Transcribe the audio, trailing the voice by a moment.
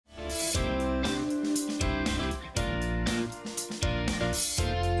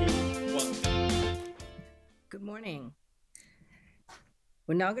morning.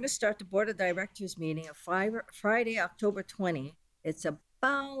 We're now going to start the Board of Directors meeting of Friday, October 20. It's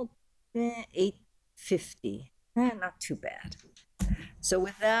about 8:50. Not too bad. So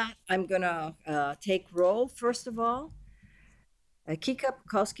with that, I'm going to take roll. First of all, Kika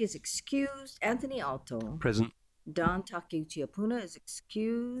Pukowski is excused. Anthony Alto. Present. Don Takeuchi Apuna is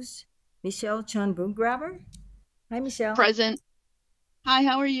excused. Michelle Chan Boomgrabber. Hi, Michelle. Present. Hi,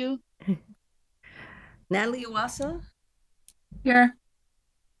 how are you? Natalie Iwasa. Here.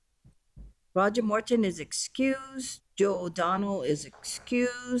 Roger Morton is excused. Joe O'Donnell is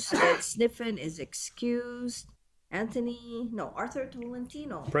excused. Ed Sniffen is excused. Arthur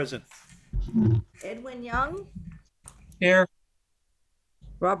Tolentino. Present. Edwin Young. Here.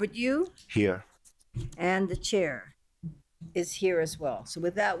 Robert Yu. Here. And the chair is here as well. So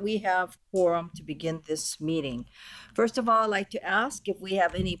with that, we have quorum to begin this meeting. First of all, I'd like to ask if we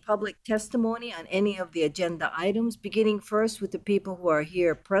have any public testimony on any of the agenda items, beginning first with the people who are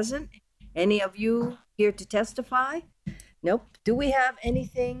here present. Any of you here to testify? Nope. Do we have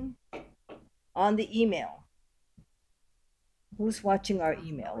anything on the email? Who's watching our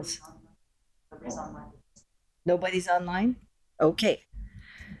emails? Nobody's online. Nobody's online? Okay.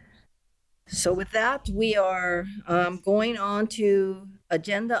 So with that, we are going on to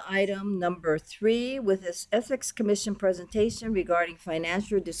agenda item number 3 with this Ethics Commission presentation regarding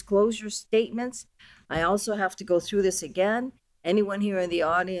financial disclosure statements. I also have to go through this again. Anyone here in the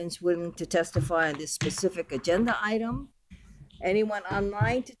audience willing to testify on this specific agenda item? Anyone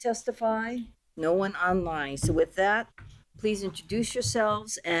online to testify? No one online. So with that, please introduce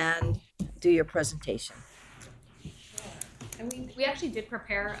yourselves and do your presentation. And we actually did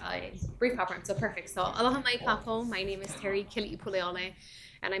prepare a brief PowerPoint, so perfect. So aloha mai kako, my name is Terry Kili'ipuleole,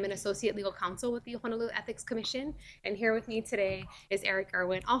 and I'm an associate legal counsel with the Honolulu Ethics Commission. And here with me today is Eric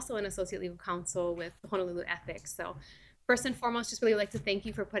Irwin, also an associate legal counsel with Honolulu Ethics. So first and foremost, just really like to thank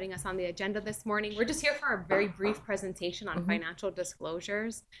you for putting us on the agenda this morning. We're just here for a very brief presentation on financial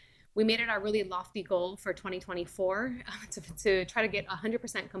disclosures. We made it our really lofty goal for 2024 to try to get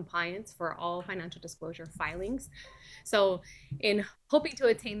 100% compliance for all financial disclosure filings. So in hoping to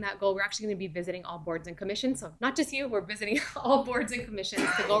attain that goal, we're actually going to be visiting all boards and commissions. So not just you, we're visiting all boards and commissions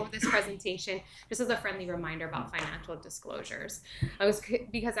to go over this presentation, just as a friendly reminder about financial disclosures.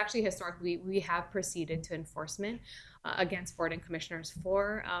 Because actually historically, we have proceeded to enforcement against board and commissioners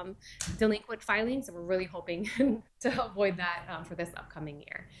for delinquent filings. And we're really hoping to avoid that for this upcoming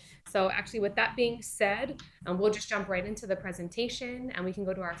year. So actually, with that being said, we'll just jump right into the presentation and we can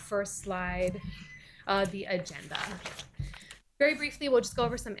go to our first slide, the agenda. Very briefly, we'll just go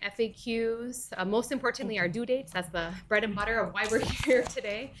over some FAQs. Most importantly, our due dates. That's the bread and butter of why we're here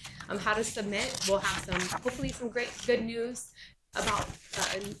today. How to submit. We'll have hopefully some good news about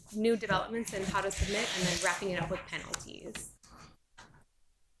new developments and how to submit, and then wrapping it up with penalties.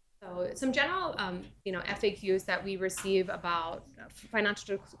 So some general, FAQs that we receive about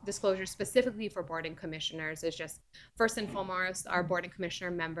financial disclosure specifically for board and commissioners is just first and foremost, our board and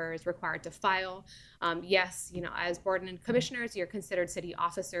commissioner members required to file. Yes, as board and commissioners, you're considered city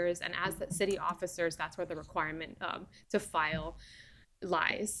officers, and as city officers, that's where the requirement to file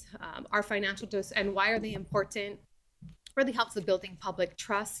lies. Our financial and why are they important? Really helps with building public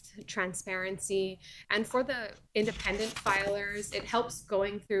trust, transparency, and for the independent filers, it helps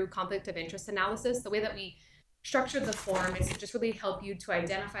going through conflict of interest analysis. The way that we structured the form is to just really help you to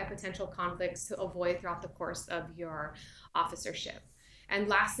identify potential conflicts to avoid throughout the course of your officership. And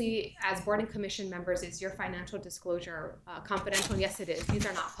lastly, as board and commission members, is your financial disclosure confidential? Yes, it is. These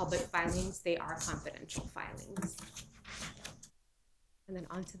are not public filings, they are confidential filings. And then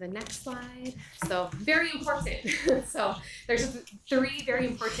on to the next slide. So very important. So there's 3 very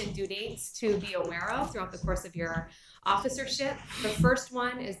important due dates to be aware of throughout the course of your officership. The first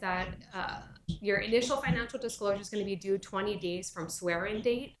one is that your initial financial disclosure is going to be due 20 days from swear-in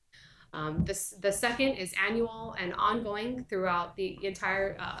date. The second is annual and ongoing throughout the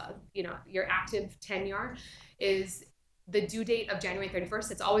entire, your active tenure is the due date of January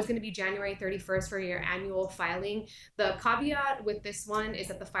 31st. It's always going to be January 31st for your annual filing. The caveat with this one is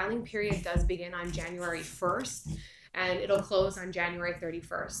that the filing period does begin on January 1st and it'll close on January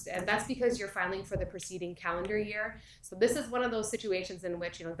 31st. And that's because you're filing for the preceding calendar year. So this is one of those situations in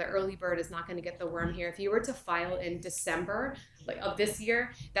which, the early bird is not going to get the worm here. If you were to file in December of this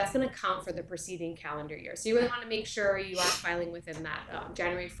year, that's going to count for the preceding calendar year. So you really want to make sure you are filing within that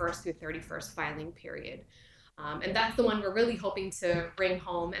January 1st through 31st filing period. And that's the one we're really hoping to bring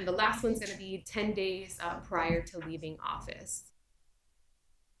home. And the last one's going to be 10 days prior to leaving office.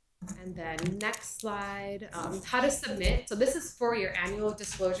 And then next slide, how to submit. So this is for your annual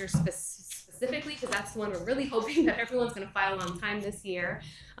disclosure specifically. specifically because that's the one we're really hoping that everyone's going to file on time this year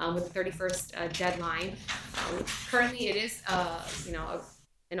with the 31st deadline. Currently, it is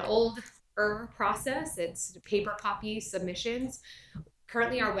an older process. It's paper copy submissions.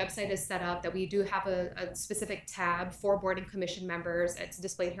 Currently, our website is set up that we do have a specific tab for board and commission members. It's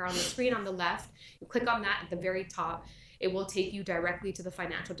displayed here on the screen on the left. You click on that at the very top. It will take you directly to the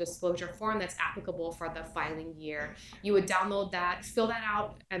financial disclosure form that's applicable for the filing year. You would download that, fill that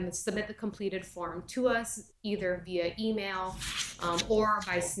out, and submit the completed form to us either via email or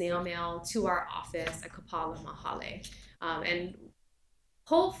by snail mail to our office at Kapala Mahale. And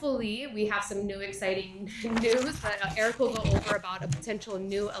hopefully we have some new exciting news that Eric will go over about a potential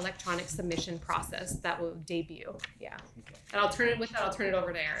new electronic submission process that will debut. Yeah. Okay. And I'll turn it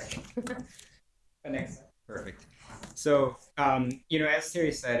over to Eric. Next. Perfect. So, as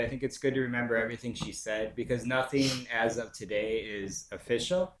Terry said, I think it's good to remember everything she said because nothing as of today is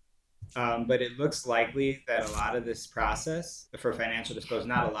official. But it looks likely that a lot of this process for financial disclosure,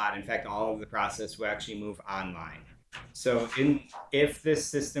 not a lot, in fact, all of the process will actually move online. So if this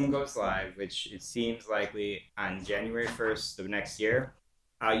system goes live, which it seems likely on January 1st of next year,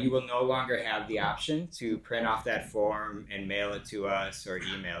 you will no longer have the option to print off that form and mail it to us or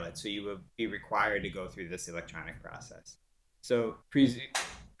email it. So you will be required to go through this electronic process. So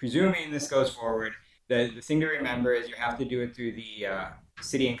presuming this goes forward, the thing to remember is you have to do it through the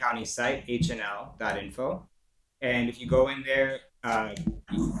city and county site, hnl.info. And if you go in there,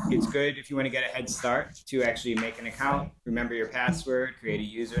 it's good if you want to get a head start to actually make an account, remember your password, create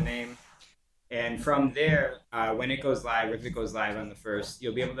a username. And from there, when it goes live, if it goes live on the 1st,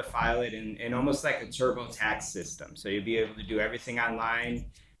 you'll be able to file it in almost like a TurboTax system. So you'll be able to do everything online,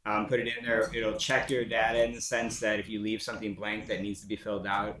 put it in there. It'll check your data in the sense that if you leave something blank that needs to be filled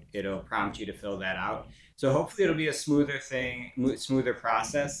out, it'll prompt you to fill that out. So hopefully it'll be a smoother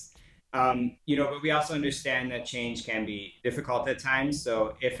process. But we also understand that change can be difficult at times.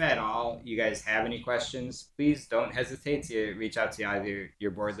 So if at all you guys have any questions, please don't hesitate to reach out to either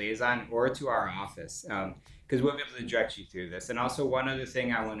your board liaison or to our office because we'll be able to direct you through this. And also one other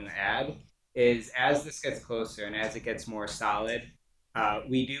thing I want to add is as this gets closer and as it gets more solid,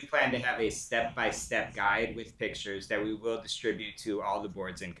 we do plan to have a step-by-step guide with pictures that we will distribute to all the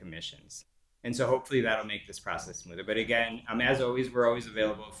boards and commissions. And so hopefully that'll make this process smoother. But again, as always, we're always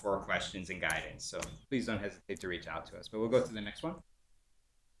available for questions and guidance. So please don't hesitate to reach out to us. But we'll go to the next one.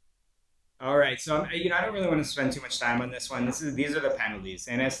 All right. So, I don't really want to spend too much time on this one. These are the penalties.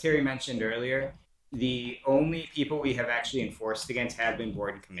 And as Terry mentioned earlier, the only people we have actually enforced against have been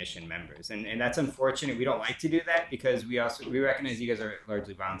board and commission members. And that's unfortunate. We don't like to do that because we recognize you guys are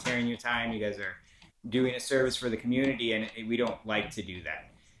largely volunteering your time. You guys are doing a service for the community, and we don't like to do that.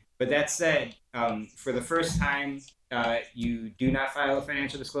 But that said, for the first time, you do not file a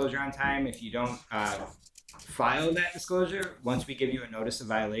financial disclosure on time. If you don't file that disclosure, once we give you a notice of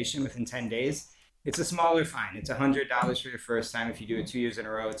violation within 10 days, it's a smaller fine. It's $100 for your first time. If you do it 2 years in a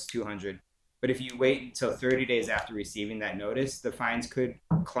row, it's $200. But if you wait until 30 days after receiving that notice, the fines could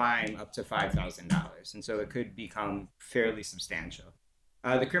climb up to $5,000. And so it could become fairly substantial.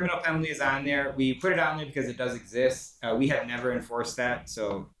 The criminal penalty is on there. We put it on there because it does exist. We have never enforced that.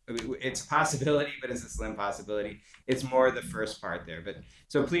 So it's a possibility, but it's a slim possibility. It's more the first part there.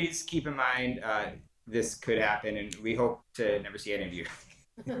 So please keep in mind this could happen, and we hope to never see any of you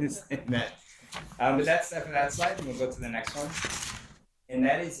in that. But that's it for that slide, and we'll go to the next one. And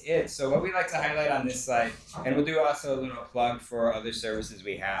that is it. So what we like to highlight on this slide, and we'll do also a little plug for other services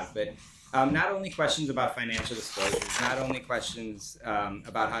we have, but not only questions about financial disclosures, not only questions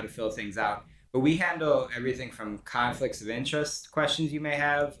about how to fill things out, but we handle everything from conflicts of interest questions you may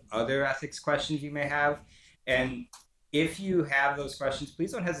have, other ethics questions you may have. And if you have those questions,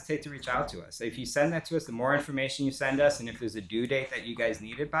 please don't hesitate to reach out to us. If you send that to us, the more information you send us, and if there's a due date that you guys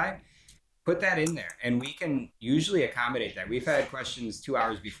need it by, put that in there, and we can usually accommodate that. We've had questions 2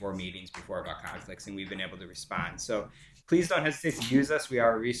 hours before meetings before about conflicts, and we've been able to respond. So please don't hesitate to use us. We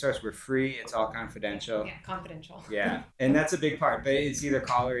are a resource. We're free. It's all confidential. Yeah, confidential. Yeah, and that's a big part, but it's either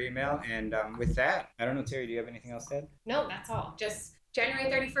call or email. And with that, I don't know, Terry, do you have anything else to add? No, that's all. Just January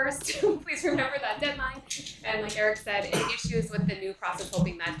 31st, please remember that deadline. And like Eric said, any issues with the new process,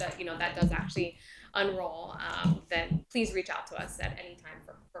 hoping that that does actually unroll, then please reach out to us at any time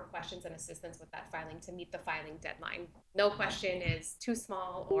for questions and assistance with that filing to meet the filing deadline. No question is too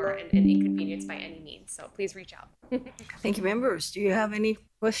small or an inconvenience by any means, so please reach out. Thank you, members. Do you have any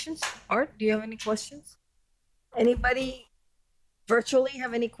questions? Art, do you have any questions? Anybody virtually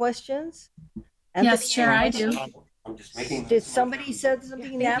have any questions? Yes, Chair, I do. I'm just making. Did somebody said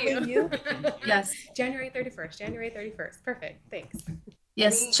something? Yeah, Natalie, you? Yes. January 31st. Perfect. Thanks.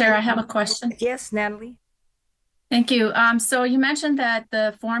 Yes, Chair, I have a question. Yes, Natalie? Thank you. So you mentioned that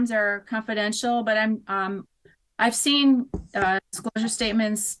the forms are confidential, but I've seen disclosure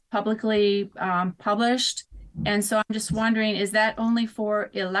statements publicly published. And so I'm just wondering, is that only for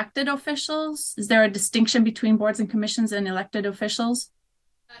elected officials? Is there a distinction between boards and commissions and elected officials?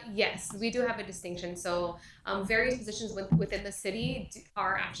 Yes, we do have a distinction. So various positions within the city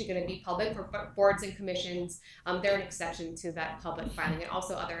are actually going to be public. For boards and commissions, they're an exception to that public filing. And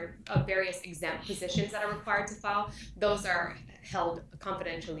also other various exempt positions that are required to file, those are held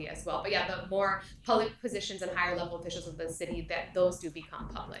confidentially as well. But yeah, the more public positions and higher level officials of the city, that those do become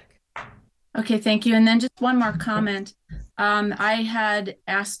public. Okay, thank you. And then just one more comment. I had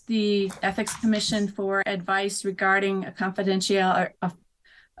asked the Ethics Commission for advice regarding a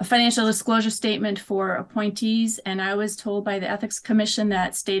financial disclosure statement for appointees, and I was told by the Ethics Commission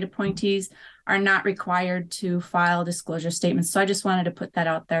that state appointees are not required to file disclosure statements. So I just wanted to put that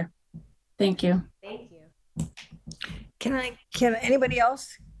out there. Thank you. Thank you. Can anybody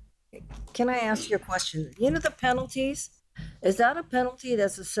else? Can I ask you a question? You know, the penalties, is that a penalty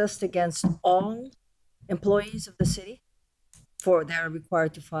that's assessed against all employees of the city that are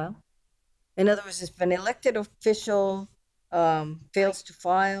required to file? In other words, if an elected official fails to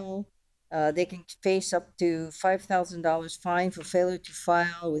file, they can face up to $5,000 fine for failure to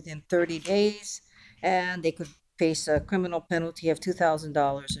file within 30 days, and they could face a criminal penalty of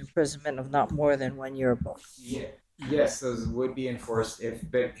 $2,000 imprisonment of not more than 1 year or both. Yeah. Yes, those would be enforced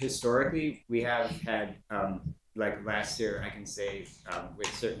but historically we have had, like last year, I can say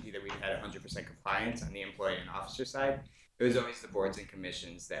with certainty that we've had 100% compliance on the employee and officer side. It was always the boards and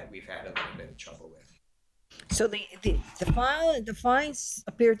commissions that we've had a little bit of trouble with. So the fines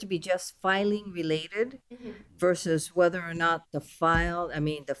appear to be just filing related versus whether or not the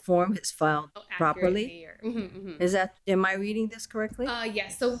form is filed properly. Is that, am I reading this correctly?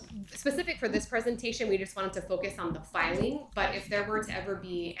 Yes. So specific for this presentation, we just wanted to focus on the filing. But if there were to ever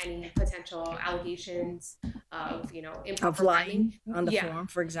be any potential allegations of, improper lying filing, on the form,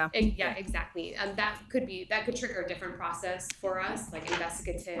 for example. Yeah, exactly. And that could trigger a different process for us, like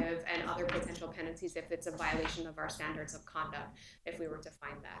investigative and other potential penalties if it's a violation of our standards of conduct, if we were to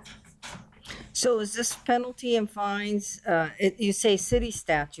find that. So is this penalty and fines, you say city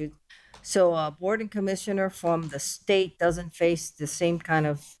statute, so a board and commissioner from the state doesn't face the same kind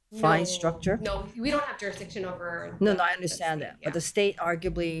of fine structure? No, we don't have jurisdiction over. No, I understand that. Yeah. But the state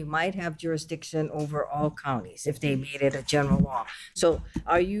arguably might have jurisdiction over all counties if they made it a general law. So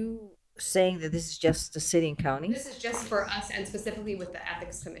are you saying that this is just the city and county? This is just for us and specifically with the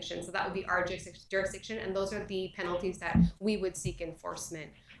Ethics Commission. So that would be our jurisdiction, and those are the penalties that we would seek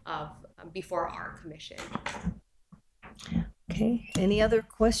enforcement of before our commission. Okay, any other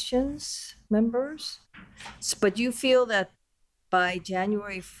questions, members? But you feel that by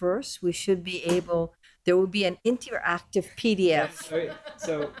January 1st, we should be able, there will be an interactive PDF. Yes.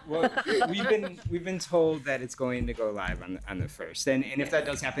 So we've been told that it's going to go live on the 1st, and if that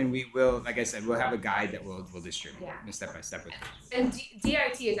does happen, we will, like I said, we'll have a guide that we'll distribute step by step with. And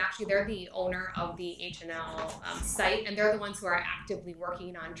DIT is actually, they're the owner of the H&L site, and they're the ones who are actively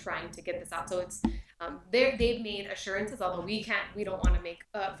working on trying to get this out. So it's they've made assurances, although we don't want to make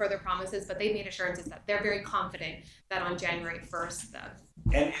further promises, but they've made assurances that they're very confident that on January 1st,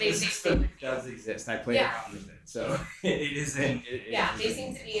 and the system does exist. I played around with it, so it isn't. They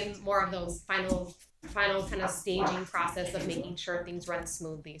seem to be in more of those final kind of staging process of making sure things run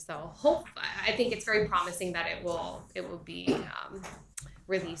smoothly. So I think it's very promising that it will be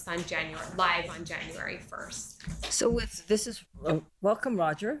released live on January 1st. So welcome,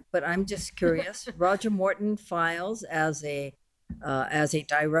 Roger, but I'm just curious. Roger Morton files as a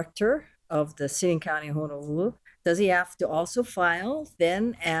director of the City and County of Honolulu. Does he have to also file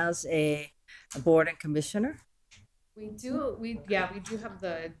then as a board and commissioner? We do have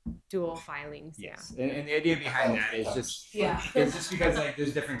the dual filings. Yes, and the idea behind that is just it's just because like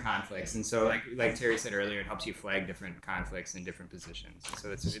there's different conflicts, and so like Terry said earlier, it helps you flag different conflicts in different positions. So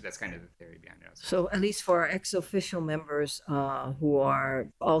that's kind of the theory behind it. So at least for our ex-official members who are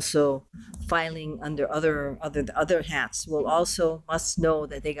also filing under other hats, must know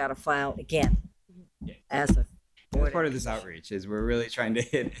that they got to file again as a. That's part of this outreach is we're really trying to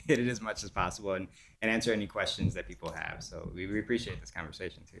hit it as much as possible and answer any questions that people have. So we appreciate this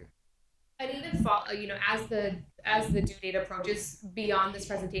conversation too. And even as the due date approaches beyond this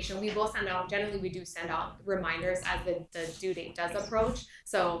presentation, we will we do send out reminders as the due date does approach.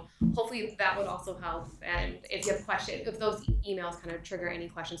 So hopefully that would also help. And if you have questions, if those emails kind of trigger any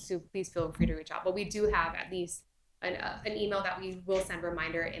questions too, please feel free to reach out. But we do have at least an email that we will send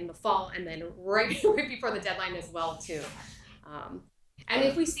reminder in the fall, and then right before the deadline as well too. And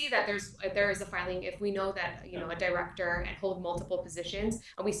if we see that there is a filing, if we know that, you know, a director and hold multiple positions,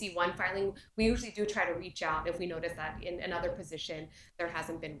 and we see one filing, we usually do try to reach out if we notice that in another position there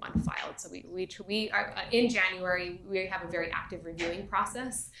hasn't been one filed. So we are in January, we have a very active reviewing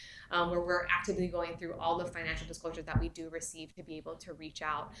process where we're actively going through all the financial disclosures that we do receive to be able to reach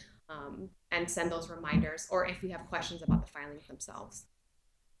out and send those reminders, or if we have questions about the filings themselves.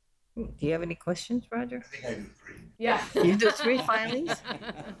 Do you have any questions, Roger? I think I do 3. Yeah. You do 3 filings? For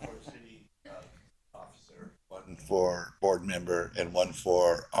city officer, 1 for board member, and 1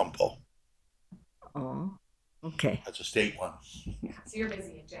 for UMPO. Oh, okay. That's a state one. So you're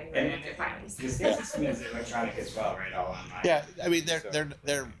busy in January with your filings. The state system is electronic as well, right? All online. Yeah, I mean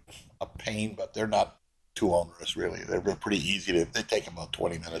they're a pain, but they're not too onerous really. They're pretty easy to. They take about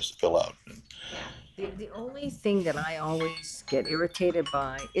 20 minutes to fill out. The only thing that I always get irritated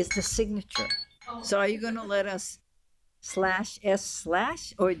by is the signature. So are you going to let us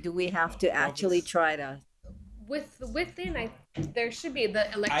 /S/ or do we have to actually try to? Within, there should be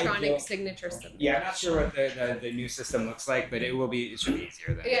the electronic signature system. Yeah, I'm not sure what the new system looks like, but it should be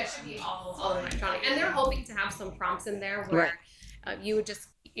easier than. Yeah, it should be all electronic. And they're hoping to have some prompts in there where you would just,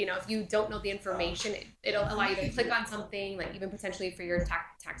 you know, if you don't know the information, it'll allow you to click on something, like even potentially for your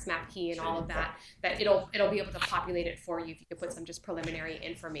tax map key and all of that, that it'll be able to populate it for you if you could put some just preliminary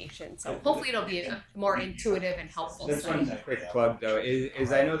information. So hopefully it'll be a more intuitive and helpful. This one quick plug though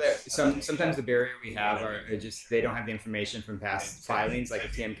is I know that sometimes the barrier we have are just they don't have the information from past filings, like a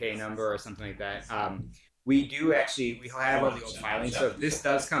TMK number or something like that. We have all the old filings, so if this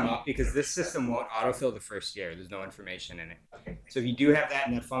does come up, because this system won't autofill the first year, there's no information in it. So if you do have that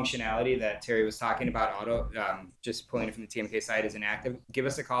and that functionality that Terry was talking about, just pulling it from the TMK side is inactive, give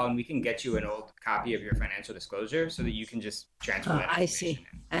us a call and we can get you an old copy of your financial disclosure so that you can just transfer that information. I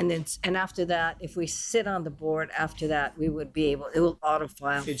see. And after that, if we sit on the board after that, we would be able, it will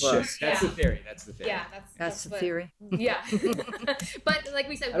auto-file It for should. us. That's the theory. That's the theory. Yeah, That's the theory. Yeah. But like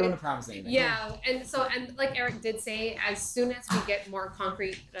we said, I don't want to promise anything. Yeah, and like Eric did say, as soon as we get more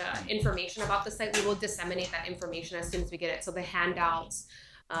concrete information about the site, we will disseminate that information as soon as we get it. So the handouts,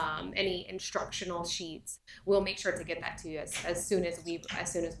 any instructional sheets, we'll make sure to get that to you as soon as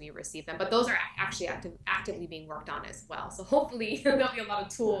we receive them. But those are actually actively being worked on as well. So hopefully there'll be a lot of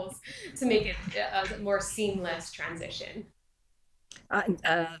tools to make it a more seamless transition.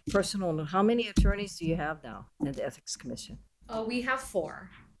 Personal note, how many attorneys do you have now in the Ethics Commission? We have 4.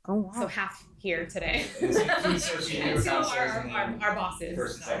 Oh, wow. So half here today. And two our bosses.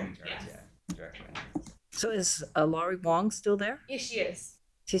 First and second Yes. So is Laurie Wong still there? Yes, she is.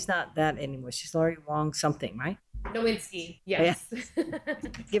 She's not that anymore. She's Laurie Wong something, right? Nowinski, yes.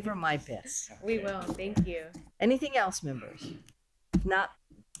 Give her my best. We will. Thank you. Anything else, members? If not,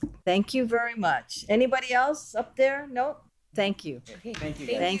 thank you very much. Anybody else up there? No? Thank you. Okay. Thank you.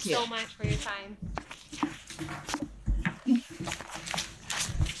 Thank you so much for your time.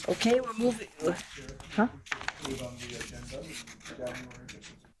 Okay, we're moving. Huh?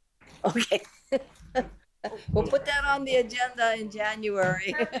 Okay. We'll put that on the agenda in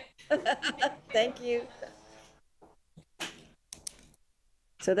January. Thank you.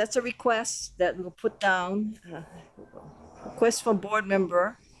 So that's a request that we'll put down. Request from board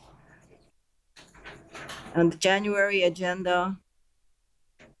member on the January agenda.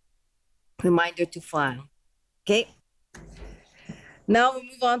 Reminder to file. Okay. Now we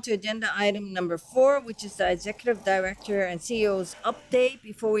move on to agenda item number 4, which is the Executive Director and CEO's update.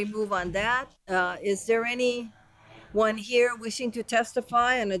 Before we move on that, is there anyone here wishing to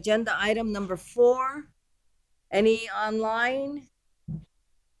testify on agenda item number 4? Any online?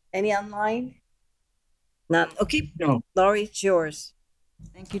 Any online? None. Okay. No. Laurie, it's yours.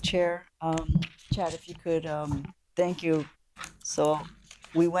 Thank you, Chair. Chad, if you could, thank you. So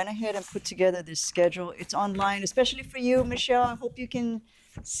we went ahead and put together this schedule. It's online, especially for you, Michelle. I hope you can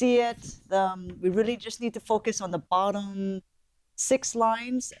see it. We really just need to focus on the bottom 6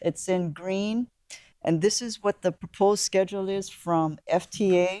 lines. It's in green. And this is what the proposed schedule is from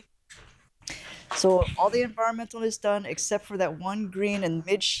FTA. So all the environmental is done except for that one green and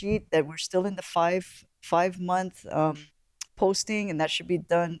mid sheet that we're still in the five month posting, and that should be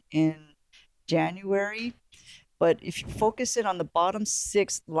done in January. But if you focus it on the bottom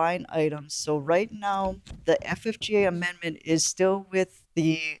 6 line items, so right now the FFGA amendment is still with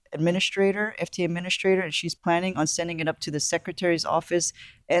the administrator, FTA administrator, and she's planning on sending it up to the secretary's office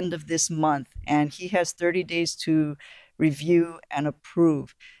end of this month. And he has 30 days to review and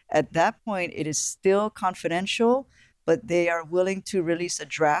approve. At that point, it is still confidential, but they are willing to release a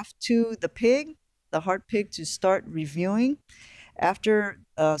draft to the HART PIG to start reviewing. After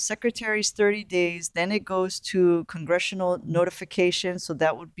Secretary's 30 days, then it goes to congressional notification. So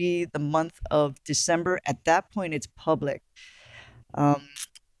that would be the month of December. At that point, it's public.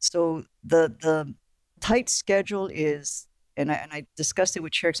 So the tight schedule is, and I discussed it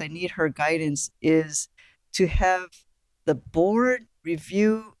with Chair because I need her guidance, is to have the board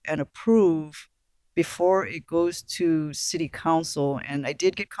review and approve before it goes to City Council. And I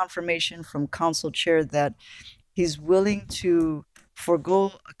did get confirmation from Council Chair that he's willing to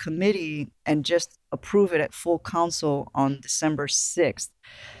forego a committee and just approve it at full council on December 6th.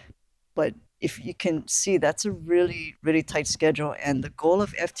 But if you can see, that's a really, really tight schedule. And the goal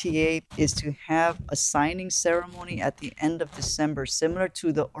of FTA is to have a signing ceremony at the end of December, similar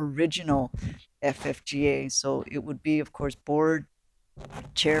to the original FFGA. So it would be, of course, board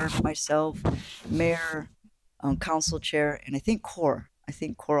chair, myself, mayor, council chair, and I think core. I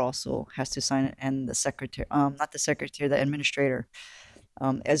think core also has to sign it, and the secretary, not the secretary, the administrator.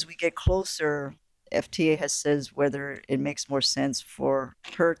 As we get closer, FTA has says whether it makes more sense for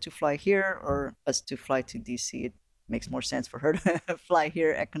her to fly here or us to fly to DC. It makes more sense for her to fly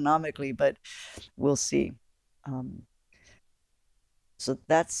here economically, but we'll see. So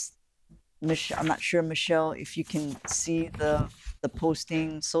that's Michelle. I'm not sure, Michelle, if you can see the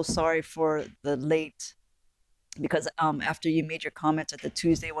posting. So sorry for the late, because after you made your comments at the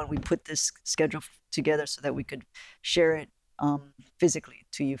Tuesday when we put this schedule together so that we could share it physically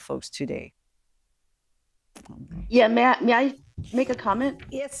to you folks today. Yeah, may I make a comment?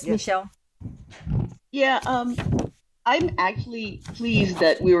 Yes, Michelle. Yeah, I'm actually pleased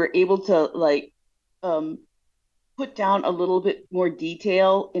that we were able to put down a little bit more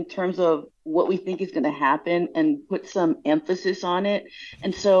detail in terms of what we think is going to happen and put some emphasis on it.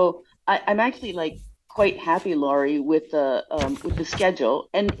 And so I'm actually quite happy, Laurie, with the schedule.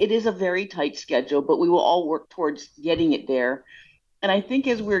 And it is a very tight schedule, but we will all work towards getting it there. And I think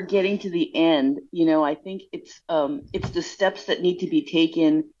as we're getting to the end, I think it's the steps that need to be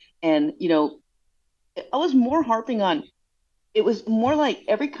taken. And, I was more harping on, it was more like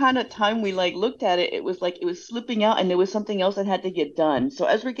every kind of time we looked at it, it was like it was slipping out and there was something else that had to get done. So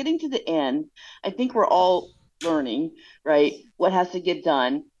as we're getting to the end, I think we're all learning, right, what has to get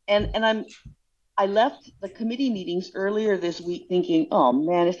done. And I left the committee meetings earlier this week thinking, oh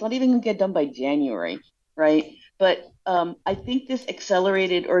man, it's not even gonna get done by January, right? But I think this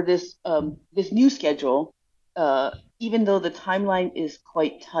accelerated, or this new schedule, even though the timeline is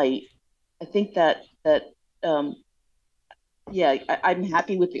quite tight, I think that I'm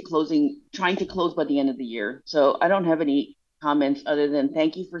happy with it trying to close by the end of the year. So I don't have any comments other than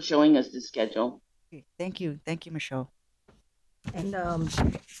thank you for showing us the schedule. Thank you, Michelle. And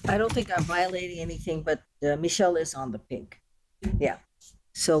I don't think I'm violating anything, but Michelle is on the PIG. Yeah.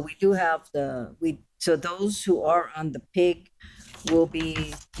 So we do have so those who are on the PIG will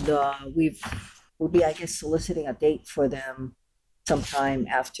be I guess soliciting a date for them sometime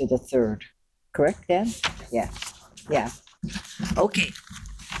after the 3rd. Correct, Dan? Yeah. Yeah. Okay.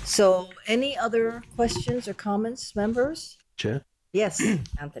 So any other questions or comments, members? Chair? Yes,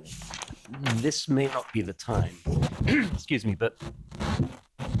 Anthony. This may not be the time, excuse me, but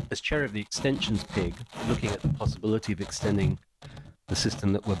as chair of the extensions PIG, looking at the possibility of extending the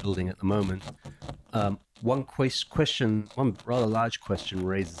system that we're building at the moment, one rather large question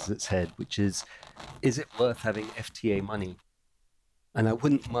raises its head, which is it worth having FTA money? And I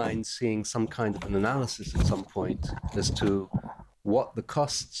wouldn't mind seeing some kind of an analysis at some point as to what the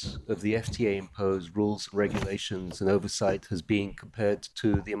costs of the FTA imposed rules, regulations, and oversight has been compared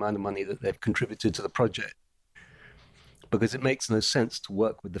to the amount of money that they've contributed to the project. Because it makes no sense to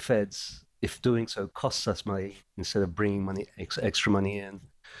work with the feds if doing so costs us money instead of bringing money, extra money in.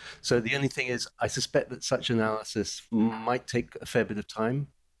 So the only thing is, I suspect that such analysis might take a fair bit of time.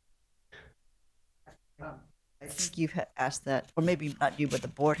 I think you've asked that, or maybe not you, but the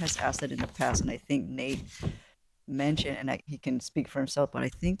board has asked that in the past, and I think Nate mentioned, and he can speak for himself, but I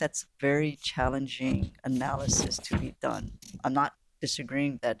think that's very challenging analysis to be done. I'm not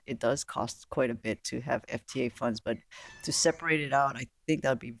disagreeing that it does cost quite a bit to have FTA funds, but to separate it out, I think that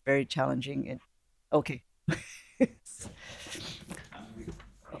would be very challenging. Okay.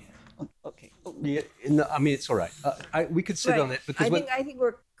 Okay. Yeah, no, I mean, it's all right. We could sit on it because I think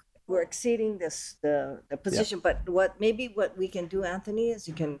we're exceeding the position, but what we can do, Anthony, is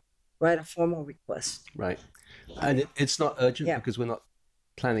you can write a formal request. Right. And it's not urgent because we're not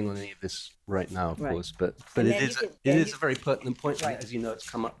planning on any of this right now, of course, but it is a very pertinent point. Right. As you know, it's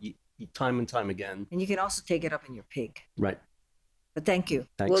come up time and time again. And you can also take it up in your PIG. Right. But thank you.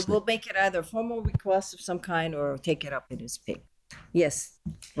 Thanks, we'll make it either a formal request of some kind or take it up in his PIG. Yes,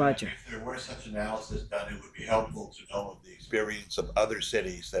 Roger. If there were such analysis done, it would be helpful to know of the experience of other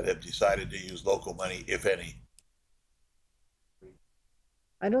cities that have decided to use local money, if any.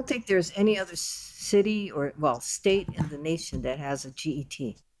 I don't think there's any other city or, well, state in the nation that has a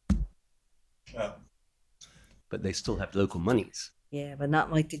GET. Well, But they still have local monies. Yeah, but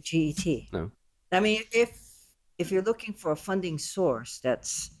not like the GET. No. I mean, if you're looking for a funding source,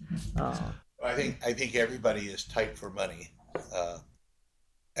 that's I think everybody is tight for money,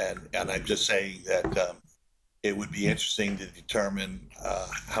 and I'm just saying that it would be interesting to determine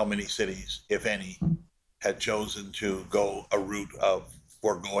how many cities, if any, had chosen to go a route of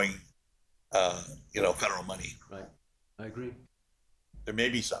foregoing, federal money. Right. I agree. There may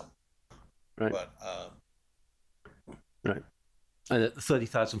be some, Right. but Right. And at the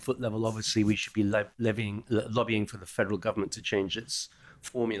 30,000 foot level, obviously, we should be lobbying for the federal government to change its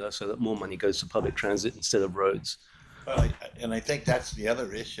formula so that more money goes to public transit instead of roads. well, I think that's the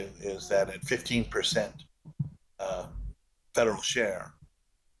other issue is that at 15% federal share,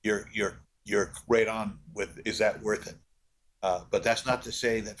 you're right on with, is that worth it? But that's not to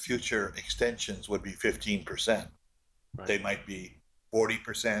say that future extensions would be 15%. Right. They might be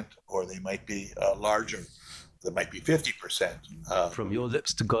 40%, or they might be larger. They might be 50%. From your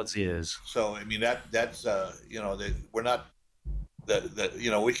lips to God's ears. So I mean that's we're not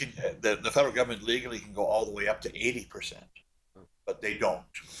we can the federal government legally can go all the way up to 80%, but they don't.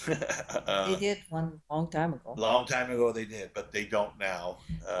 they did one long time ago. Long time ago they did, but they don't now.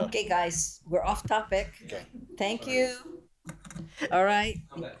 Okay, guys, we're off topic. Okay. Thank you. All right.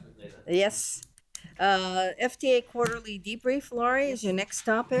 Yes. FTA Quarterly Debrief, Laurie, is your next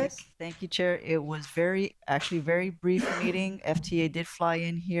topic. Thank you, Chair. It was actually very brief meeting. FTA did fly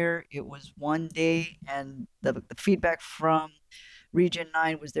in here. It was one day, and the feedback from Region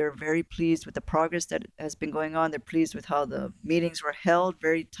 9 was they're very pleased with the progress that has been going on. They're pleased with how the meetings were held,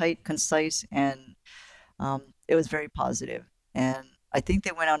 very tight, concise, and it was very positive. And I think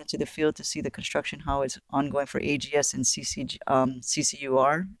they went out into the field to see the construction, how it's ongoing for AGS and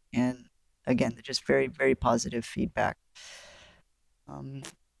CCUR, and again, they're just very, very positive feedback.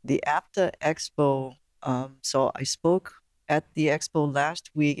 The APTA Expo, so I spoke at the Expo last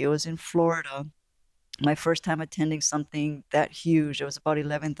week. It was in Florida. My first time attending something that huge. There was about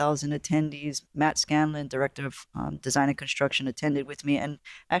 11,000 attendees. Matt Scanlon, Director of Design and Construction, attended with me, and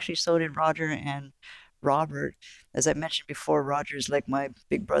actually so did Roger and Robert. As I mentioned before, Roger is like my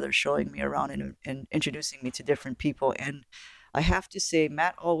big brother, showing me around and introducing me to different people. And I have to say,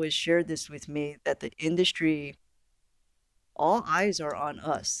 Matt always shared this with me, that the industry, all eyes are on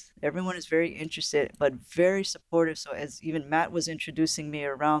us. Everyone is very interested, but very supportive. So as even Matt was introducing me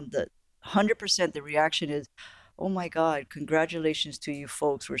around, the 100% the reaction is, oh my God, congratulations to you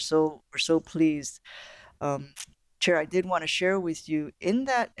folks. We're so pleased. Chair, I did want to share with you, in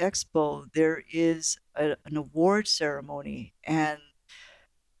that expo, there is an award ceremony. And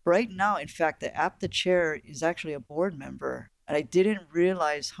right now, in fact, the APTA chair is actually a board member. And I didn't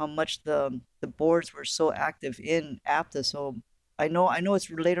realize how much the boards were so active in APTA. So I know it's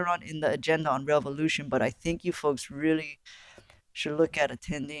later on in the agenda on Rail-Volution, but I think you folks really should look at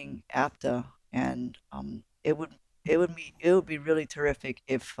attending APTA. And it would be really terrific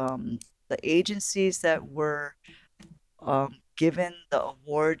if the agencies that were given the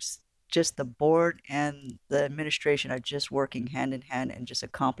awards, just the board and the administration are just working hand in hand and just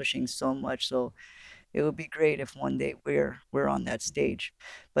accomplishing so much. So it would be great if one day we're on that stage.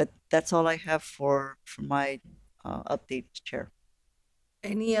 But that's all I have for my update, Chair.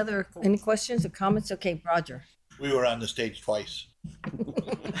 Any questions or comments? Okay, Roger. We were on the stage twice.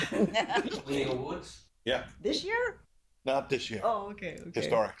 Winning awards? Yeah. This year? Not this year. Oh, okay.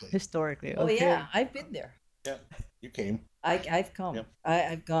 Historically. Oh Okay. yeah, I've been there. Yeah. You came. I've come. Yep.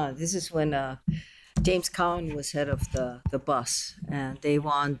 I've gone. This is when James Cowan was head of the bus, and they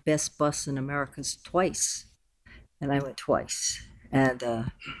won Best Bus in Americas twice, and I went twice. And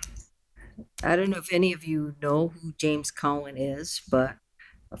I don't know if any of you know who James Cowan is, but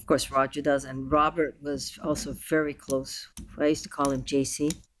of course Roger does, and Robert was also very close. I used to call him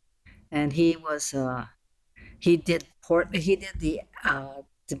JC, and he was he did the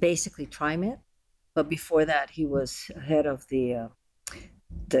basically TriMet, but before that he was head of the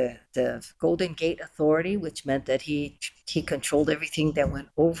Golden Gate Authority, which meant that he controlled everything that went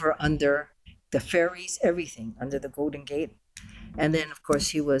over, under the ferries, everything under the Golden Gate. And then, of course,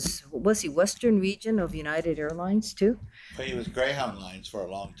 he was he Western Region of United Airlines too? But he was Greyhound Lines for a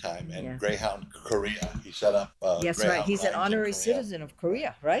long time, and Yeah. Greyhound Korea. He set up. Yes, Greyhound right. He's an Lines in honorary Korea. citizen of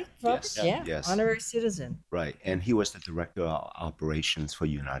Korea, right, Robert? Yes. Yeah. Yes. Honorary citizen. Right, and he was the director of operations for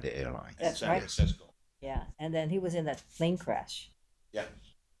United Airlines. That's San right. Francisco. Yeah. And then he was in that plane crash. Yeah.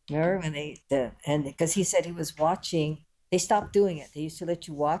 Remember when and because he said he was watching, they stopped doing it. They used to let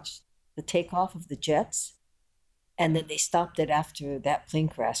you watch the takeoff of the jets, and then they stopped it after that plane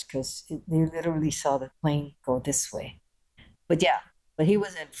crash because they literally saw the plane go this way. But yeah, but he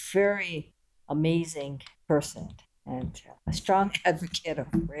was a very amazing person and a strong advocate of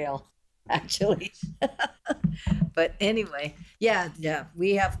rail, actually. But anyway, yeah,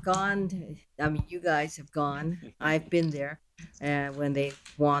 we have gone. I mean, you guys have gone. I've been there, when they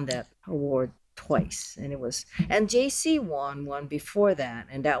won that award twice, and it was, and JC won one before that,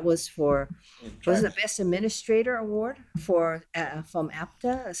 and that was for, was it the best administrator award for from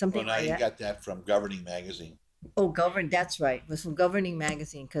APTA or something Well, now like you that. got that from Governing Magazine. Oh, that's right. It was from Governing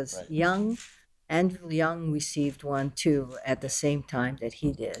Magazine because Right. Andrew Young received one too at the same time that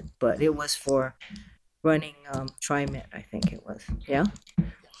he did, but it was for running TriMet, I think it was. Yeah.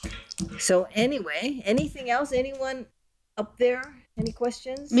 So anyway, anything else? Anyone up there? Any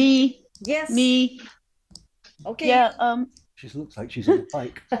questions? Me, Yes. me. Okay. Yeah. She looks like she's on a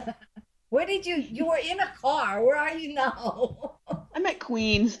bike. Where did you were in a car. Where are you now? I'm at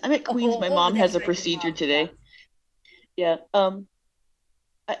Queens. I'm at Queens. My Oh, mom has that's a right, your procedure mom, today. Yeah.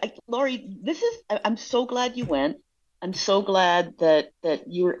 Lori, I'm so glad you went. I'm so glad that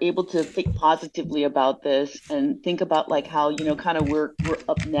you were able to think positively about this and think about like how, you know, kind of we're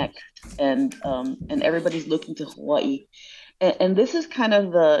up next and everybody's looking to Hawaii. And this is kind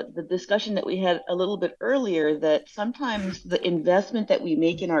of the discussion that we had a little bit earlier, that sometimes the investment that we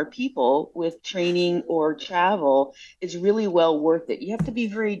make in our people with training or travel is really well worth it. You have to be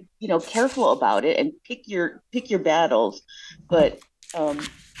very, you know, careful about it and pick your battles. But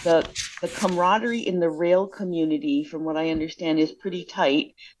the camaraderie in the rail community, from what I understand, is pretty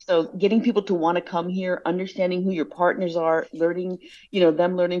tight. So getting people to want to come here, understanding who your partners are, learning, you know,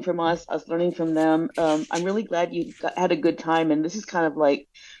 them learning from us learning from them. I'm really glad you had a good time. And this is kind of like,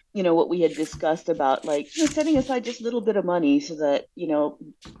 you know, what we had discussed about, like, you know, setting aside just a little bit of money so that, you know,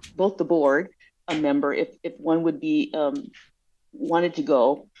 both the board, a member, if one would be wanted to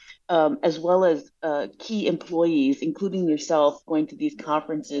go, as well as key employees, including yourself, going to these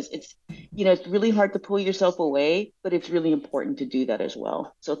conferences. It's, you know, it's really hard to pull yourself away, but it's really important to do that as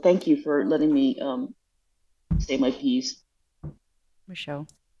well. So thank you for letting me say my piece. Michelle.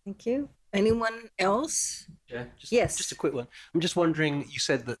 Thank you. Anyone else? Yeah, Yes. Just a quick one. I'm just wondering, you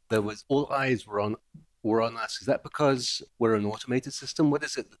said that there was all eyes were on us. Is that because we're an automated system? What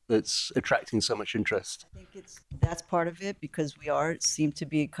is it that's attracting so much interest? I think that's part of it, because we seem to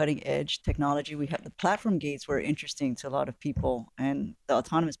be cutting edge technology. We have the platform gates were interesting to a lot of people, and the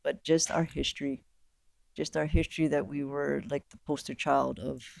autonomous, but just our history that we were like the poster child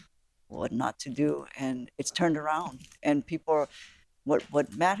of what not to do, and it's turned around. And people are,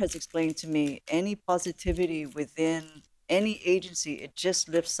 what Matt has explained to me, any positivity within any agency, it just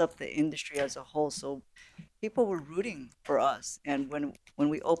lifts up the industry as a whole. So people were rooting for us, and when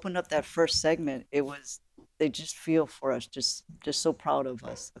we opened up that first segment, they just feel for us, just so proud of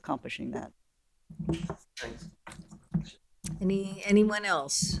us accomplishing that. Thanks. Anyone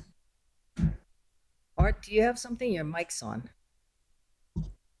else? Art, do you have something? Your mic's on.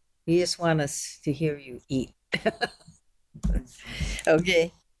 We just want us to hear you eat.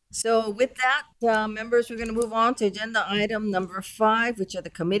 Okay. So with that, members, we're going to move on to agenda item number 5, which are the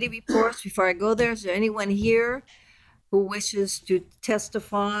committee reports. Before I go there, is there anyone here who wishes to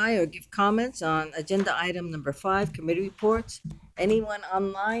testify or give comments on agenda item number 5, committee reports? Anyone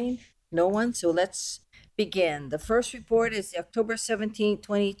online? No one? So let's begin. The first report is the October 17,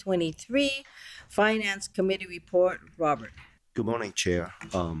 2023 Finance Committee Report. Robert. Good morning, Chair,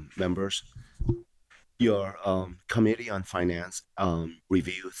 members. Your Committee on Finance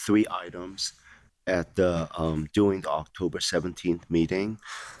reviewed 3 items at the during the October 17th meeting.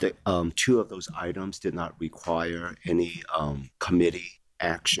 The 2 of those items did not require any committee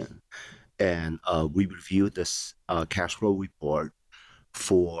action, and we reviewed this cash flow report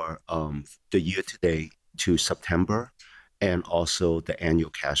for the year to date to September, and also the annual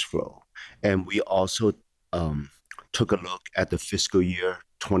cash flow. And we also took a look at the fiscal year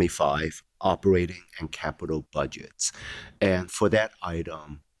 25 operating and capital budgets. And for that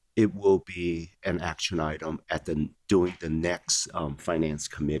item, it will be an action item at during the next Finance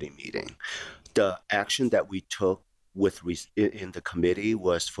Committee meeting. The action that we took in the committee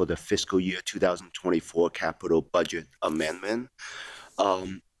was for the fiscal year 2024 capital budget amendment.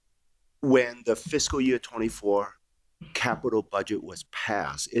 When the fiscal year 24 capital budget was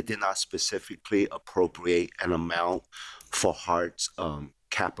passed, it did not specifically appropriate an amount for HART's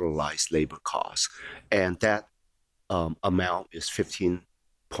capitalized labor costs, and that amount is $15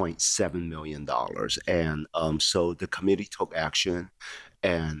 $15.7 million. And so the committee took action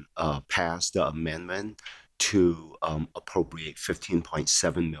and passed the amendment to appropriate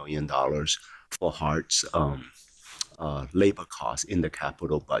 $15.7 million for HART's labor costs in the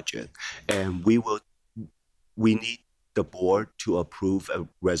capital budget. And we need the board to approve a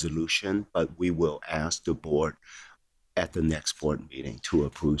resolution, but we will ask the board at the next board meeting to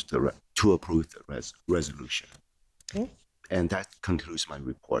approve the resolution. Okay. And that concludes my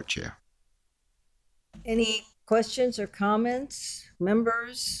report, Chair. Any questions or comments,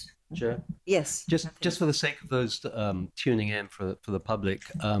 members? Chair? Yes. Just for the sake of those tuning in for the public,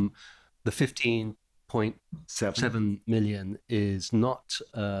 the 15.7 million is not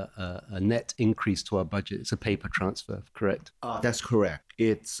a net increase to our budget. It's a paper transfer, correct? That's correct.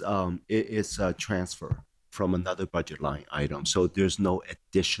 It's a transfer from another budget line item. So there's no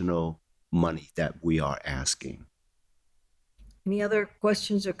additional money that we are asking. Any other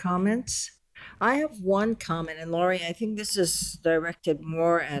questions or comments? I have one comment, and Laurie, I think this is directed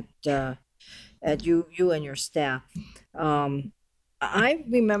more at you and your staff. I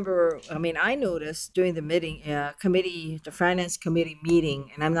remember, I noticed during the meeting, the finance committee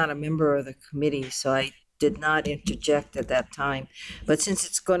meeting, and I'm not a member of the committee, so I did not interject at that time. But since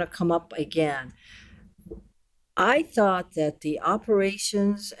it's going to come up again, I thought that the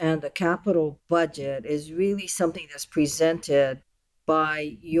operations and the capital budget is really something that's presented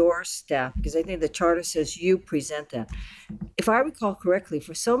by your staff, because I think the charter says you present that. If I recall correctly,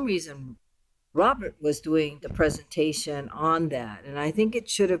 for some reason, Robert was doing the presentation on that, and I think it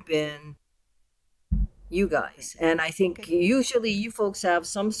should have been you guys. And I think usually you folks have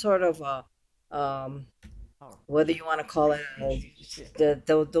some sort of a whether you want to call it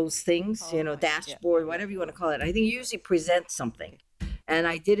those things, dashboard, whatever you want to call it. I think you usually present something, and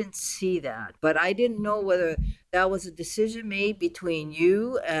I didn't see that. But I didn't know whether that was a decision made between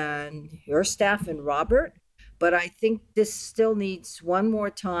you and your staff and Robert. But I think this still needs one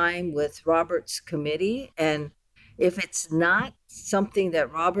more time with Robert's committee. And if it's not something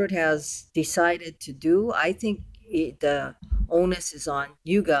that Robert has decided to do, I think the onus is on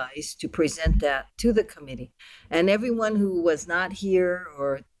you guys to present that to the committee. And everyone who was not here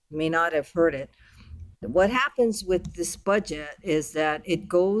or may not have heard it, what happens with this budget is that it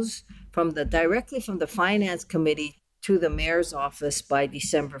goes directly from the finance committee to the mayor's office by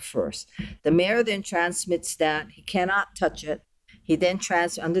December 1st. The mayor then transmits that. He cannot touch it. He then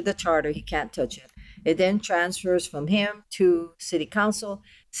under the charter, he can't touch it. It then transfers from him to city council.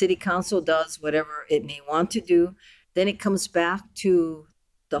 City council does whatever it may want to do. Then it comes back to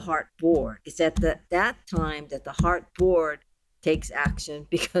the HART board. It's at that time that the HART board takes action,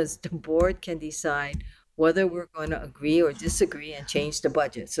 because the board can decide whether we're going to agree or disagree and change the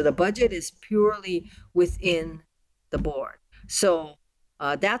budget. So the budget is purely within the board. So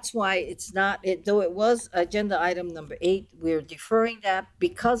that's why it's not, though it was agenda item number 8, we're deferring that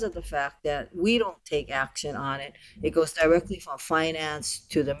because of the fact that we don't take action on it. It goes directly from finance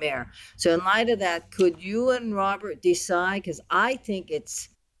to the mayor. So in light of that, could you and Robert decide, because I think it's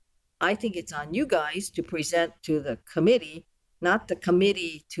on you guys to present to the committee, not the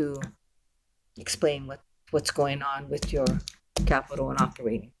committee to explain what's going on with your capital and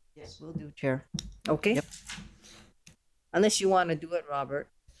operating. Yes, we'll do, Chair. Okay. Yep. Unless you want to do it, Robert.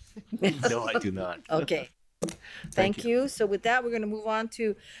 No, I do not. Okay. Thank you. So with that, we're going to move on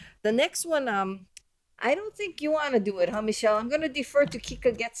to the next one. I don't think you want to do it, huh, Michelle? I'm going to defer to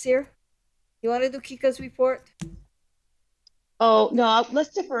Kika gets here. You want to do Kika's report? Oh, no, let's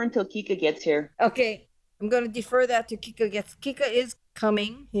defer until Kika gets here. Okay. I'm going to defer that to Kika gets. Kika is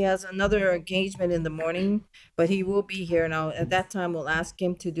coming. He has another engagement in the morning, but he will be here. Now, at that time, we'll ask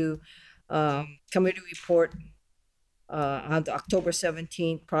him to do committee report on the October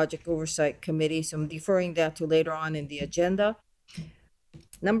 17th Project Oversight Committee. So I'm deferring that to later on in the agenda.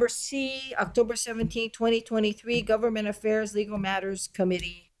 Number C, October 17th, 2023, Government Affairs Legal Matters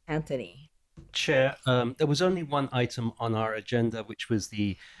Committee. Anthony. Chair, there was only one item on our agenda, which was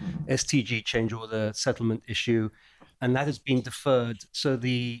the STG change order settlement issue, and that has been deferred. So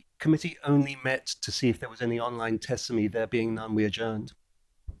the committee only met to see if there was any online testimony. There being none, we adjourned.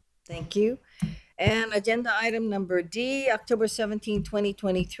 Thank you. And agenda item number D, October 17,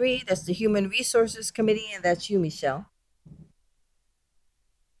 2023. That's the Human Resources Committee, and that's you, Michelle.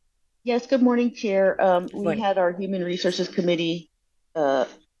 Yes, good morning, Chair. We had our Human Resources Committee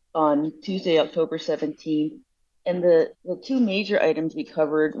on Tuesday, October 17th. And the two major items we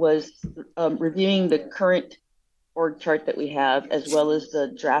covered was reviewing the current org chart that we have, as well as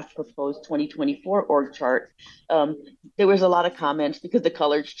the draft proposed 2024 org chart, there was a lot of comments because the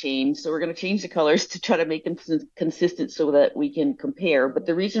colors changed. So we're going to change the colors to try to make them consistent so that we can compare. But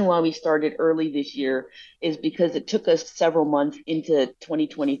the reason why we started early this year is because it took us several months into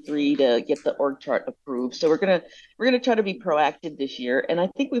 2023 to get the org chart approved. So we're gonna try to be proactive this year, and I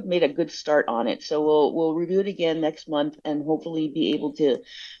think we've made a good start on it. So we'll review it again next month and hopefully be able to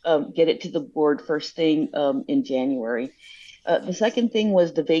get it to the board first thing in January. The second thing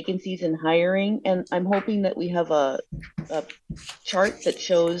was the vacancies in hiring, and I'm hoping that we have a chart that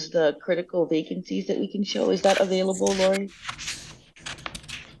shows the critical vacancies that we can show. Is that available, Lori?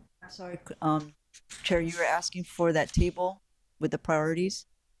 Sorry, Chair, you were asking for that table with the priorities?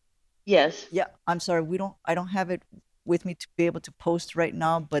 Yes. Yeah, I'm sorry, I don't have it with me to be able to post right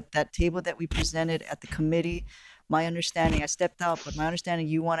now, but that table that we presented at the committee, my understanding, I stepped out, but my understanding,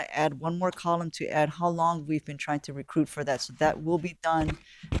 you want to add one more column to add how long we've been trying to recruit for that. So that will be done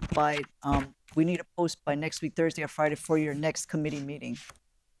by, we need to post by next week, Thursday or Friday for your next committee meeting.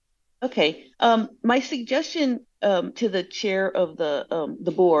 Okay. My suggestion to the chair of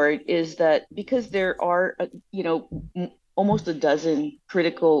the board is that because there are, almost a dozen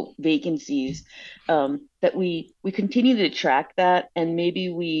critical vacancies, that we continue to track that, and maybe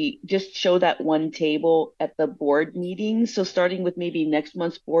we just show that one table at the board meeting. So starting with maybe next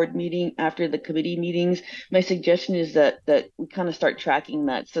month's board meeting after the committee meetings, my suggestion is that we kind of start tracking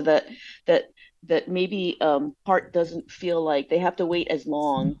that so that maybe HART doesn't feel like they have to wait as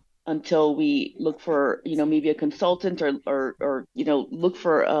long until we look for, maybe a consultant or look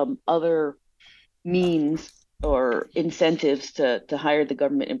for other means or incentives to hire the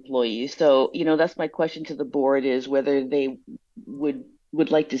government employees. So, that's my question to the board, is whether they would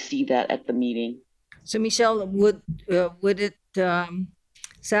like to see that at the meeting. So Michelle, would it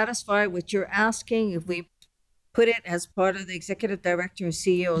satisfy what you're asking if we put it as part of the executive director and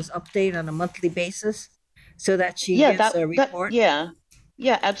CEO's update on a monthly basis so that she gets a report?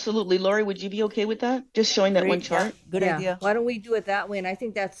 Yeah, absolutely. Lori, would you be okay with that? Just showing that one chart? Yeah, good idea. Why don't we do it that way? And I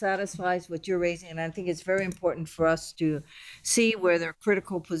think that satisfies what you're raising. And I think it's very important for us to see where their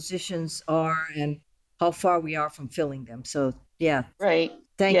critical positions are and how far we are from filling them. So, yeah. Right.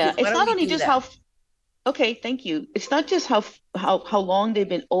 Thank you. It's not only just okay, thank you. It's not just how long they've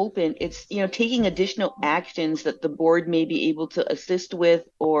been open. It's, taking additional actions that the board may be able to assist with,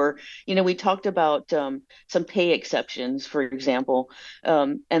 or, we talked about some pay exceptions, for example,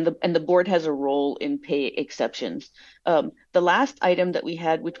 and the board has a role in pay exceptions. The last item that we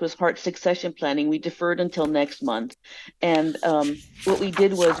had, which was HART succession planning, we deferred until next month. And what we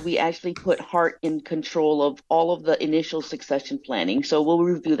did was we actually put HART in control of all of the initial succession planning. So we'll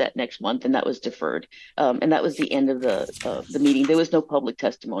review that next month, and that was deferred. And that was the end of the meeting. There was no public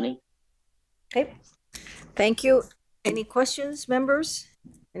testimony. Okay. Thank you. Any questions, members?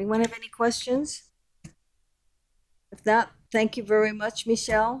 Anyone have any questions? If not, thank you very much,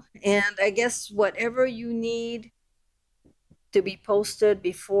 Michelle. And I guess whatever you need to be posted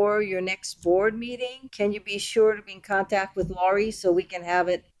before your next board meeting, can you be sure to be in contact with Laurie so we can have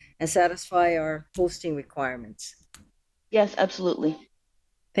it and satisfy our posting requirements? Yes, absolutely.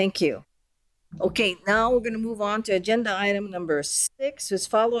 Thank you. Okay, now we're going to move on to agenda item number 6, is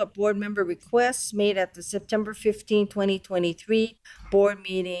follow-up board member requests made at the September 15, 2023 board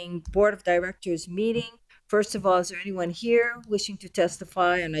of directors meeting. First of all, is there anyone here wishing to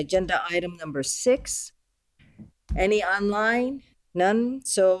testify on agenda item number 6? Any online? None.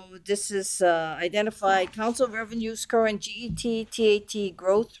 So this is identified council revenues, current GET, TAT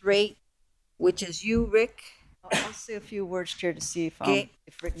growth rate, which is you, Rick. I'll say a few words, Chair, to see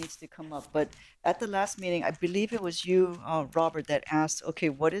if Rick needs to come up. But at the last meeting, I believe it was you, Robert, that asked, okay,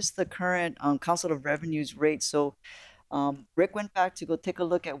 what is the current council of revenues rate? So Rick went back to go take a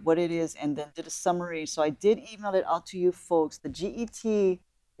look at what it is and then did a summary. So I did email it out to you folks. The GET,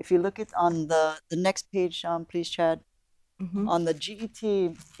 if you look at on the next page, please, Chad. Mm-hmm. On the GET,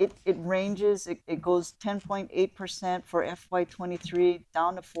 it ranges, it goes 10.8% for FY23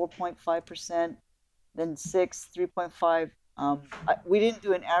 down to 4.5%. Then 6, 3.5. We didn't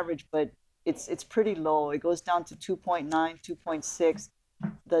do an average, but it's pretty low. It goes down to 2.9, 2.6.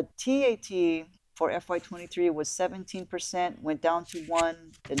 The TAT for FY23 was 17%, went down to 1,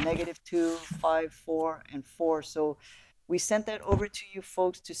 then -2, 5, 4, and 4. So we sent that over to you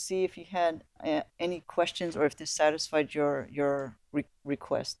folks to see if you had any questions or if this satisfied your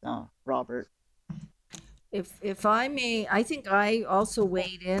request, Robert. If I may, I think I also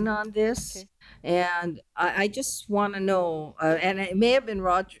weighed in on this. Okay. And I just want to know, and it may have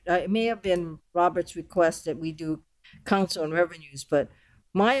been Robert's request that we do council and revenues, but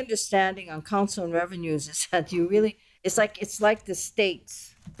my understanding on council and revenues is that it's like the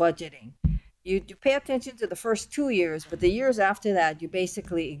state's budgeting. You pay attention to the first 2 years, but the years after that you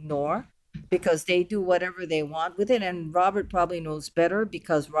basically ignore because they do whatever they want with it. And Robert probably knows better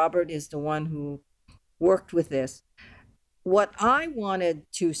because Robert is the one who worked with this. What I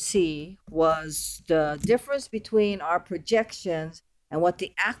wanted to see was the difference between our projections and what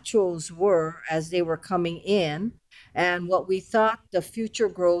the actuals were as they were coming in and what we thought the future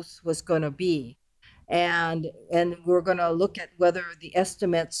growth was going to be. And we're going to look at whether the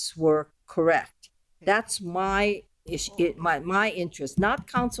estimates were correct. That's my interest, not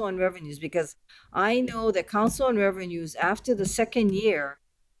council on revenues, because I know that council on revenues after the second year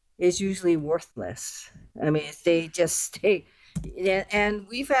is usually worthless. I mean, they just stay. And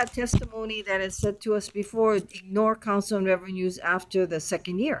we've had testimony that has said to us before, ignore council on revenues after the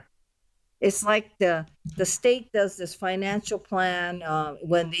second year. It's like the state does this financial plan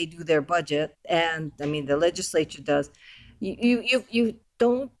when they do their budget, and I mean the legislature does. You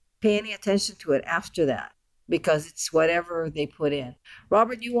don't pay any attention to it after that because it's whatever they put in.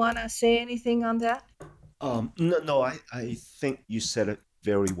 Robert, you want to say anything on that? No, I think you said it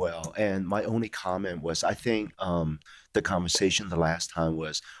very well. And my only comment was, I think the conversation the last time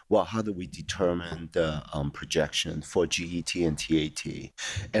was, well, how do we determine the projection for GET and TAT?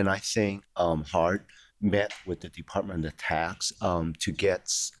 And I think HART met with the Department of Tax to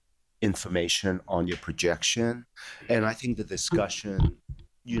get information on your projection. And I think the discussion,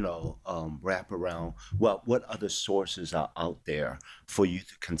 wrap around, well, what other sources are out there for you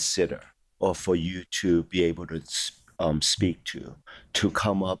to consider or for you to be able to speak to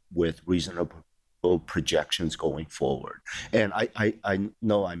come up with reasonable projections going forward. And I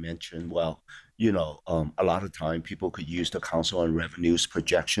know I mentioned, well, a lot of time people could use the Council on Revenues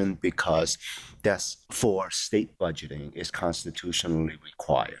projection because that's for state budgeting is constitutionally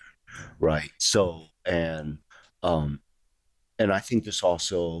required, right? So, and I think there's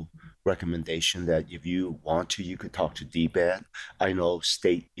also recommendation that if you want to, you could talk to DBED. I know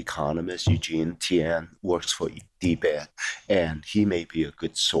state economist Eugene Tian works for DBED, and he may be a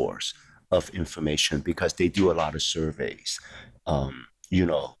good source of information because they do a lot of surveys,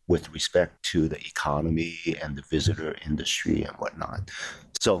 with respect to the economy and the visitor industry and whatnot.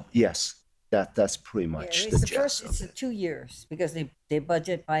 So yes, that's pretty much the gist. It's the 2 years because they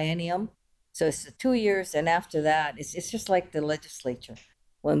budget biennium. So it's the 2 years, and after that, it's just like the legislature.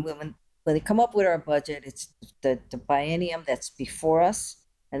 When they come up with our budget, it's the biennium that's before us,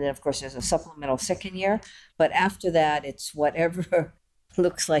 and then of course there's a supplemental second year. But after that, it's whatever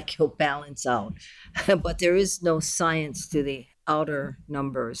looks like you'll balance out. But there is no science to the outer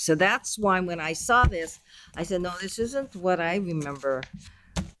numbers. So that's why when I saw this, I said, no, this isn't what I remember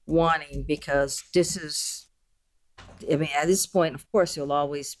wanting, because this is, I mean, at this point, of course, it'll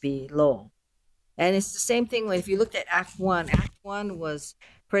always be low. And it's the same thing when if you looked at Act 1, Act 1 was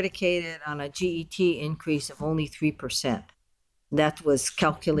predicated on a GET increase of only 3%. That was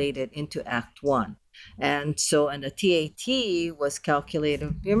calculated into Act 1. And so, and the TAT was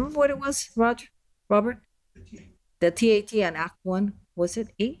calculated. You remember what it was, Robert? The TAT on Act 1, was it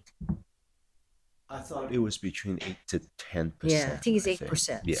 8? I thought it was between 8 to 10%. Yeah, I think it's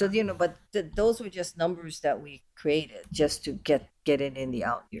 8%. Yeah. So, but those were just numbers that we created just to get it in the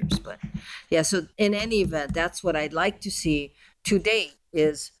out years. But yeah, so in any event, that's what I'd like to see to date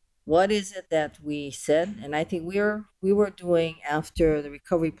is what is it that we said? And I think we were doing after the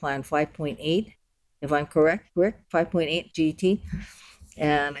recovery plan 5.8, if I'm correct, 5.8 GT.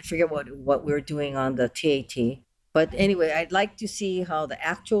 And I forget what we were doing on the TAT. But anyway, I'd like to see how the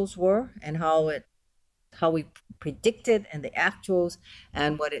actuals were and how we predicted and the actuals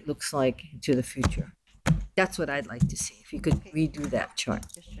and what it looks like to the future. That's what I'd like to see. If you could redo that chart.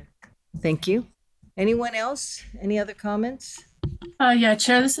 Thank you. Anyone else? Any other comments? Yeah,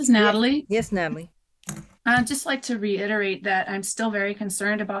 Chair, this is Natalie. Yes, Natalie. I'd just like to reiterate that I'm still very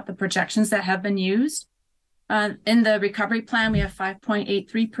concerned about the projections that have been used. In the recovery plan, we have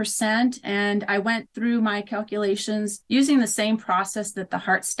 5.83%, and I went through my calculations using the same process that the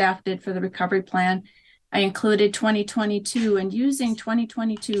HART staff did for the recovery plan. I included 2022 and using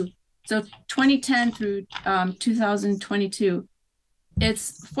 2022, so 2010 through 2022,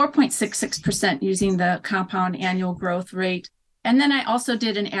 it's 4.66% using the compound annual growth rate. And then I also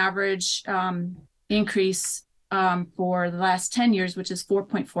did an average increase for the last 10 years, which is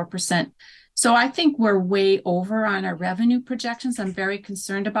 4.4%. So I think we're way over on our revenue projections. I'm very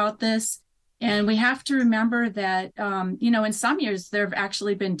concerned about this. And we have to remember that, in some years, there have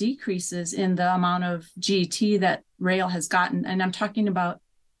actually been decreases in the amount of GET that rail has gotten. And I'm talking about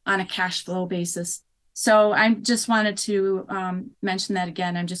on a cash flow basis. So I just wanted to mention that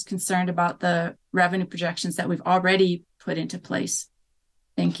again. I'm just concerned about the revenue projections that we've already put into place.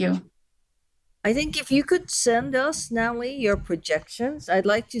 Thank you. I think if you could send us, Natalie, your projections, I'd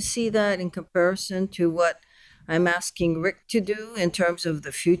like to see that in comparison to what I'm asking Rick to do in terms of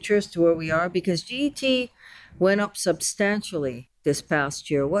the futures to where we are, because GET went up substantially this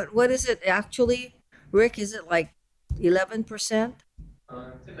past year. What is it actually, Rick? Is it like 11%?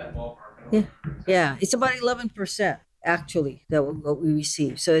 It's in that ballpark. Yeah, yeah, it's about 11% actually that what we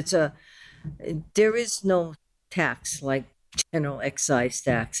receive. So there is no tax like general excise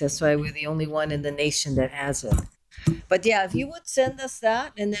tax. That's why we're the only one in the nation that has it. But yeah, if you would send us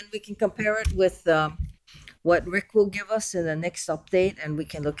that, and then we can compare it with what Rick will give us in the next update, and we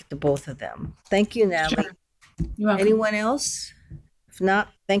can look at the both of them. Thank you, Natalie. Sure. You're welcome. Anyone else? If not,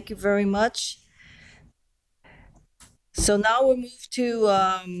 thank you very much. So now we'll move to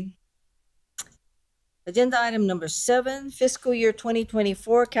agenda item number 7, fiscal year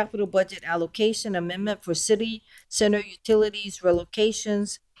 2024 capital budget allocation amendment for city center utilities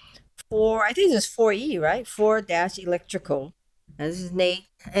relocations for, I think this is 4E, right? 4-electrical. And this is Nate.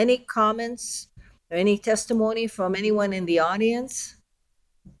 Any comments or any testimony from anyone in the audience?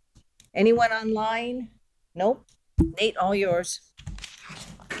 Anyone online? Nope. Nate, all yours.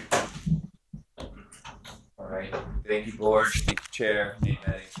 All right. Thank you, Board. Thank you, Chair. Nate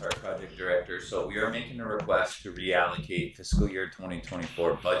Meddings, our Project Director. So we are making a request to reallocate fiscal year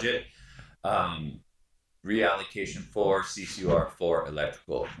 2024 budget. Reallocation for CCUR for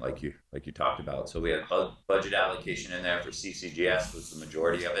electrical, like you talked about. So we had budget allocation in there for CCGS, was the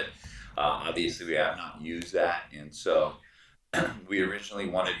majority of it. Obviously, we have not used that, and so we originally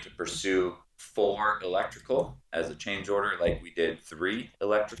wanted to pursue 4 electrical as a change order, like we did 3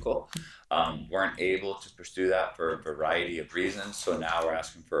 electrical. Weren't able to pursue that for a variety of reasons. So now we're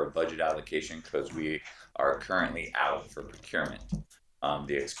asking for a budget allocation because we are currently out for procurement.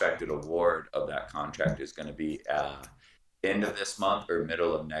 The expected award of that contract is going to be end of this month or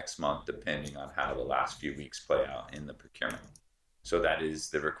middle of next month, depending on how the last few weeks play out in the procurement. So that is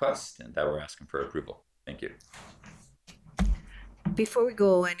the request, and that we're asking for approval. Thank you. Before we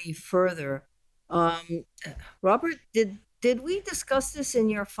go any further, Robert, did we discuss this in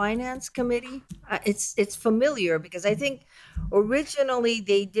your finance committee? It's familiar because I think originally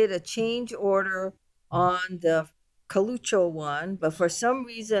they did a change order on the Colucho one, but for some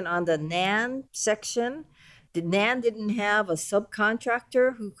reason on the NAN section, the NAN didn't have a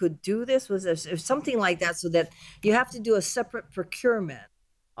subcontractor who could do this. Was there something like that, so that you have to do a separate procurement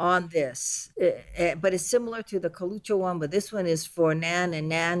on this, but it's similar to the Colucho one, but this one is for NAN, and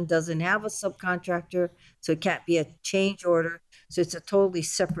NAN doesn't have a subcontractor, so it can't be a change order. So it's a totally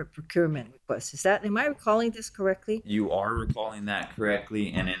separate procurement request. Am I recalling this correctly? You are recalling that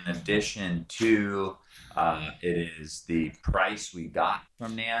correctly, and in addition to it is the price we got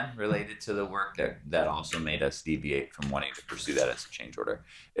from NAN related to the work that also made us deviate from wanting to pursue that as a change order.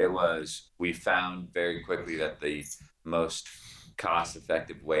 We found very quickly that the most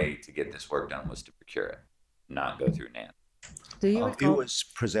cost-effective way to get this work done was to procure it, not go through NAN. Do you It recall? was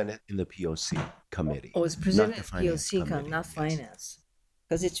presented in the POC committee. Oh, it's presented the at finance POC, committee, not yes. finance,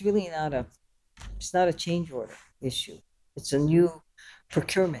 because it's really not a change order issue. It's a new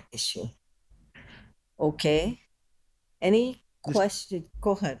procurement issue. Okay. Any question?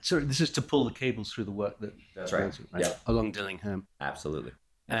 Go ahead. Sorry, this is to pull the cables through the work That's right. Yeah. along Dillingham. Absolutely.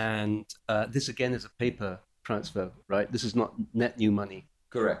 And this again is a paper transfer, right? This is not net new money.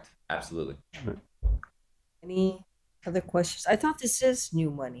 Correct. Absolutely. Any other questions? I thought this is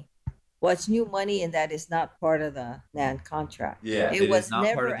new money. Well, it's new money in that it's not part of the NAN contract. Yeah, It is was not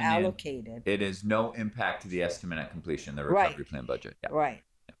part never of the NAN. allocated. It is no impact to the estimate at completion, the Right. recovery plan budget. Yeah. Right.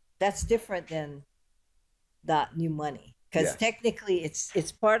 That's different than that new money. Because Yeah. technically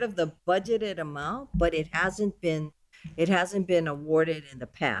it's part of the budgeted amount, but it hasn't been awarded in the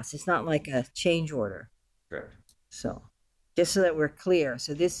past. It's not like a change order. Correct. So just so that we're clear.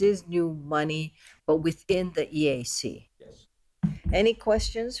 So this is new money, but within the EAC. Yes. Any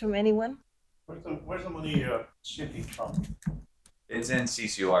questions from anyone? Where's the money shifting from? It's in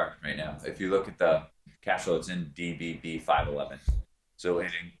CCUR right now. If you look at the cash flow, it's in DBB 511. So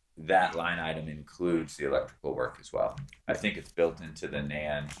that line item includes the electrical work as well. I think it's built into the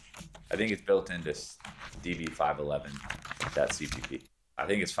NAN. I think it's built into DB 511, that CPP. I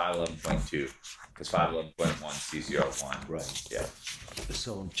think it's 511.2 because 511.1 CCR1. Right. Yeah.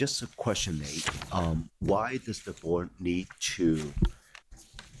 So just a question, Nate. Why does the board need to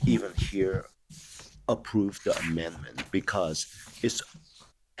even here approve the amendment? Because it's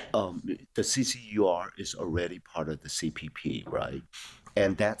the CCUR is already part of the CPP, right?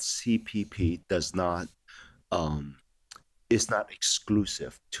 and that CPP does not is not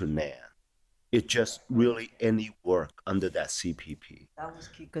exclusive to NAN. It just really any work under that CPP. That was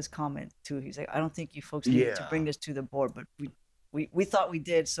Kika's comment too. He's like, I don't think you folks need to bring this to the board, but we thought we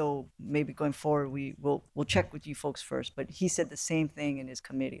did, so maybe going forward we'll check with you folks first. But he said the same thing in his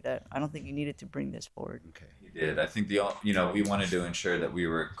committee, that I don't think you needed to bring this forward. Okay. He did. I think we wanted to ensure that we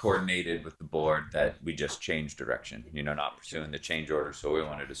were coordinated with the board, that we just changed direction, not pursuing the change order. So we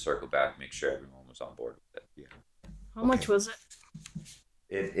wanted to circle back, make sure everyone was on board with it. Yeah. How much was it?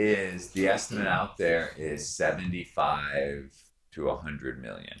 It is, the estimate out there is 75 to 100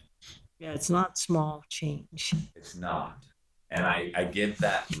 million. Yeah, it's not small change. It's not. And I give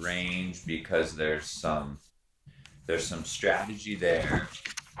that range because there's some strategy there,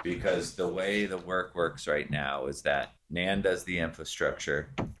 because the way the work works right now is that NAN does the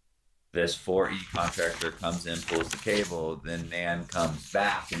infrastructure. This 4E contractor comes in, pulls the cable, then NAN comes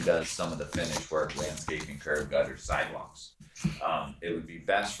back and does some of the finished work, landscaping, curb, gutter, sidewalks. It would be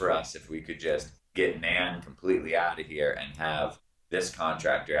best for us if we could just get NAN completely out of here and have this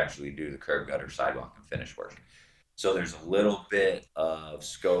contractor actually do the curb, gutter, sidewalk, and finish work. So there's a little bit of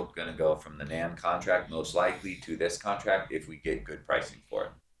scope going to go from the NAN contract, most likely, to this contract if we get good pricing for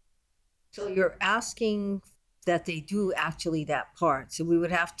it. So you're asking that they do actually that part. So we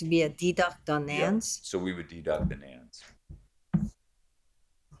would have to be a deduct on NANs? Yep. So we would deduct the NANs.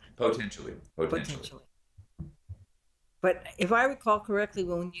 Potentially. But if I recall correctly,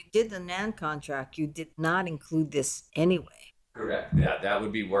 when you did the NAN contract, you did not include this anyway. Correct. Yeah, that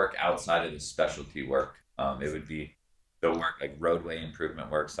would be work outside of the specialty work. It would be the work like roadway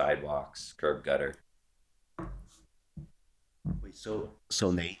improvement work, sidewalks, curb gutter. Wait, so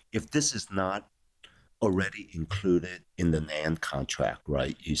Nate, if this is not already included in the NAN contract,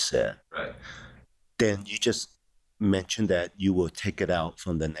 right? You said. Right. Then you just mentioned that you will take it out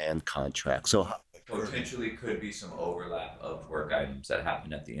from the NAN contract. So potentially could be some overlap of work items that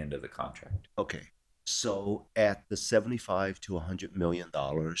happen at the end of the contract. Okay. So at the 75 to $100 million,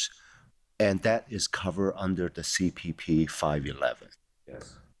 and that is covered under the CPP 511.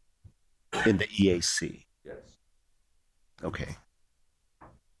 Yes. In the EAC. Yes. Okay.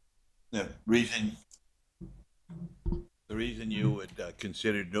 The reason you would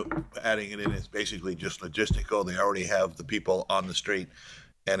consider adding it in is basically just logistical. They already have the people on the street,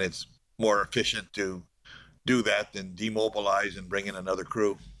 and it's more efficient to do that than demobilize and bring in another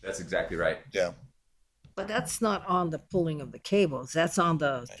crew. That's exactly right. Yeah. But that's not on the pulling of the cables. That's on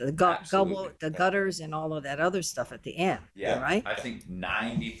the gutters and all of that other stuff at the end. Yeah, right. I think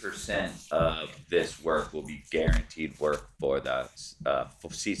 90% of this work will be guaranteed work for the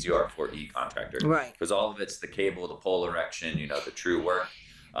CCR 4E contractor. Right. Because all of it's the cable, the pole erection, the true work,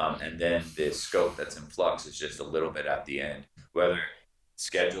 and then the scope that's in flux is just a little bit at the end. Whether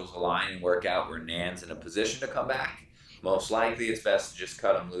schedules align and work out where NAN's in a position to come back. Most likely, it's best to just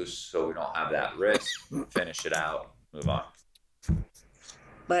cut them loose so we don't have that risk, finish it out, move on.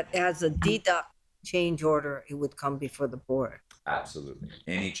 But as a deduct change order, it would come before the board. Absolutely.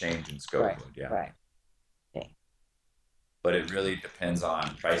 Any change in scope would, yeah. Right. Okay. But it really depends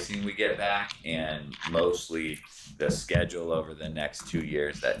on pricing we get back and mostly the schedule over the next 2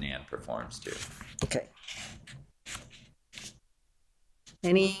 years that NAN performs to. Okay.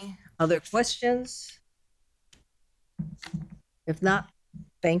 Any other questions? If not,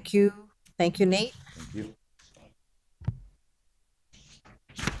 thank you. Thank you, Nate. Thank you.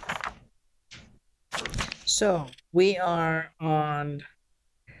 So we are on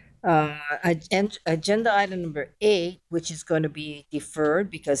agenda item number 8, which is going to be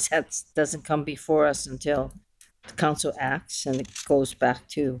deferred because that doesn't come before us until the council acts and it goes back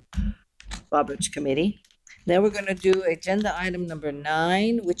to Robert's committee. Then we're going to do agenda item number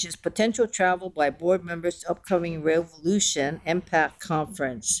 9, which is potential travel by board members to upcoming Rail-Volution Mpact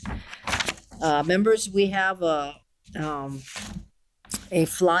conference. Members, we have a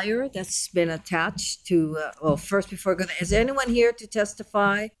flyer that's been attached to, first before I go, is there anyone here to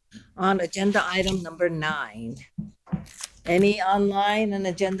testify on agenda item number 9? Any online on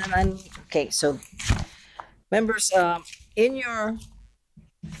agenda 9? Okay, so members, in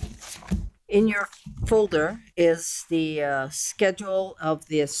your folder is the schedule of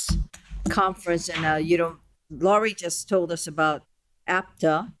this conference, and Laurie just told us about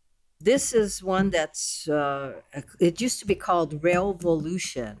APTA. This is one that's it used to be called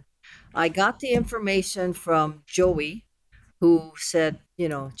Rail-Volution. I got the information from Joey, who said,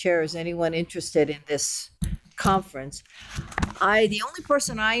 Chair, is anyone interested in this conference? The only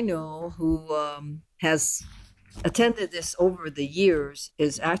person I know who has attended this over the years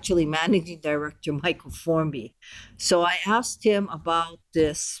is actually Managing Director Michael Formby. So I asked him about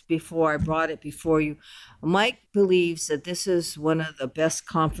this before I brought it before you. Mike believes that this is one of the best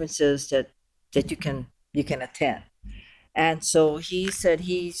conferences that you can attend. And so he said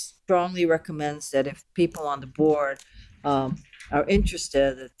he strongly recommends that if people on the board are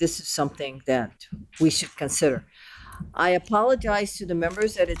interested, that this is something that we should consider. I apologize to the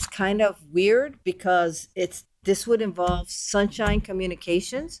members that it's kind of weird because this would involve Sunshine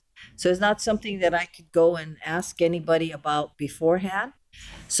Communications. So it's not something that I could go and ask anybody about beforehand.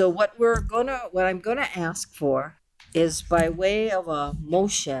 So what I'm gonna ask for is by way of a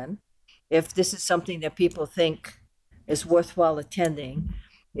motion, if this is something that people think is worthwhile attending,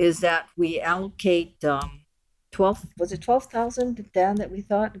 is that we allocate 12,000, Dan, that we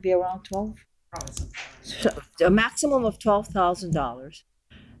thought would be around 12? So a maximum of $12,000.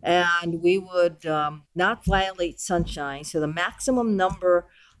 And we would not violate Sunshine. So the maximum number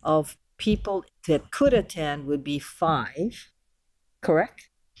of people that could attend would be 5, correct?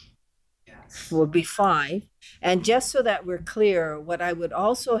 Yes. Would be 5. And just so that we're clear, what I would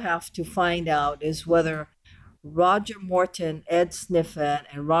also have to find out is whether Roger Morton, Ed Sniffen,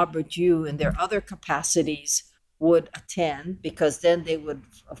 and Robert Yu in their other capacities would attend, because then they would,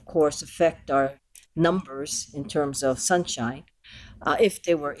 of course, affect our numbers in terms of Sunshine, if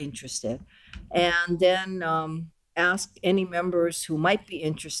they were interested. And then ask any members who might be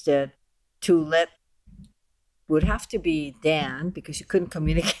interested to would have to be Dan, because you couldn't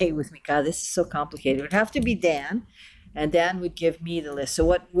communicate with me. God, this is so complicated. It would have to be Dan, and Dan would give me the list. So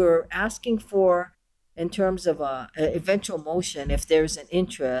what we're asking for in terms of a eventual motion, if there's an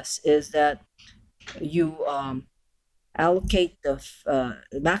interest, is that you allocate the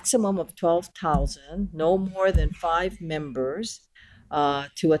maximum of 12,000, no more than 5 members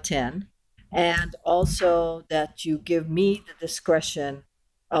to attend, and also that you give me the discretion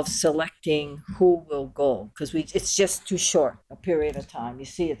of selecting who will go, because it's just too short a period of time. You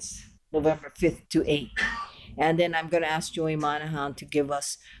see, it's November 5th to 8th. And then I'm going to ask Joey Monahan to give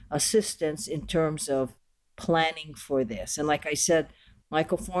us assistance in terms of planning for this. And like I said,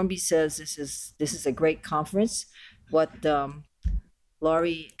 Michael Formby says this is a great conference. What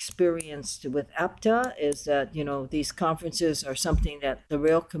Laurie experienced with APTA is that, these conferences are something that the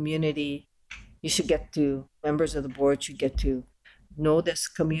rail community, members of the board should get to know this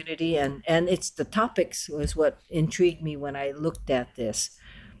community. And it's the topics was what intrigued me when I looked at this.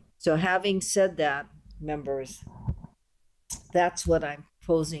 So having said that, members, that's what I'm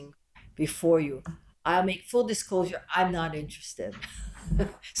posing before you. I'll make full disclosure, I'm not interested.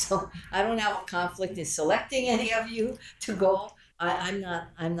 So I don't have a conflict in selecting any of you to go. I'm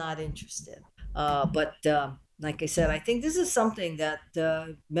not interested. But like I said, I think this is something that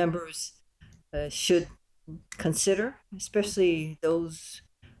members should consider, especially those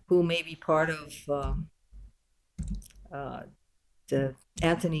who may be part of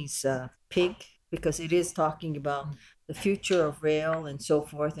Anthony's PIG, because it is talking about the future of rail and so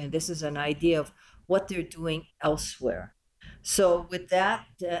forth. And this is an idea of what they're doing elsewhere. So with that,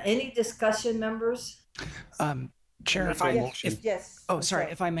 any discussion, members? Chair, if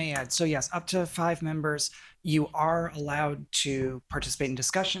I may add. So yes, up to 5 members, you are allowed to participate in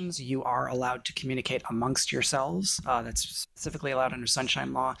discussions. You are allowed to communicate amongst yourselves. That's specifically allowed under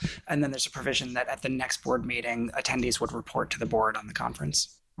Sunshine Law. And then there's a provision that at the next board meeting, attendees would report to the board on the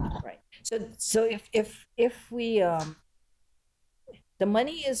conference. Right. So if we the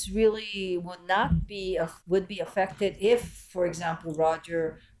money is really would be affected if, for example,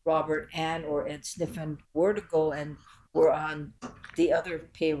 Roger, Robert, Ann, or Ed Sniffen were to go and were on the other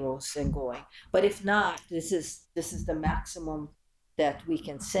payrolls and going. But if not, this is the maximum that we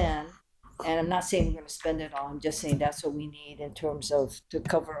can send. And I'm not saying we're going to spend it all. I'm just saying that's what we need in terms of to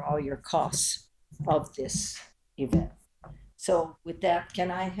cover all your costs of this event. So with that, can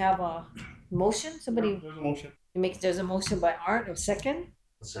I have a motion? Somebody? There's a motion. There's a motion by Art, a second?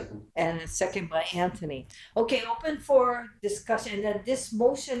 A second. And a second by Anthony. Okay, open for discussion. And then this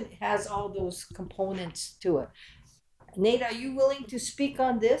motion has all those components to it. Nate, are you willing to speak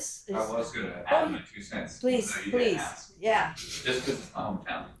on this? I was going to add my 2 cents. Please. Yeah. Just because it's my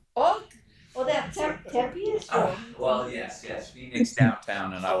hometown. Oh, that Tempe is? Well, yes, Phoenix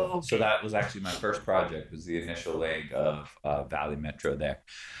downtown, and so that was actually my first project. Was the initial leg of Valley Metro there.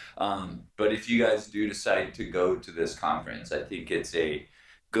 But if you guys do decide to go to this conference, I think it's a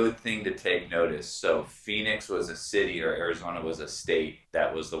good thing to take notice. So Phoenix was a city, or Arizona was a state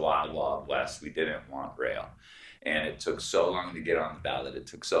that was the wild, wild west. We didn't want rail, and it took so long to get on the ballot. It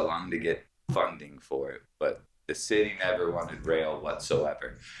took so long to get funding for it, but the city never wanted rail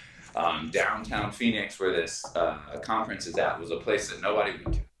whatsoever. Downtown Phoenix, where this conference is at, was a place that nobody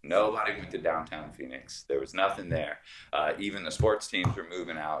went to. Nobody went to downtown Phoenix. There was nothing there. Even the sports teams were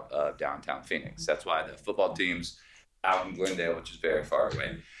moving out of downtown Phoenix. That's why the football team's out in Glendale, which is very far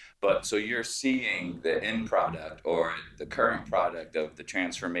away. But so you're seeing the end product or the current product of the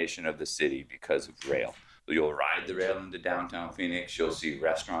transformation of the city because of rail. You'll ride the rail into downtown Phoenix. You'll see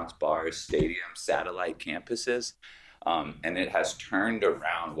restaurants, bars, stadiums, satellite campuses. And it has turned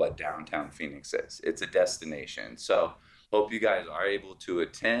around what downtown Phoenix is. It's a destination. So hope you guys are able to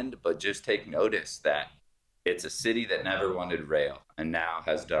attend, but just take notice that it's a city that never wanted rail and now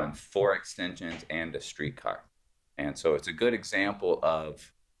has done 4 extensions and a streetcar. And so it's a good example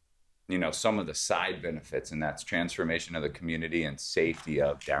of, you know, some of the side benefits, and that's transformation of the community and safety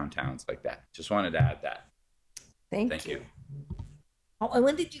of downtowns like that. Just wanted to add that. Thank you. Oh, and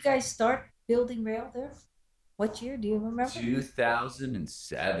when did you guys start building rail there? What year? Do you remember?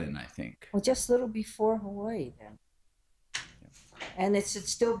 2007, I think. Well, just a little before Hawaii then. And it's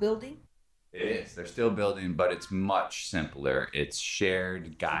still building? It is. They're still building, but it's much simpler. It's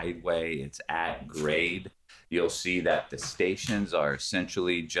shared guideway. It's at grade. You'll see that the stations are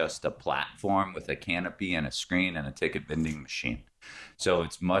essentially just a platform with a canopy and a screen and a ticket vending machine. So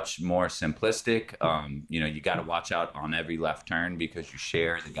it's much more simplistic. You know, you got to watch out on every left turn because you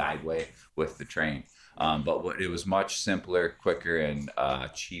share the guideway with the train. But it was much simpler, quicker, and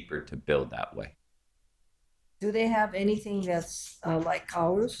cheaper to build that way. Do they have anything that's like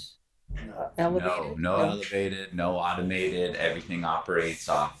ours? Elevated? No elevated, no automated. Everything operates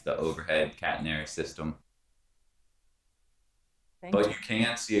off the overhead catenary system. But you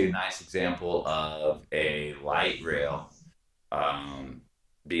can see a nice example of a light rail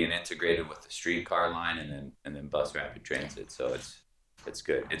being integrated with the streetcar line and then bus rapid transit. So it's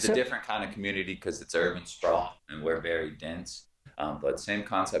good. It's a different kind of community because it's urban sprawl and we're very dense. But same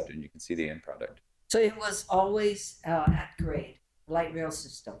concept, and you can see the end product. So it was always at grade, light rail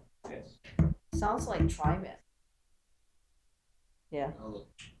system. Yes. Sounds like TriMet. Yeah.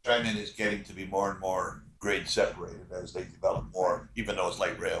 TriMet is getting to be more and more grade separated as they develop more, even though it's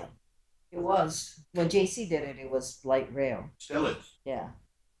light rail. It was. When JC did it, it was light rail. Still is. Yeah.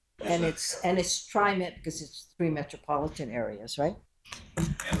 And it's TriMet because it's 3 metropolitan areas, right?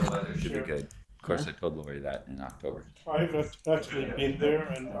 And the weather should be good. Of course, I told Lori that in October. I've actually been there,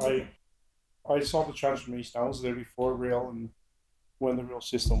 and I saw the transformation. I was there before rail and when the rail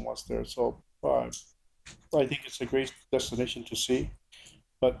system was there. So I think it's a great destination to see.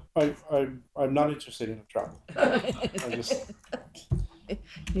 But I'm not interested in the travel. I just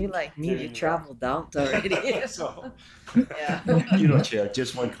you like me, you traveled out already. So yeah. You know, Chair,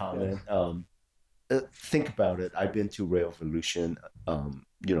 just one comment. Think about it. I've been to Rail-Volution,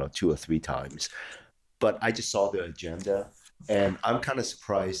 2 or 3 times, but I just saw the agenda, and I'm kind of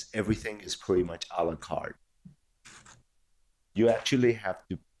surprised. Everything is pretty much a la carte. You actually have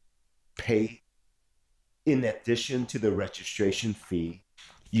to pay, in addition to the registration fee,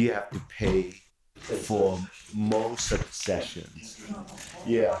 you have to pay for most of the sessions.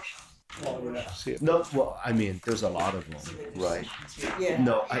 Yeah. No, well, I mean, there's a lot of them, right? Yeah.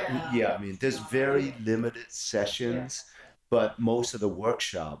 No, I mean, there's very limited sessions, but most of the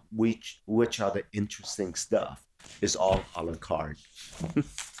workshop, which are the interesting stuff, is all a la carte.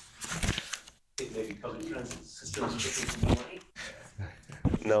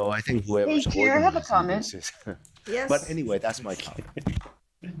 No, I think whoever's Hey, Chair, I have a comment. Yes. But anyway, that's my comment.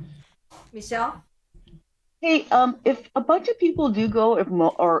 Michelle? Hey, if a bunch of people do go,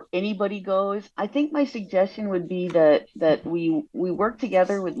 or anybody goes, I think my suggestion would be that we work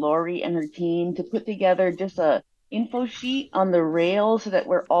together with Lori and her team to put together just a info sheet on the rail so that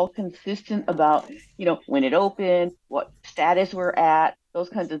we're all consistent about, when it opened, what status we're at, those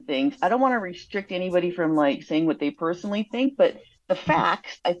kinds of things. I don't want to restrict anybody from saying what they personally think, but the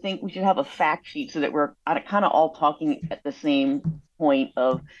facts, I think we should have a fact sheet so that we're kind of all talking at the same point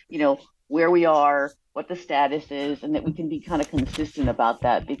of, where we are, what the status is, and that we can be kind of consistent about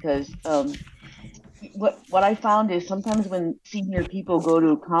that. Because what I found is sometimes when senior people go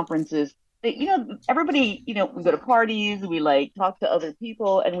to conferences, everybody, we go to parties, we talk to other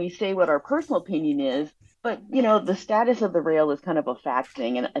people, and we say what our personal opinion is. But, the status of the rail is kind of a fact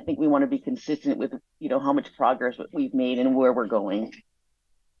thing. And I think we want to be consistent with, how much progress we've made and where we're going.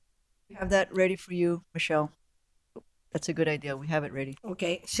 We have that ready for you, Michelle. That's a good idea. We have it ready.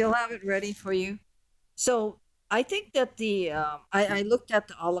 Okay, she'll have it ready for you. So I think that I looked at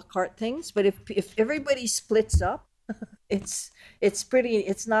the a la carte things, but if everybody splits up, it's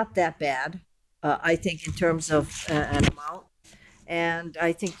not that bad, I think, in terms of an amount. And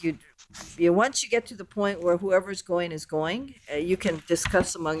I think once you get to the point where whoever's going is going, you can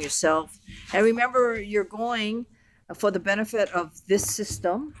discuss among yourself. And remember, you're going for the benefit of this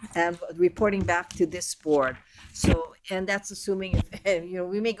system and reporting back to this board. So, and that's assuming,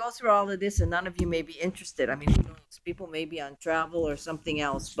 we may go through all of this and none of you may be interested. I mean, who knows? People may be on travel or something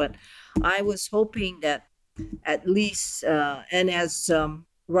else, but I was hoping that at least, and as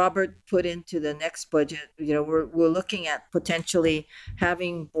Robert put into the next budget, we're looking at potentially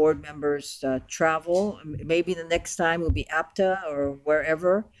having board members travel. Maybe the next time will be APTA or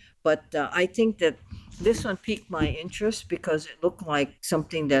wherever. But I think that this one piqued my interest because it looked like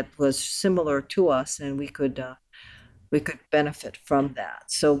something that was similar to us, and we could benefit from that.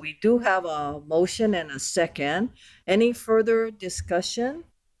 So we do have a motion and a second. Any further discussion?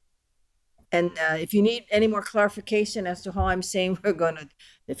 And if you need any more clarification as to how I'm saying we're going to,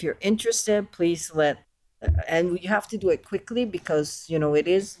 if you're interested, please and you have to do it quickly because, it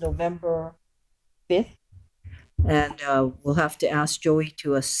is November 5th. And we'll have to ask Joey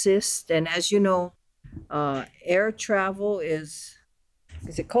to assist. And as you know, air travel is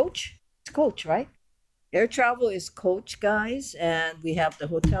it coach? It's coach, right? Air travel is coach, guys. And we have the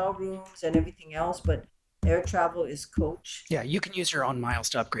hotel rooms and everything else, but air travel is coach. Yeah, you can use your own miles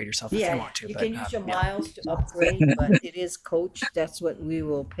to upgrade yourself if you want to. You can use your miles to upgrade, but it is coach. That's what we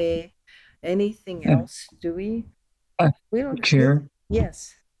will pay. Anything else? Do we? We don't. Chair?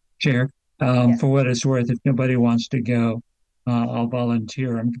 Yes. Chair, for what it's worth, if nobody wants to go, I'll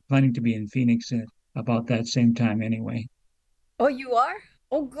volunteer. I'm planning to be in Phoenix at about that same time anyway. Oh, you are?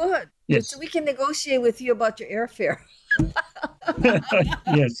 Oh, good. Yes. So we can negotiate with you about your airfare.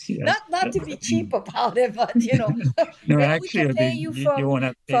 Yes. Not to be cheap about it, but no, we actually, can pay you from, you won't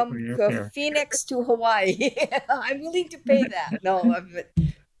have to pay for your fare. Phoenix to Hawaii. I'm willing to pay that. No,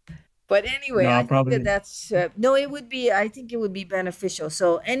 but anyway, no, I think that's no. It would be. I think it would be beneficial.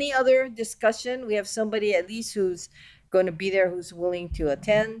 So, any other discussion? We have somebody at least who's going to be there, who's willing to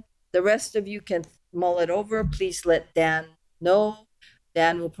attend. The rest of you can mull it over. Please let Dan know.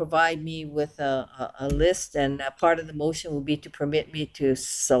 Dan will provide me with a list, and part of the motion will be to permit me to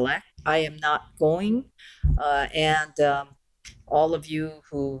select. I am not going, and all of you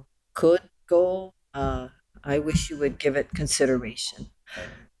who could go, I wish you would give it consideration.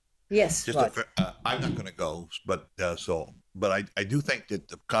 Yes, I'm not going to go, but I do think that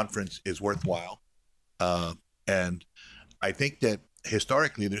the conference is worthwhile, and I think that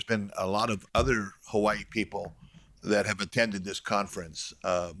historically there's been a lot of other Hawaii people that have attended this conference.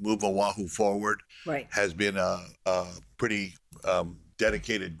 Move Oahu Forward has been a pretty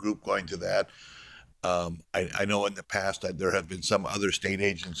dedicated group going to that. I know in the past that there have been some other state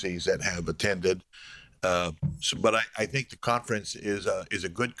agencies that have attended. But I think the conference is a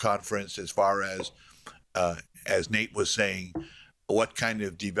good conference as far as Nate was saying, what kind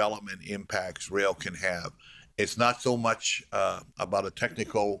of development impacts rail can have. It's not so much about a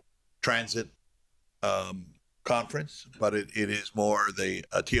technical transit conference, but it is more the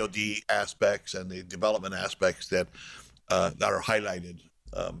TOD aspects and the development aspects that are highlighted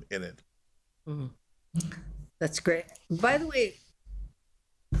in it. Mm-hmm. That's great. By the way,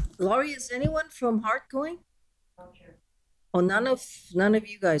 Laurie, is anyone from HART going? Oh, none of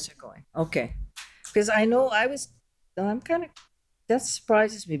you guys are going. Okay, because I know that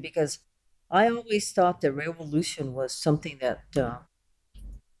surprises me because I always thought that Rail-Volution was something that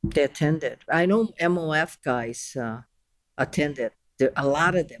they attended. I know MOF guys attended. A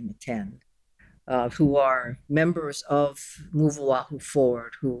lot of them attend, who are members of Move Oahu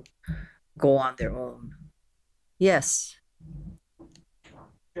Forward, who go on their own. Yes.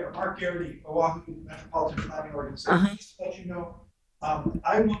 Yeah, Mark Garrity, Oahu Metropolitan Planning Organization. Just to let you know,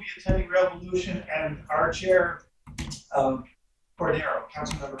 I will be attending Rail-Volution, and our chair, Cordero,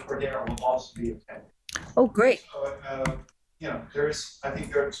 Councilmember Cordero, will also be attending. Oh, great. So, I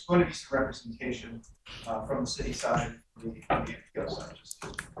think there's going to be some representation from the city side, from the FTA side, just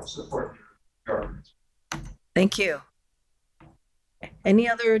to support your arguments. Thank you. Any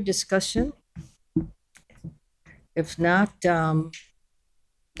other discussion? If not,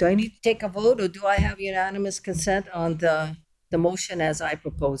 do I need to take a vote, or do I have unanimous consent on the motion as I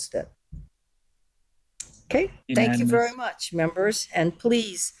proposed it? Okay, Thank you very much, members. And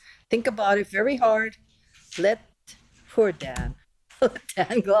please think about it very hard. Let poor Dan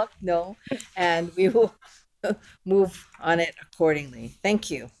Glock know, and we will move on it accordingly. Thank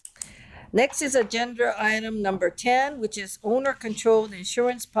you. Next is agenda item number 10, which is owner-controlled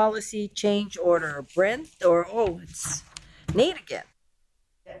insurance policy change order. Brent, it's Nate again.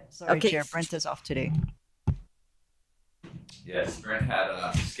 Sorry, Chair. Brent is off today. Yes, Brent had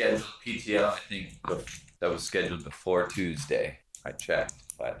a scheduled PTO. I think that was scheduled before Tuesday. I checked,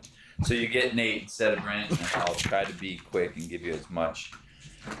 but so you get Nate instead of Brent, and I'll try to be quick and give you as much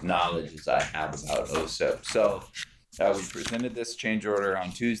knowledge as I have about OSIP. So we presented this change order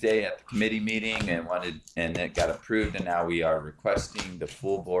on Tuesday at the committee meeting and it got approved, and now we are requesting the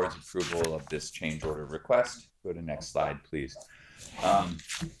full board's approval of this change order request. Go to next slide, please.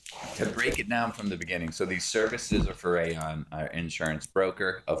 To break it down from the beginning, so these services are for Aon, our insurance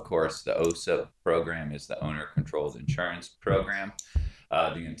broker. Of course, the OSIP program is the owner-controlled insurance program.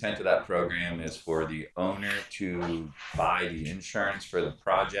 The intent of that program is for the owner to buy the insurance for the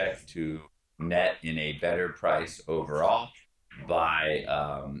project to net in a better price overall by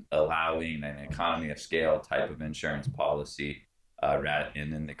allowing an economy of scale type of insurance policy,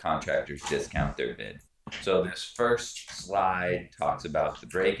 and then the contractors discount their bid. So this first slide talks about the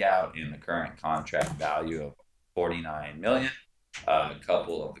breakout in the current contract value of $49 million. A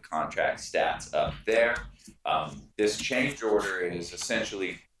couple of the contract stats up there. This change order is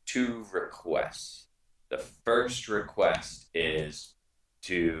essentially two requests. The first request is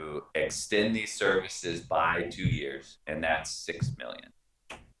to extend these services by 2 years, and that's $6 million.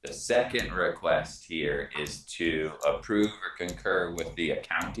 The second request here is to approve or concur with the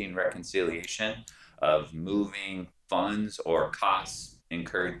accounting reconciliation of moving funds or costs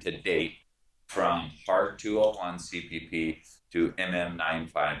incurred to date from HART 201 CPP to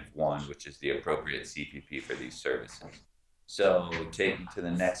MM951, which is the appropriate CPP for these services. So take me to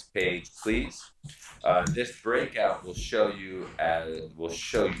the next page, please. This breakout will show you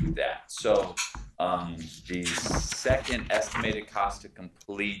that. So the second estimated cost to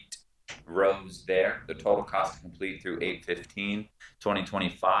complete rows there, the total cost to complete through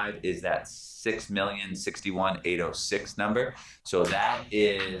 8/15/2025 is that $6,061,806 number. So that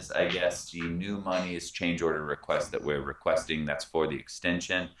is, I guess, the new money's change order request that we're requesting. That's for the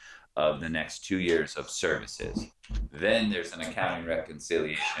extension of the next 2 years of services. Then there's an accounting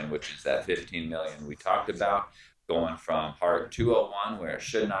reconciliation, which is that $15 million we talked about, going from HART 201, where it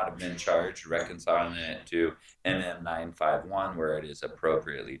should not have been charged, reconciling it to MM951, where it is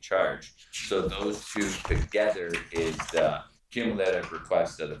appropriately charged. So those two together is the cumulative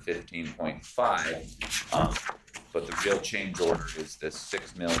request of the 15.5, but the real change order is the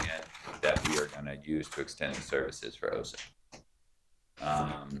 $6 million that we are going to use to extend the services for OSIP.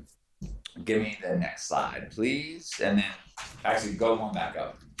 Give me the next slide, please. And then actually go one back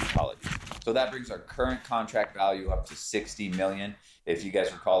up. Apologies. So that brings our current contract value up to $60 million. If you guys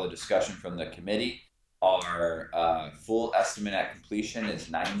recall the discussion from the committee, our full estimate at completion is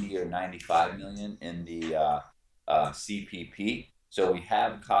 90 or 95 million in the CPP. So we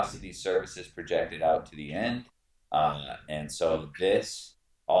have cost of these services projected out to the end. And so this,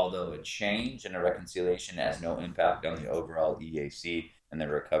 although a change in a reconciliation, has no impact on the overall EAC and the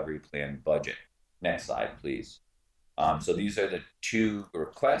recovery plan budget. Next slide, please. So these are the two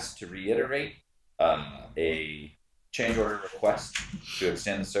requests. To reiterate, a change order request to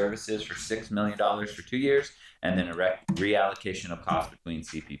extend the services for $6 million for 2 years, and then a reallocation of cost between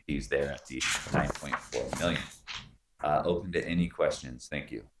CPPs there at the $9.4 million. Open to any questions. Thank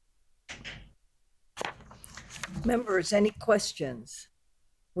you. Members, any questions?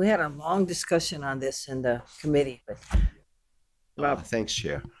 We had a long discussion on this in the committee, but thanks,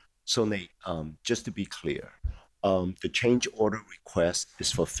 Chair. So Nate, just to be clear, the change order request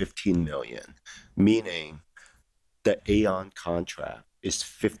is for $15 million, meaning the Aon contract is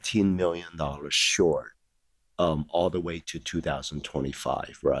 $15 million short, all the way to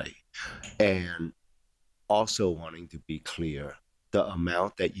 2025, right? And also wanting to be clear, the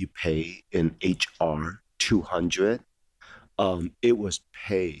amount that you pay in HR 200, it was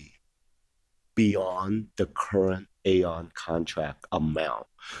paid beyond the current Aon contract amount.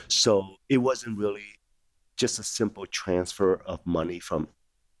 So it wasn't really just a simple transfer of money from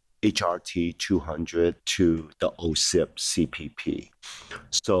HRT 200 to the OSIP CPP.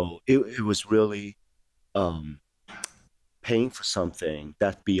 So it was really paying for something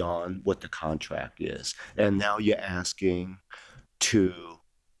that's beyond what the contract is. And now you're asking to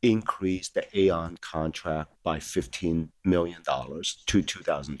increase the Aon contract by $15 million to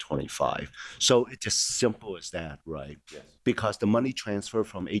 2025. So it's just simple as that, right? Yes. Because the money transfer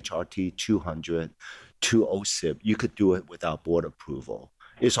from HRT 200 to OSIP, you could do it without board approval.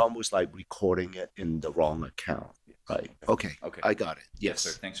 It's almost like recording it in the wrong account, right? Okay, I got it. Yes, sir.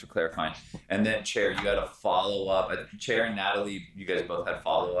 Thanks for clarifying. And then, Chair, you had a follow-up. Chair and Natalie, you guys both had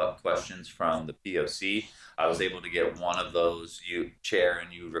follow-up questions from the POC. I was able to get one of those, Chair,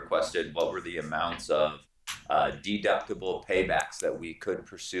 and you requested what were the amounts of deductible paybacks that we could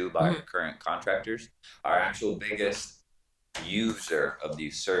pursue by our current contractors. Our actual biggest user of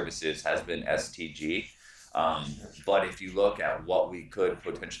these services has been STG. But if you look at what we could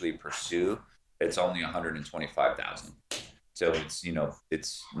potentially pursue, it's only 125,000. So it's, you know,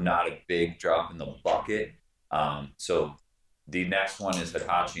 it's not a big drop in the bucket. So the next one is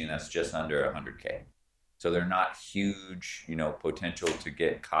Hitachi, and that's just under 100K. So they're not huge, you know, potential to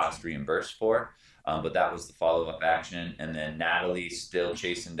get cost reimbursed for. But that was the follow-up action. And then Natalie's still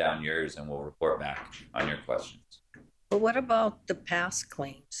chasing down yours, and we'll report back on your questions. But what about the past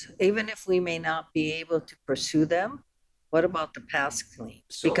claims? Even if we may not be able to pursue them, what about the past claims?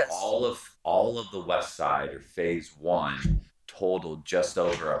 So because all of the west side, or phase one, totaled just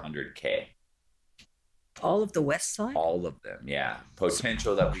over 100K. All of the west side? All of them, yeah.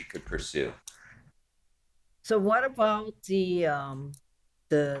 Potential that we could pursue. So what about the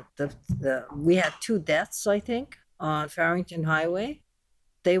we had 2 deaths, I think, on Farrington Highway.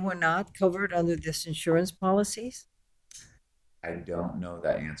 They were not covered under this insurance policies? I don't know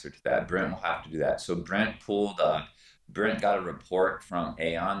that answer to that. Brent will have to do that. So Brent got a report from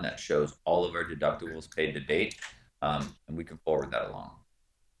Aon that shows all of our deductibles paid to date, and we can forward that along.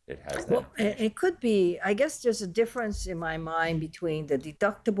 It has that. Well, it could be, I guess there's a difference in my mind between the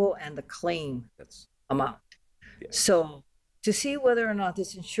deductible and the claim amount. Yes. So to see whether or not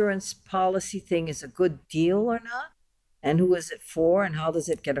this insurance policy thing is a good deal or not, and who is it for, and how does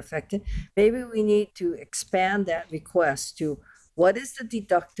it get affected, maybe we need to expand that request to what is the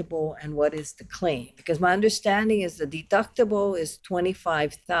deductible and what is the claim? Because my understanding is the deductible is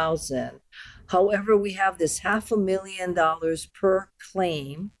 $25,000. However, we have this $500,000 per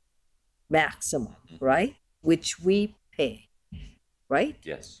claim maximum, right? Which we pay, right?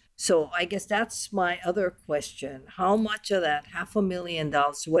 Yes. So I guess that's my other question. How much of that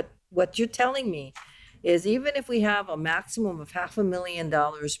 $500,000, what you're telling me is even if we have a maximum of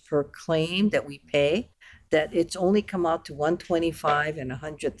 $500,000 per claim that we pay, that it's only come out to 125 and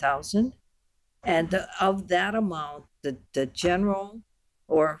 100,000. And of that amount, the general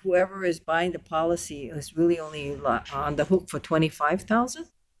or whoever is buying the policy is really only on the hook for 25,000.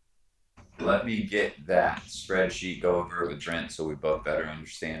 Let me get that spreadsheet, go over it with Brent so we both better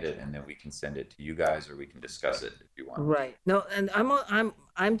understand it, and then we can send it to you guys, or we can discuss it if you want. Right. No, and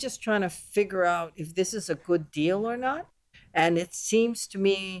I'm just trying to figure out if this is a good deal or not. And it seems to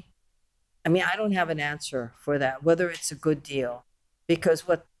me, I mean, I don't have an answer for that, whether it's a good deal. Because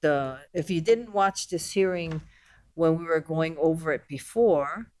if you didn't watch this hearing when we were going over it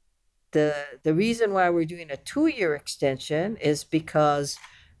before, the reason why we're doing a 2-year extension is because,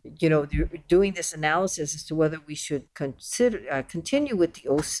 you know, doing this analysis as to whether we should continue with the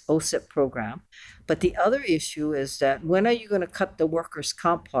OSIP program. But the other issue is that when are you going to cut the workers'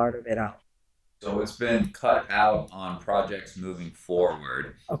 comp part of it out? So it's been cut out on projects moving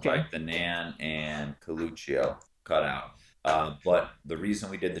forward, Okay. like the NAN and Coluccio cut out. But the reason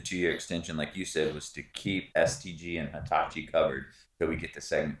we did the 2-year extension, like you said, was to keep STG and Hitachi covered till we get the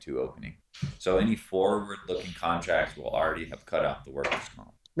segment 2 opening. So any forward-looking contracts will already have cut out the workers'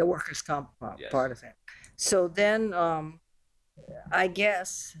 comp. The workers' comp Yes. part of it. So then I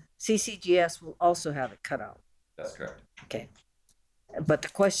guess CCGS will also have it cut out. That's correct. Okay. But the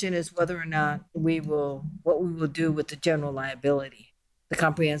question is whether or not what we will do with the general liability, the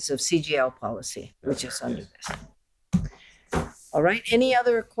comprehensive CGL policy, which is under this. All right. Any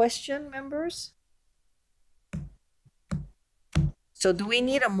other question, members? So do we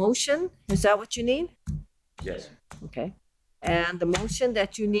need a motion? Is that what you need? Yes. Okay. And the motion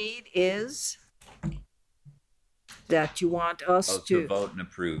that you need is that you want us to vote and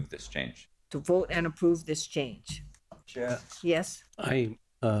approve this change. To vote and approve this change. Chair. Yes. I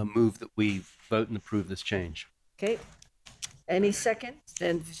move that we vote and approve this change. Okay. Any second?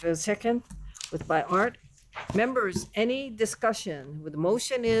 Then a second by Art. Members, any discussion? The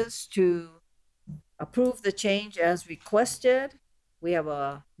motion is to approve the change as requested. We have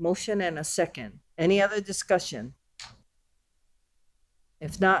a motion and a second. Any other discussion?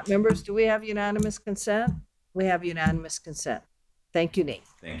 If not, members, do we have unanimous consent? We have unanimous consent. Thank you, Nate.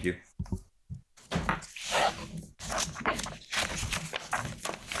 Thank you.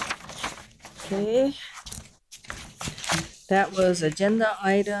 Okay. That was agenda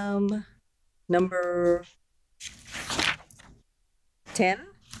item number 10.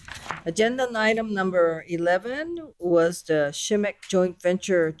 Agenda item number 11 was the Shimmick joint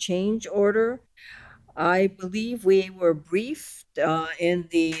venture change order. I believe we were briefed in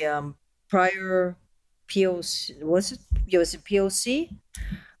the prior POC. Was it POC?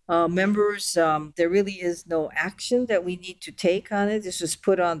 Members, there really is no action that we need to take on it. This was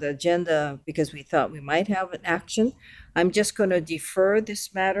put on the agenda because we thought we might have an action. I'm just going to defer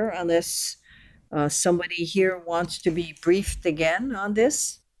this matter unless somebody here wants to be briefed again on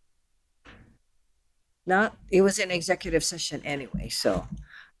this. Not, it was an executive session anyway, so.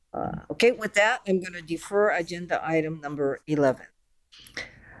 Okay, with that, I'm gonna defer agenda item number 11.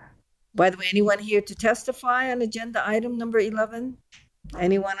 By the way, anyone here to testify on agenda item number 11?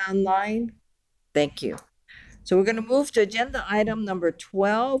 Anyone online? Thank you. So we're gonna move to agenda item number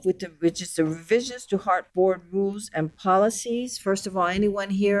 12, which is the revisions to HART board rules and policies. First of all, anyone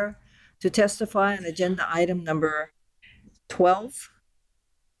here to testify on agenda item number 12?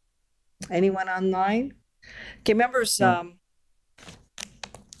 Anyone online? Okay, members,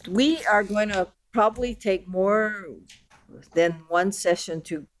 we are going to probably take more than one session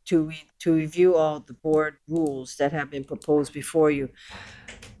to review all the board rules that have been proposed before you.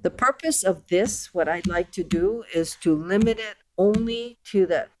 The purpose of this, what I'd like to do, is to limit it only to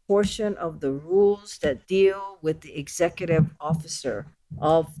that portion of the rules that deal with the executive officer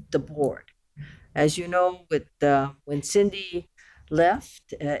of the board. As you know, with when Cindy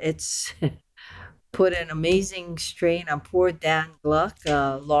left, it's put an amazing strain on poor Dan Gluck,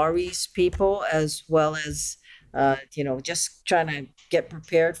 Laurie's people, as well as, just trying to get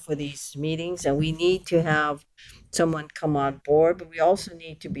prepared for these meetings. And we need to have someone come on board, but we also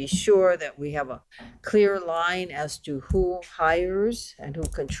need to be sure that we have a clear line as to who hires and who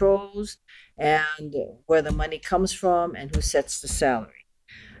controls and where the money comes from and who sets the salary.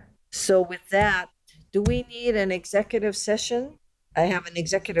 So with that, do we need an executive session? I have an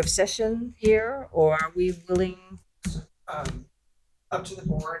executive session here, or are we willing? Up to the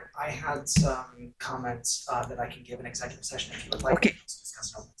board. I had some comments that I can give an executive session if you would like. Okay. To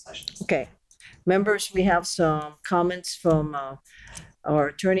discuss an open session. Okay. Members, we have some comments from our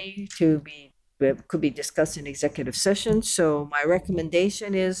attorney could be discussed in executive session. So my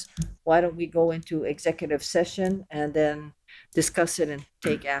recommendation is, why don't we go into executive session and then discuss it and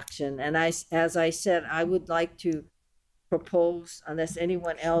take action? And as I said, I would like to propose, unless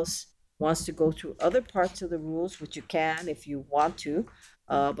anyone else wants to go through other parts of the rules, which you can if you want to,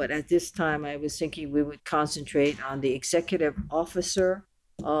 but at this time I was thinking we would concentrate on the executive officer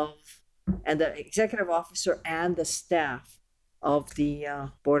and the staff of the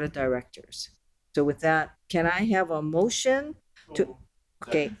board of directors. So with that, can I have a motion to,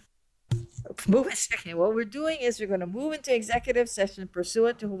 okay, move a second. What we're doing is we're going to move into executive session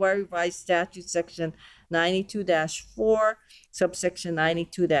pursuant to Hawaii Revised Statute Section 92-4, subsection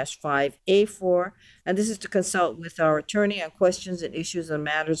 92-5A4. And this is to consult with our attorney on questions and issues and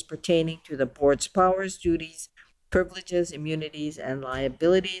matters pertaining to the board's powers, duties, privileges, immunities, and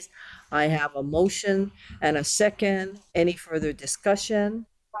liabilities. I have a motion and a second. Any further discussion?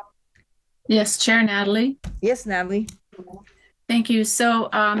 Yes, Chair Natalie. Yes, Natalie. Thank you. So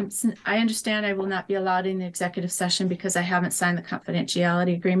I understand I will not be allowed in the executive session because I haven't signed the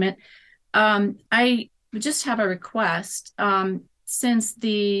confidentiality agreement. I just have a request. Since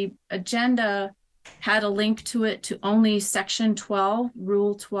the agenda had a link to it to only section 12,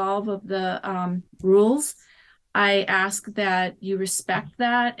 rule 12 of the rules, I ask that you respect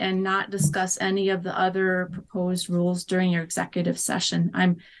that and not discuss any of the other proposed rules during your executive session.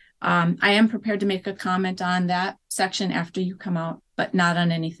 I am prepared to make a comment on that section after you come out, but not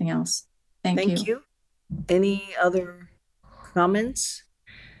on anything else. Thank you. Any other comments?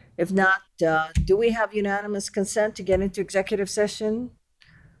 If not, do we have unanimous consent to get into executive session?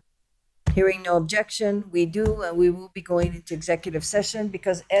 Hearing no objection, we do, and we will be going into executive session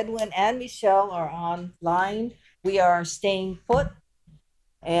because Edwin and Michelle are online. We are staying put,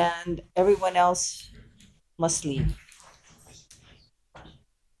 and everyone else must leave.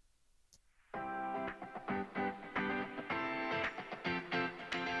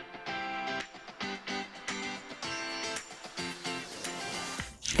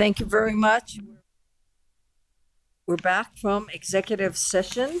 Thank you very much. We're back from executive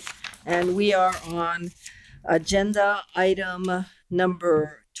session, and we are on agenda item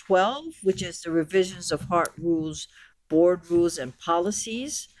number 12, which is the revisions of HART rules, board rules, and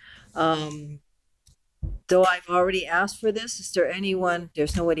policies. Though I've already asked for this, is there anyone,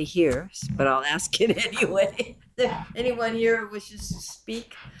 there's nobody here, but I'll ask it anyway. Is there anyone here who wishes to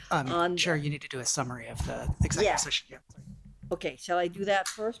speak on? Chair, you need to do a summary of the executive session. Yeah. Okay, shall I do that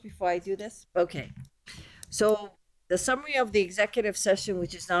first before I do this? Okay. So the summary of the executive session,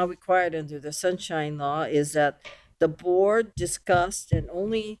 which is now required under the Sunshine Law, is that the board discussed and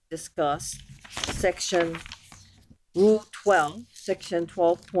only discussed section Rule 12, section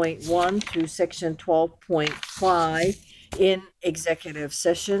 12.1 through section 12.5 in executive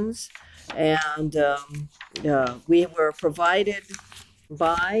sessions. And we were provided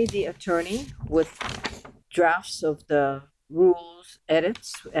by the attorney with drafts of the rules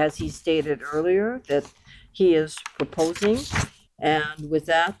edits, as he stated earlier, that he is proposing. And with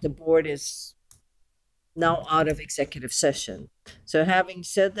that, the board is now out of executive session. So having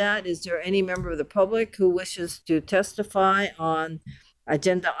said that, is there any member of the public who wishes to testify on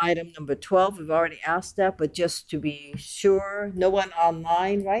agenda item number 12? We've already asked that, but just to be sure, no one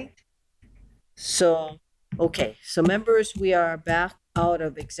online, right? So, okay, so members, we are back out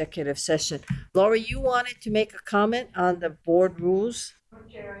of executive session. Laura, you wanted to make a comment on the board rules?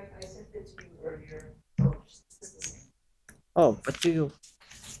 Jerry, I sent it to you earlier. Oh, but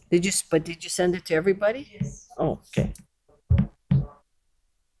did you send it to everybody? Yes. Oh, okay.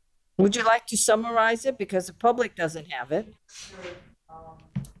 Would you like to summarize it because the public doesn't have it? Sure.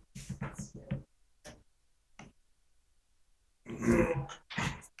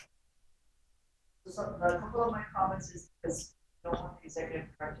 So a couple of my comments is because I don't want the executive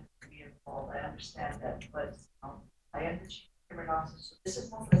director to be involved. I understand that, but I am the chief procurement officer, so this is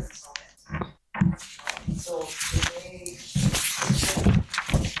more for the consultants. So they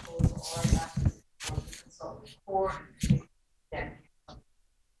consult with core and then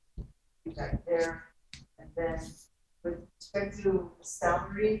back there, and then with respect to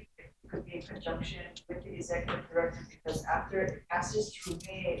salary, it could be in conjunction with the executive director, because after it passes through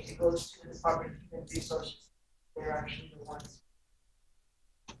me, it goes to the Department of Human Resources. They're actually the ones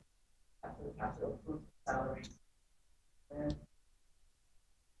have to approve the salary. And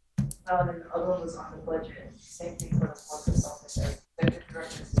then the other one was on the budget. Same thing for the board consultant. Executive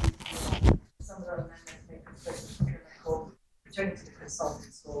director, some of the amendments may conflict with procurement code returning to the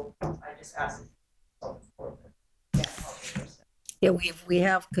consultant. So I just asked the consultant for the Yeah, we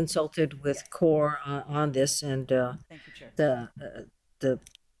have consulted with CORE on this, and Thank you, Chair. the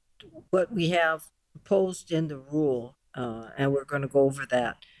what we have proposed in the rule, and we're going to go over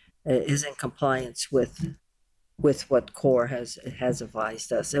that, is in compliance with what CORE has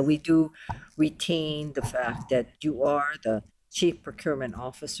advised us, and we do retain the fact that you are the chief procurement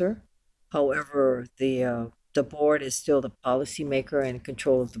officer. However, the board is still the policymaker and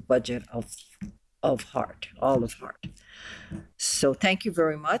control of the budget of HART, all of HART. So thank you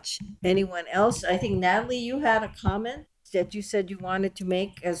very much. Anyone else? I think Natalie, you had a comment that you said you wanted to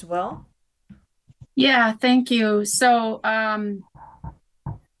make as well. Yeah, thank you. So I'm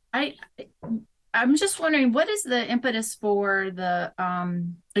just wondering, what is the impetus for the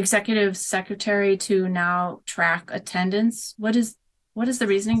executive secretary to now track attendance? What is the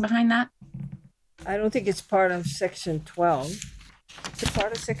reasoning behind that? I don't think it's part of section 12. Is it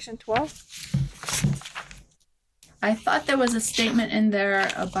part of section 12? I thought there was a statement in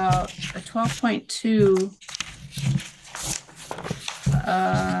there about a 12.2.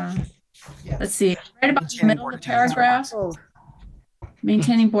 Let's see, right about the middle of the paragraph.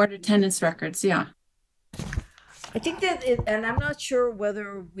 Maintaining board attendance records, yeah. I think that and I'm not sure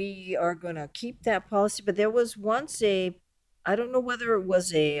whether we are going to keep that policy, but there was once I don't know whether it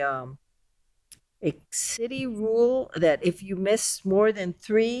was a city rule that if you miss more than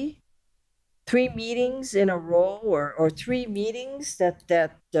three meetings in a row or 3 meetings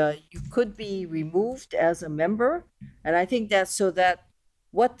that you could be removed as a member. And I think that's so that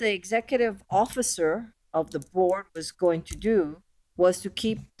what the executive officer of the board was going to do was to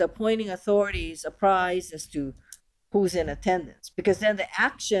keep the appointing authorities apprised as to who's in attendance, because then the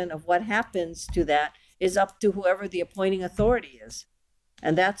action of what happens to that is up to whoever the appointing authority is.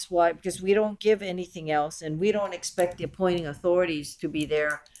 And that's why, because we don't give anything else, and we don't expect the appointing authorities to be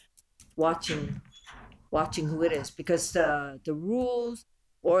there watching who it is, because the rules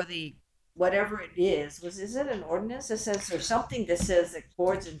or the whatever it is it an ordinance that says, or something that says that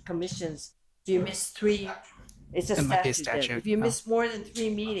boards and commissions, if you miss 3, it's a statute. If you miss more than 3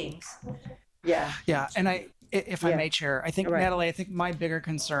 meetings, yeah. And if I may, Chair, I think, right. Natalie, I think my bigger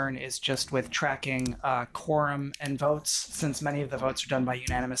concern is just with tracking quorum and votes. Since many of the votes are done by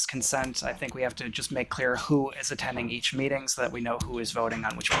unanimous consent, I think we have to just make clear who is attending each meeting so that we know who is voting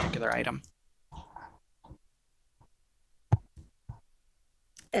on which particular item.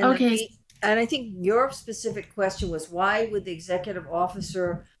 And okay. And I think your specific question was, why would the executive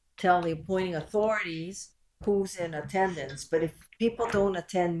officer tell the appointing authorities who's in attendance? But if people don't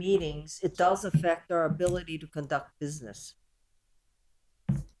attend meetings, it does affect our ability to conduct business.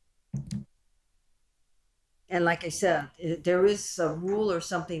 And like I said, there is a rule or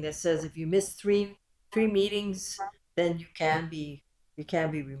something that says if you miss three meetings, then you can be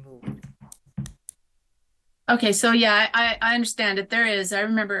removed. Okay, so yeah, I understand it. There is. I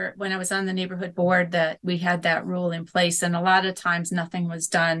remember when I was on the neighborhood board that we had that rule in place, and a lot of times nothing was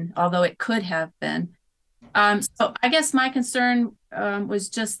done, although it could have been. So I guess my concern was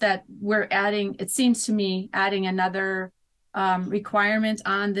just that we're adding, it seems to me, adding another requirement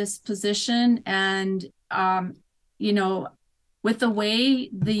on this position. And, you know, with the way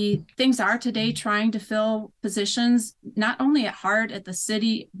the things are today, trying to fill positions, not only at HART at the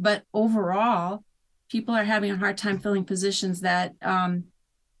city, but overall, people are having a hard time filling positions that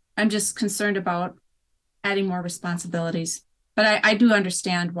I'm just concerned about adding more responsibilities. But I do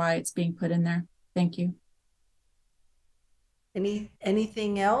understand why it's being put in there. Thank you.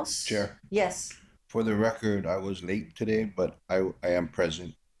 Anything else? Chair. Yes. For the record, I was late today, but I am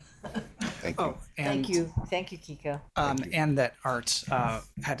present. Thank you. Thank you, Kika. And that Art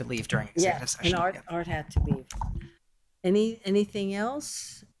had to leave during executive session. And Art had to leave. Anything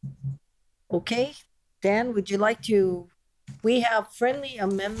else? Okay, Dan, would you like to? We have friendly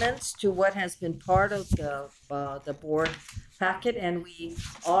amendments to what has been part of the board packet, and we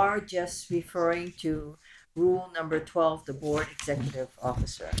are just referring to rule number 12, the board executive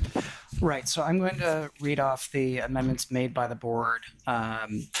officer. Right, so I'm going to read off the amendments made by the board.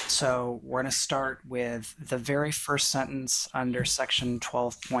 So we're going to start with the very first sentence under section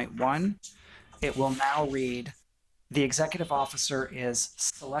 12.1. It will now read, the executive officer is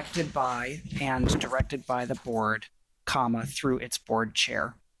selected by and directed by the board, comma, through its board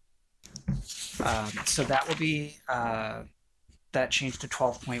chair. So that will be that change to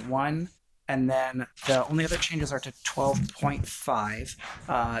 12.1. And then the only other changes are to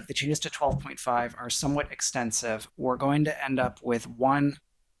 12.5. The changes to 12.5 are somewhat extensive. We're going to end up with one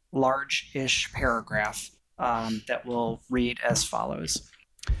large-ish paragraph that will read as follows.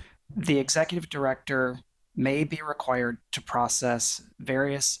 The executive director may be required to process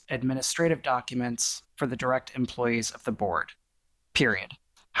various administrative documents for the direct employees of the board, period.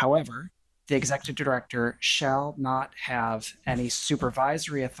 However, the executive director shall not have any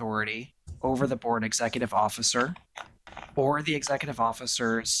supervisory authority over the board executive officer or the executive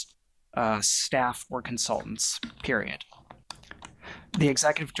officer's staff or consultants, period. The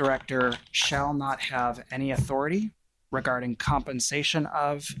executive director shall not have any authority regarding compensation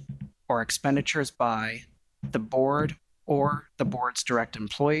of or expenditures by the board or the board's direct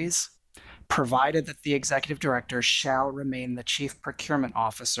employees, provided that the executive director shall remain the chief procurement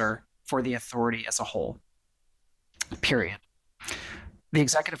officer for the authority as a whole, period. The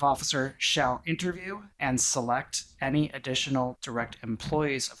executive officer shall interview and select any additional direct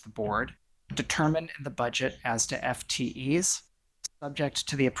employees of the board determined in the budget as to FTEs, subject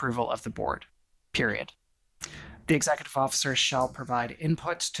to the approval of the board, period. The executive officer shall provide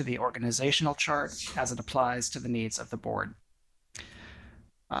input to the organizational chart as it applies to the needs of the board.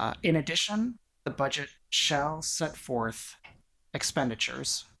 In addition, the budget shall set forth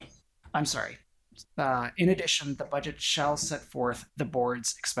expenditures. In addition, the budget shall set forth the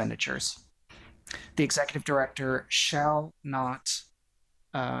board's expenditures. The executive director shall not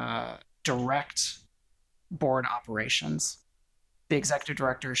direct board operations. The executive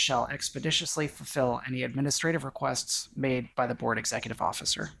director shall expeditiously fulfill any administrative requests made by the board executive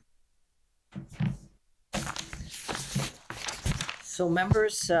officer. So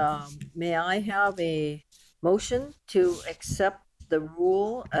members, may I have a motion to accept the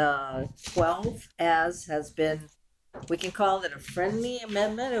rule 12 as has been, we can call it a friendly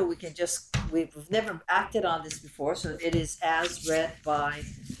amendment, or we can just, we've never acted on this before, so it is as read by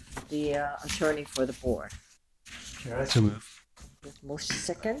the attorney for the board. To move. Motion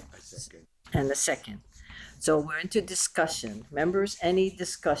second? And the second. So we're into discussion. Members, any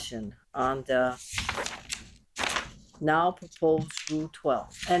discussion on the now proposed Rule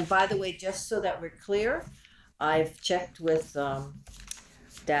 12? And by the way, just so that we're clear, I've checked with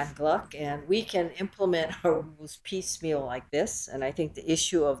Dan Gluck, and we can implement our rules piecemeal like this. And I think the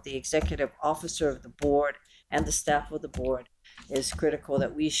issue of the executive officer of the board and the staff of the board is critical,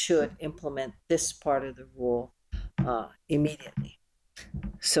 that we should implement this part of the rule immediately.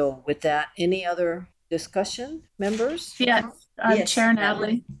 So with that, any discussion, members? Yes, yes, Chair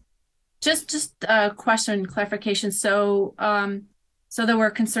Natalie. Just a question, clarification. So so there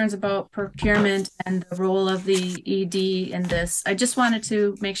were concerns about procurement and the role of the ED in this. I just wanted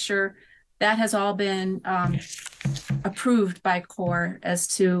to make sure that has all been approved by CORE as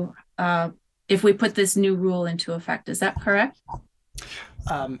to if we put this new rule into effect. Is that correct?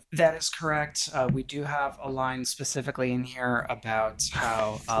 That is correct. We do have a line specifically in here about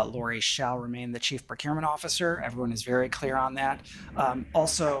how Lori shall remain the chief procurement officer. Everyone is very clear on that.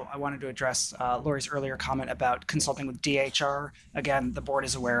 Also, I wanted to address Lori's earlier comment about consulting with DHR. Again, the board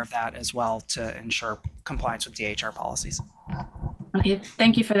is aware of that as well to ensure compliance with DHR policies. Okay,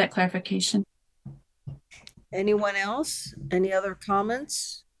 thank you for that clarification. Anyone else? Any other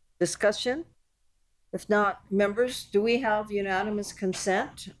comments? Discussion? If not, members, do we have unanimous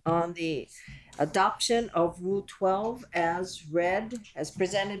consent on the adoption of Rule 12 as read, as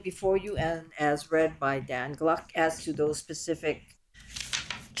presented before you and as read by Dan Gluck as to those specific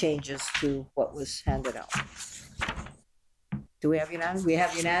changes to what was handed out. Do we have unanimous? We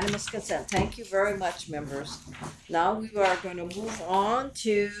have unanimous consent. Thank you very much, members. Now we are going to move on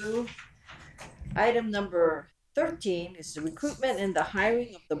to item number 13 is the recruitment and the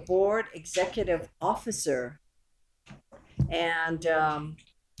hiring of the board executive officer. And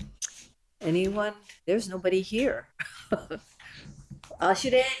anyone? There's nobody here. I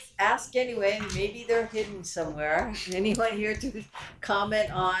should ask anyway. Maybe they're hidden somewhere. Anyone here to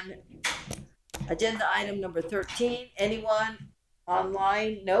comment on agenda item number 13? Anyone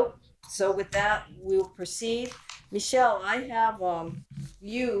online? Nope. So with that, we'll proceed. Michelle, I have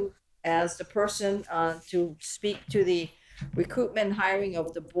you as the person to speak to the recruitment and hiring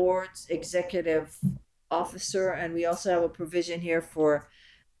of the board's executive officer, and we also have a provision here for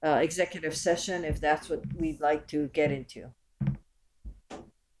executive session if that's what we'd like to get into.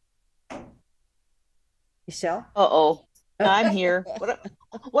 Michelle? Uh-oh, I'm here.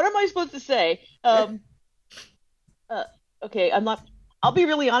 What am I supposed to say? Okay, I'll be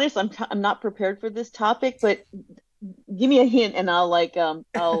really honest, I'm not prepared for this topic, but give me a hint and I'll make a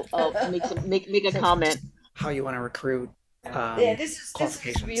comment. How you want to recruit? Yeah, this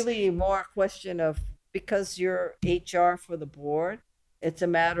is really more a question of, because you're HR for the board, it's a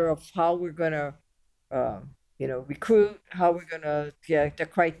matter of how we're gonna recruit, how we're gonna get the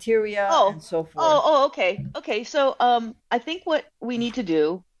criteria and so forth. Okay. So I think what we need to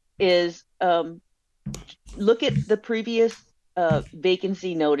do is look at the previous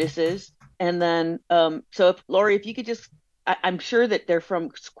vacancy notices, and then so if Lori, if you could just, I'm sure that they're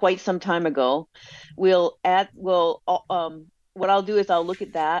from quite some time ago. What I'll do is I'll look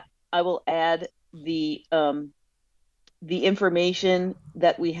at that. I will add the information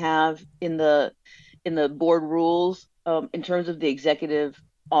that we have in the board rules in terms of the executive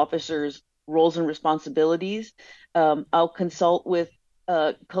officer's roles and responsibilities. I'll consult with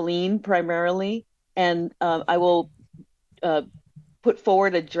Colleen primarily, and I will put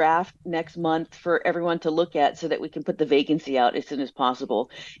forward a draft next month for everyone to look at so that we can put the vacancy out as soon as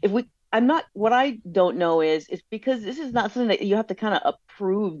possible. What I don't know is because this is not something that you have to kind of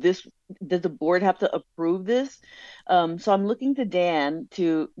approve this. Does the board have to approve this? So I'm looking to Dan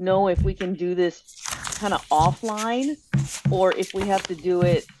to know if we can do this kind of offline or if we have to do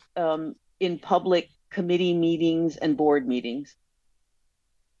it in public committee meetings and board meetings.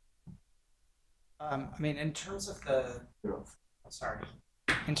 In terms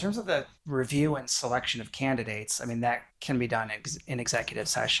of the review and selection of candidates, that can be done in executive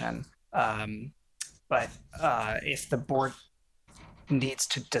session. But if the board needs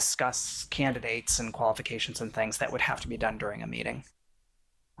to discuss candidates and qualifications and things, that would have to be done during a meeting.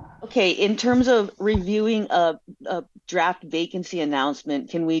 Okay, in terms of reviewing a draft vacancy announcement,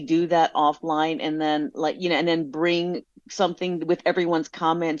 can we do that offline and then and then bring something with everyone's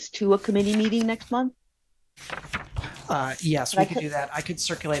comments to a committee meeting next month? Yes, we could do that. I could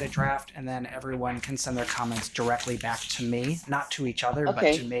circulate a draft and then everyone can send their comments directly back to me, not to each other, but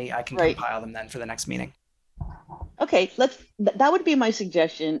to me. I can compile them then for the next meeting. Okay, that would be my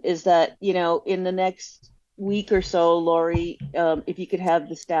suggestion, is that, in the next week or so, Lori, if you could have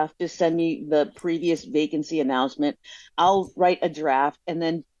the staff just send me the previous vacancy announcement. I'll write a draft and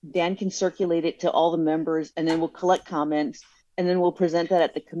then Dan can circulate it to all the members, and then we'll collect comments, and then we'll present that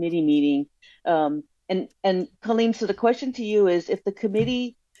at the committee meeting. And Colleen, so the question to you is, if the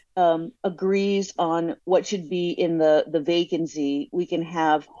committee agrees on what should be in the vacancy, we can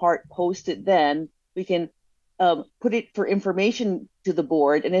have HART post it then. We can put it for information to the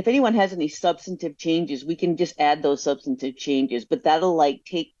board. And if anyone has any substantive changes, we can just add those substantive changes. But that'll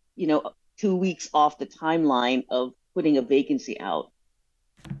take, 2 weeks off the timeline of putting a vacancy out.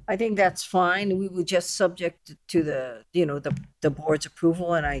 I think that's fine. We would just subject to the board's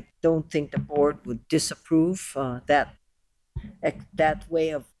approval, and I don't think the board would disapprove that way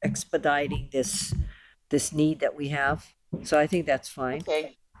of expediting this need that we have. So I think that's fine.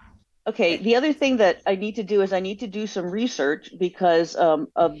 Okay. The other thing that I need to do is I need to do some research because of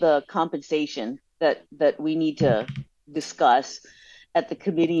the compensation that we need to discuss at the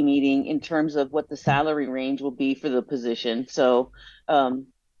committee meeting in terms of what the salary range will be for the position. So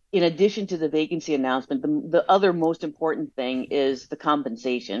in addition to the vacancy announcement, the other most important thing is the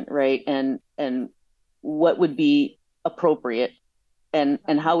compensation, right? And what would be appropriate and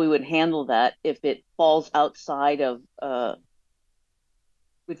how we would handle that if it falls outside of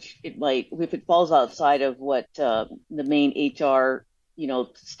if it falls outside of what the main HR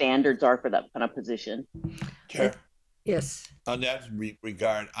standards are for that kind of position. Chair. Yes. On that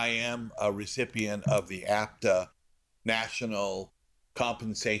regard, I am a recipient of the APTA National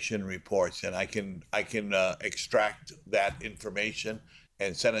Compensation Reports, and I can extract that information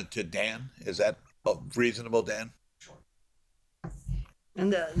and send it to Dan. Is that reasonable, Dan?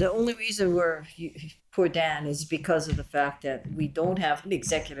 And the only reason we're poor Dan is because of the fact that we don't have an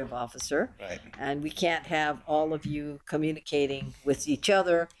executive officer, right? And we can't have all of you communicating with each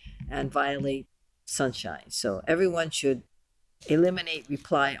other and violate sunshine. So everyone should eliminate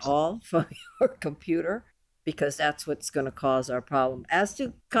reply all from your computer, because that's what's going to cause our problem. As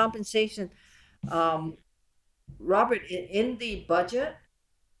to compensation, Robert, in the budget,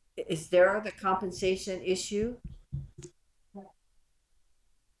 is there the compensation issue?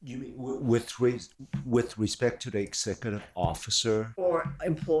 You mean with respect to the executive officer or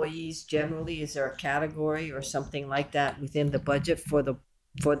employees generally? Is there a category or something like that within the budget from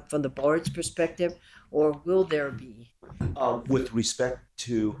the board's perspective, or will there be? With respect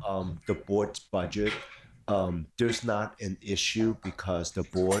to the board's budget, there's not an issue because the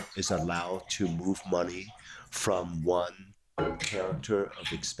board is allowed to move money from one character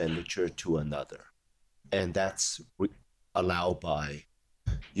of expenditure to another, and that's allowed by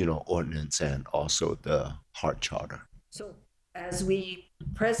ordinance and also the HART charter. So as we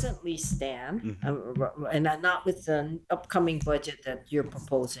presently stand, and not with the upcoming budget that you're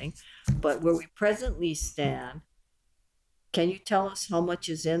proposing, but where we presently stand, can you tell us how much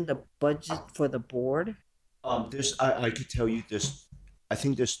is in the budget for the board? I could tell you I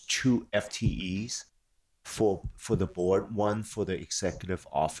think there's 2 FTEs for the board, one for the executive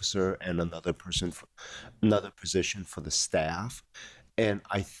officer and another position for the staff. And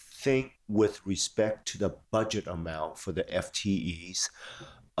I think with respect to the budget amount for the FTEs,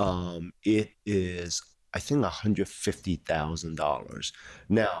 it is, I think, $150,000.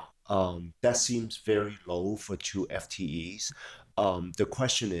 Now, that seems very low for 2 FTEs. The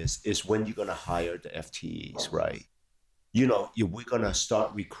question is when you're going to hire the FTEs, right? If we're going to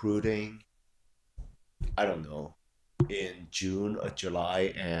start recruiting, I don't know, in June or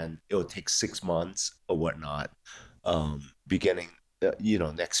July, and it'll take 6 months or whatnot, beginning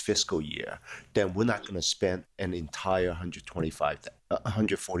next fiscal year, then we're not going to spend an entire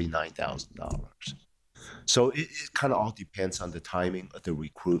 $149,000. So it kind of all depends on the timing of the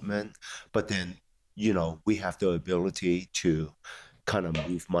recruitment, but then we have the ability to kind of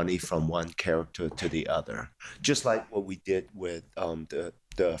move money from one character to the other, just like what we did with the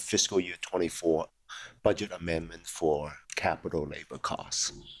fiscal year 24 budget amendment for capital labor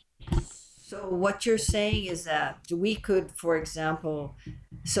costs. So what you're saying is that we could, for example,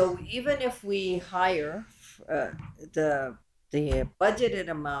 so even if we hire, the budgeted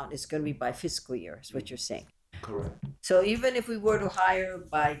amount is going to be by fiscal year, is what you're saying. Correct. So even if we were to hire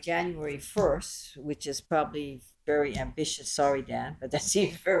by January 1st, which is probably very ambitious, sorry, Dan, but that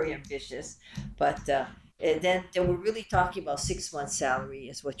seems very ambitious, but then we're really talking about 6 months salary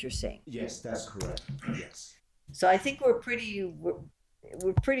is what you're saying. Yes, that's correct. Yes. So I think we're pretty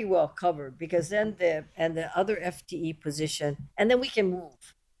well covered, because then the other FTE position, and then we can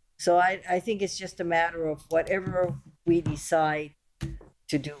move. So I think it's just a matter of whatever we decide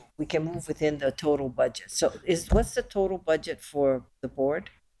to do, we can move within the total budget. So what's the total budget for the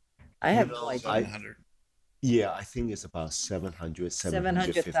board? I have no idea. 700. Yeah, I think it's about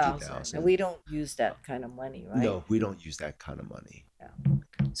 750,000. And we don't use that kind of money, right? No, we don't use that kind of money. Yeah.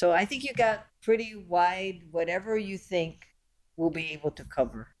 So I think you got pretty wide, whatever you think we'll be able to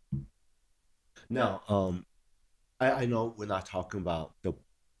cover. Now, I know we're not talking about the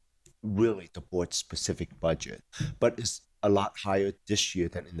board's specific budget, but it's a lot higher this year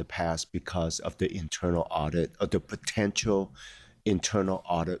than in the past because of the internal audit, or the potential internal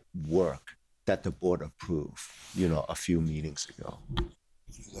audit work that the board approved, a few meetings ago.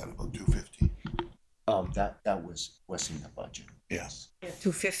 Is that about 250? That was in the budget. Yes. Yeah,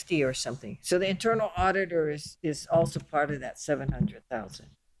 250 or something. So the internal auditor is also part of that 700,000.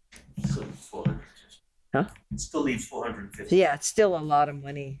 Still 400. Huh? Still leaves 450. Yeah, it's still a lot of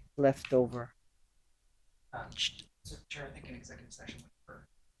money left over. So, Chair, I think an executive session would occur.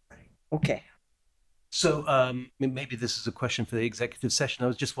 Okay. So maybe this is a question for the executive session. I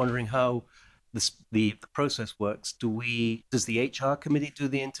was just wondering how the process works. Does the HR committee do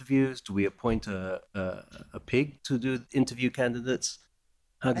the interviews? Do we appoint a pig to do interview candidates?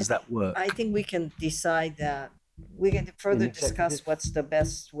 How does that work? I think we can decide that. We can further discuss what's the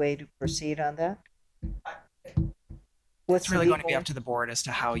best way to proceed on that. It's really going to be up to the board as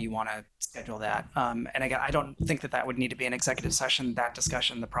to how you want to schedule that. And again, I don't think that would need to be an executive session. That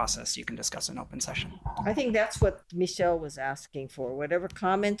discussion, the process, you can discuss in open session. I think that's what Michelle was asking for. Whatever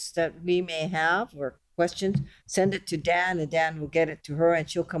comments that we may have or questions, send it to Dan, and Dan will get it to her, and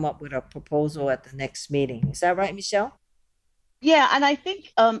she'll come up with a proposal at the next meeting. Is that right, Michelle? Yeah, and I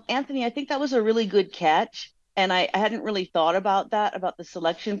think, Anthony, I think that was a really good catch. And I hadn't really thought about that, about the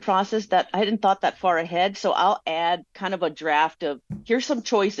selection process, that I hadn't thought that far ahead. So I'll add kind of a draft of, here's some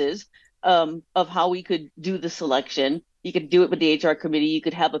choices of how we could do the selection. You could do it with the HR committee. You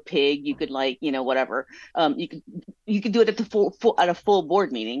could have a pig. You could whatever. You could do it at at a full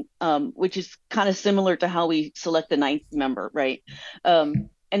board meeting, which is kind of similar to how we select the ninth member, right?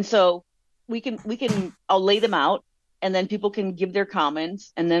 And so I'll lay them out, and then people can give their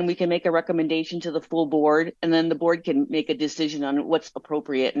comments, and then we can make a recommendation to the full board, and then the board can make a decision on what's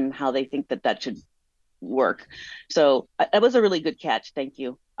appropriate and how they think that should work. So that was a really good catch. Thank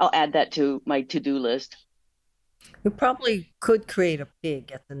you. I'll add that to my to-do list. We probably could create a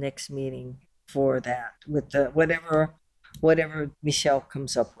pig at the next meeting for that with the whatever Michelle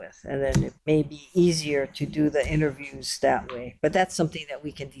comes up with, and then it may be easier to do the interviews that way. But that's something that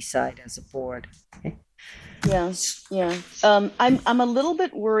we can decide as a board. Okay? Yeah. I'm a little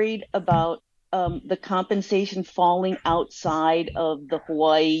bit worried about the compensation falling outside of the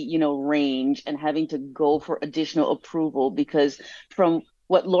Hawaii, range, and having to go for additional approval, because from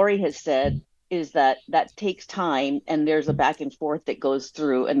what Lori has said is that takes time, and there's a back and forth that goes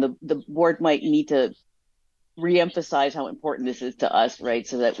through, and the board might need to reemphasize how important this is to us, right?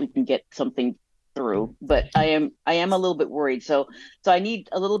 So that we can get something through. But I am a little bit worried. So I need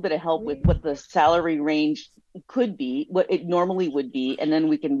a little bit of help with what the salary range could be, what it normally would be, and then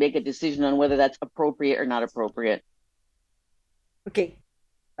we can make a decision on whether that's appropriate or not appropriate. Okay.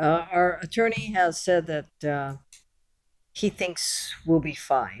 Our attorney has said that he thinks we'll be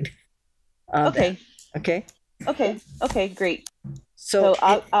fine. Okay. Okay, great. So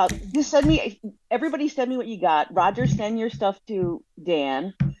I'll just everybody send me what you got. Roger, send your stuff to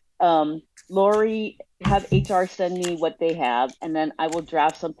Dan. Lori, have HR send me what they have, and then I will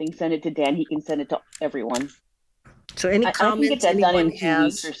draft something, send it to Dan. He can send it to everyone. So any comments anyone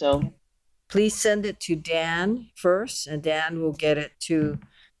has, or so, please send it to Dan first, and Dan will get it to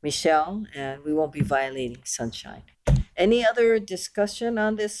Michelle, and we won't be violating sunshine. Any other discussion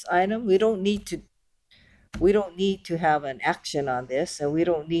on this item? We don't need to have an action on this, and we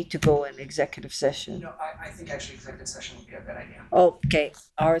don't need to go in executive session. No, I think actually executive session would be a good idea. Okay,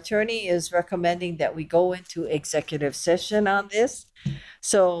 our attorney is recommending that we go into executive session on this.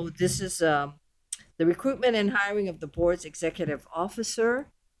 So this is the recruitment and hiring of the board's executive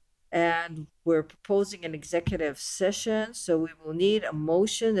officer, and we're proposing an executive session. So we will need a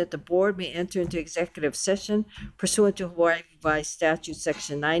motion that the board may enter into executive session pursuant to Hawaii Revised Statute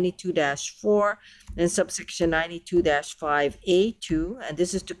Section 92-4 and subsection 92-5A2, and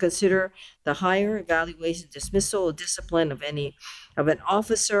this is to consider the hire, evaluation, dismissal, or discipline of an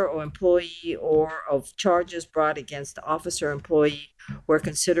officer or employee, or of charges brought against the officer or employee where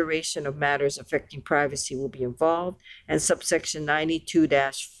consideration of matters affecting privacy will be involved, and subsection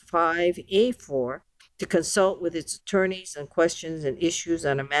 92-5A4 to consult with its attorneys on questions and issues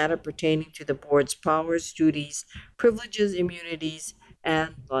on a matter pertaining to the board's powers, duties, privileges, immunities,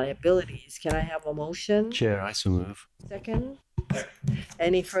 and liabilities. Can I have a motion? Chair, I so move. Second.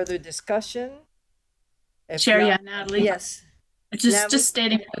 Any further discussion? Chair, Natalie. Yes. Just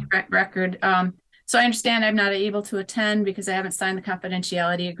stating for the record. So I understand I'm not able to attend because I haven't signed the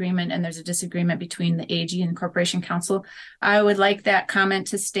confidentiality agreement, and there's a disagreement between the AG and Corporation Counsel. I would like that comment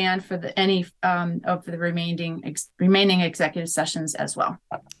to stand for any of the remaining executive sessions as well.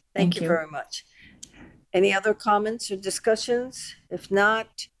 Thank you very much. Any other comments or discussions? If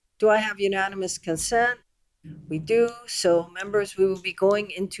not, do I have unanimous consent? We do. So members, we will be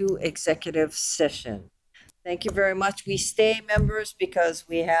going into executive session. Thank you very much. We stay, members, because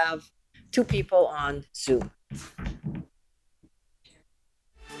we have 2 people on Zoom.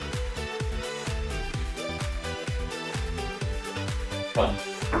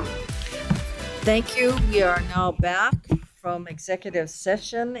 Thank you. We are now back from executive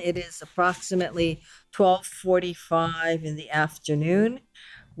session. It is approximately 12:45 in the afternoon.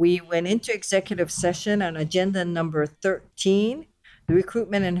 We went into executive session on agenda number 13, the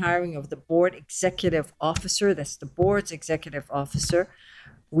recruitment and hiring of the board executive officer. That's the board's executive officer.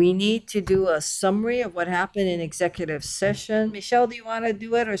 We need to do a summary of what happened in executive session. Michelle, do you want to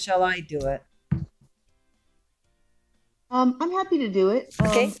do it, or shall I do it? I'm happy to do it.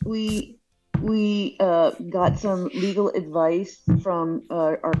 Okay. We got some legal advice from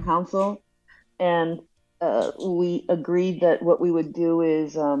our counsel, and we agreed that what we would do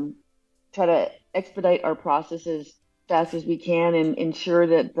is try to expedite our processes fast as we can and ensure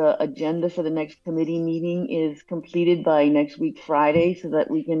that the agenda for the next committee meeting is completed by next week Friday, so that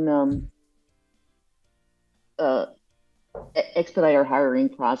we can expedite our hiring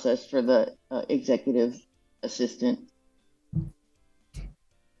process for the executive assistant.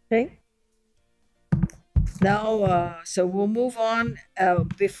 Okay. Now, so we'll move on.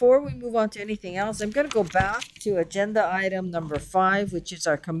 Before we move on to anything else, I'm going to go back to agenda item number 5, which is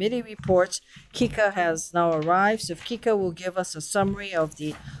our committee reports. Kika has now arrived, so Kika will give us a summary of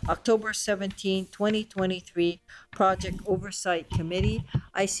the October 17, 2023 Project Oversight Committee.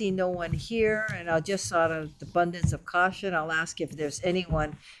 I see no one here, and I'll just out of the abundance of caution, I'll ask if there's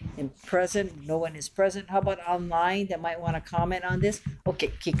anyone in present. No one is present. How about online that might want to comment on this? Okay,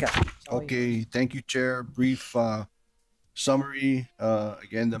 Kika. Okay, thank you, Chair. Brief summary.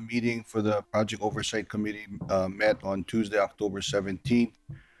 Again, the meeting for the Project Oversight Committee met on Tuesday, October 17th.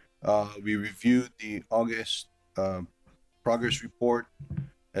 We reviewed the August progress report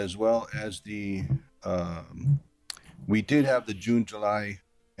as well as the, we did have the June, July,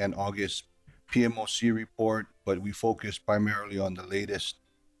 and August PMOC report, but we focused primarily on the latest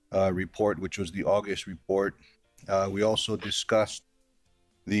report, which was the August report. We also discussed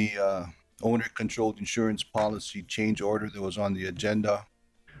the owner-controlled insurance policy change order that was on the agenda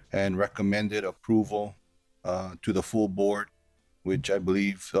and recommended approval to the full board, which I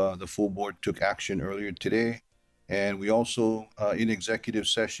believe the full board took action earlier today. And we also, in executive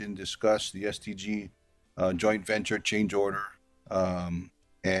session, discussed the STG joint venture change order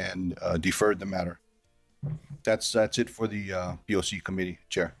and deferred the matter. That's it for the POC committee,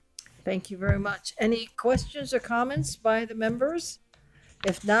 Chair. Thank you very much. Any questions or comments by the members?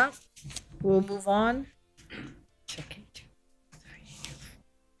 If not, we'll move on.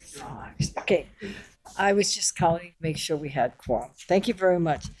 Okay, I was just counting to make sure we had quorum. Thank you very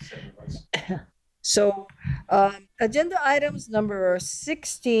much. So, agenda items number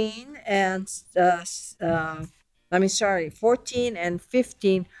 16 and 14 and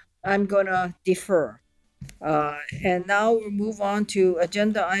 15, I'm gonna defer. And now we'll move on to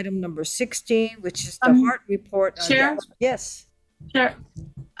agenda item number 16, which is the HART report. Chair? Yes. Sure.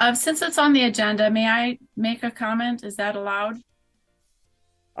 Since it's on the agenda, may I make a comment? Is that allowed?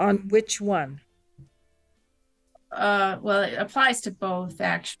 On which one? Well, it applies to both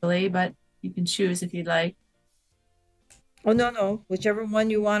actually, but you can choose if you'd like. Oh, no. Whichever one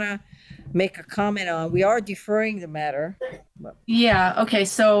you want to make a comment on. We are deferring the matter. Yeah. Okay.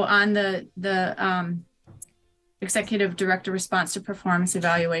 So on the executive director response to performance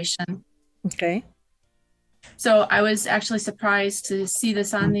evaluation. Okay. So I was actually surprised to see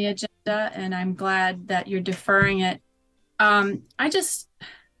this on the agenda, and I'm glad that you're deferring it.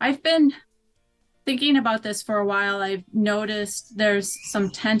 I've been thinking about this for a while. I've noticed there's some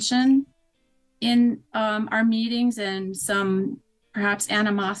tension in our meetings and some perhaps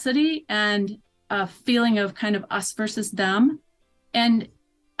animosity and a feeling of kind of us versus them. And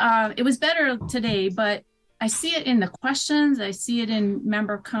it was better today, but I see it in the questions. I see it in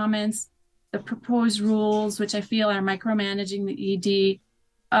member comments, the proposed rules, which I feel are micromanaging the ED.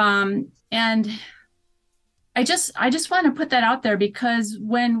 And I just want to put that out there, because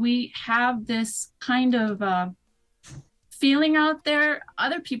when we have this kind of feeling out there,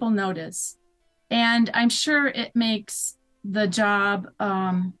 other people notice. And I'm sure it makes the job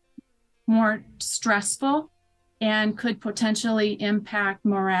more stressful and could potentially impact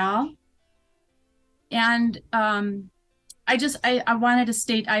morale. And I wanted to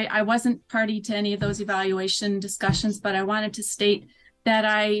state, I wasn't party to any of those evaluation discussions, but I wanted to state that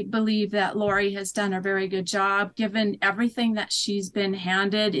I believe that Lori has done a very good job given everything that she's been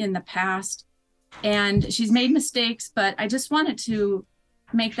handed in the past. And she's made mistakes, but I just wanted to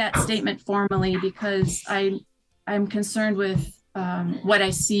make that statement formally because I'm concerned with what I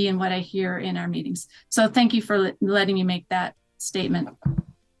see and what I hear in our meetings. So thank you for letting me make that statement.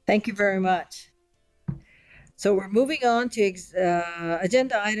 Thank you very much. So we're moving on to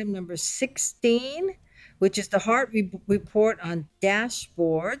agenda item number 16, which is the HART report on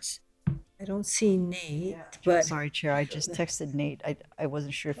dashboards. I don't see Nate, but sorry, Chair. I just texted Nate. I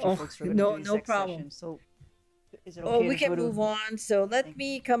wasn't sure if you folks were going to do no problem. Session. So is it okay? We can move on. So let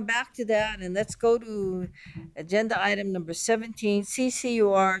me come back to that, and let's go to agenda item number 17,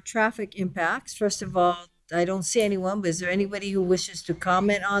 CCUR traffic impacts. First of all, I don't see anyone, but is there anybody who wishes to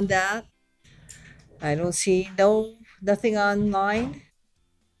comment on that? I don't see nothing online.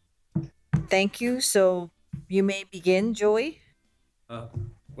 Thank you. So you may begin, Joey.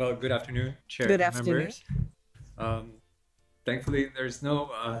 Well, good afternoon, Chair. Good afternoon. Members. Thankfully, there's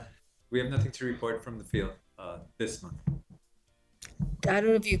we have nothing to report from the field this month. I don't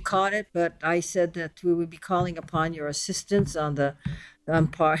know if you caught it, but I said that we would be calling upon your assistance on the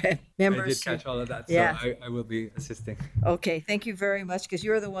members. I did catch all of that, so Yeah. I will be assisting. Okay, thank you very much, because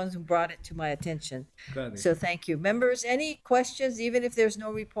you're the ones who brought it to my attention. Gladly. So thank you. Members, any questions, even if there's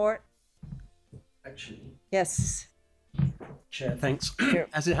no report? Actually, Yes. Chair, thanks. Sure.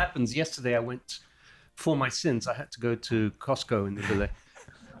 As it happens, yesterday I went, for my sins, I had to go to Costco in the village.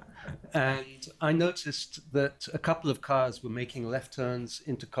 And I noticed that a couple of cars were making left turns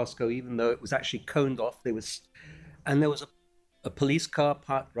into Costco, even though it was actually coned off. And there was a police car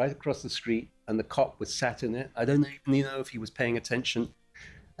parked right across the street, and the cop was sat in it. I don't even know if he was paying attention.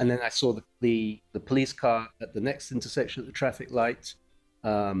 And then I saw the police car at the next intersection at the traffic light.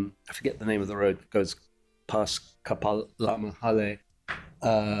 I forget the name of the road that goes past Kapalamahale.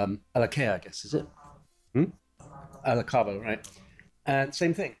 Alakea, I guess, is it? Alakava, right? And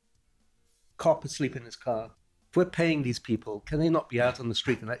same thing. Cop asleep in his car. If we're paying these people, can they not be out on the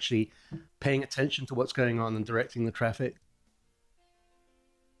street and actually paying attention to what's going on and directing the traffic?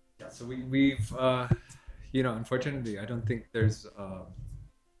 Yeah, so we've unfortunately, I don't think there's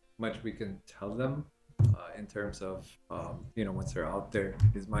much we can tell them in terms of, once they're out there,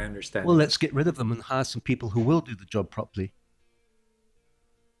 is my understanding. Well, let's get rid of them and hire some people who will do the job properly.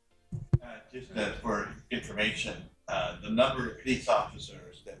 Just for information, the number of police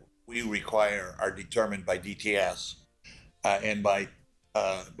officers that we require are determined by DTS and by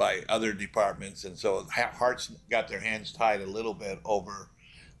other departments, and so HART's got their hands tied a little bit over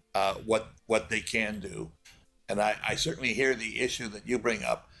what they can do. And I certainly hear the issue that you bring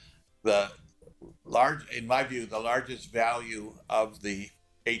up. In my view, the largest value of the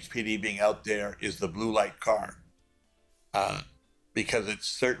HPD being out there is the blue light car. Because it's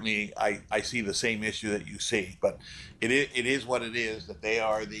certainly, I see the same issue that you see, but it is what it is, that they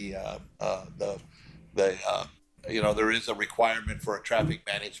are there is a requirement for a traffic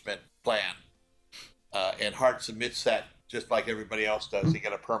management plan, and HART submits that just like everybody else does. They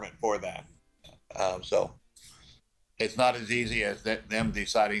get a permit for that, so it's not as easy as them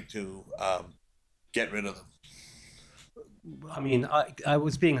deciding to get rid of them. I mean, I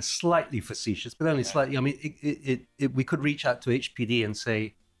was being slightly facetious, but only slightly. I mean, we could reach out to HPD and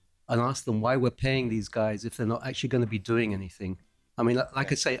ask them why we're paying these guys if they're not actually going to be doing anything. I mean,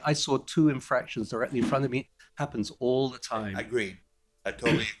 like I say, I saw 2 infractions directly in front of me. Happens all the time. Agreed. I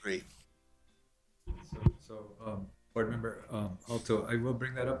totally agree. So board member Alto, I will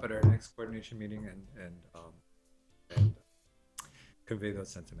bring that up at our next coordination meeting and convey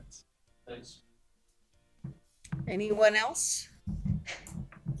those sentiments. Thanks. Anyone else?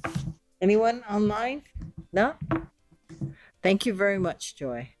 Anyone online? No? Thank you very much,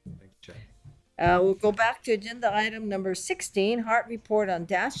 Joy. Thank you, Chair. We'll go back to agenda item number 16, HART report on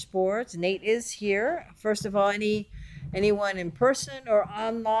dashboards. Nate is here. First of all, anyone in person or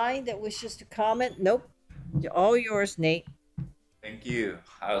online that wishes to comment? Nope. All yours, Nate. Thank you.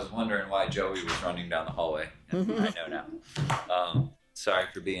 I was wondering why Joey was running down the hallway. I know now. Sorry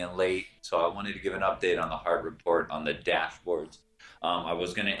for being late. So I wanted to give an update on the HART report on the dashboards. I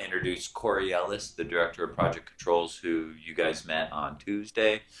was going to introduce Corey Ellis, the Director of Project Controls, who you guys met on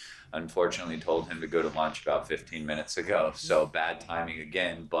Tuesday. Unfortunately, told him to go to lunch about 15 minutes ago. So bad timing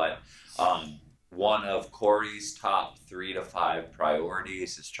again. But one of Corey's top 3 to 5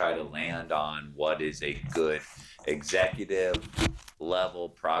 priorities is try to land on what is a good executive level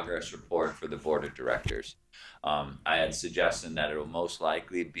progress report for the board of directors. I had suggested that it will most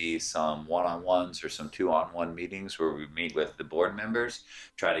likely be some one-on-ones or some 2-on-1 meetings where we meet with the board members,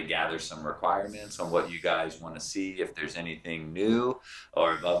 try to gather some requirements on what you guys want to see, if there's anything new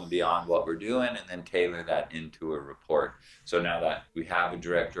or above and beyond what we're doing, and then tailor that into a report. So now that we have a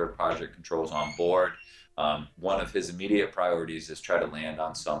director of project controls on board, one of his immediate priorities is try to land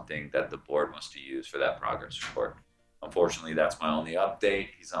on something that the board wants to use for that progress report. Unfortunately, that's my only update.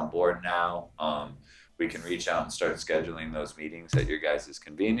 He's on board now. We can reach out and start scheduling those meetings at your guys'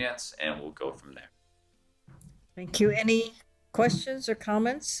 convenience, and we'll go from there. Thank you. Any questions or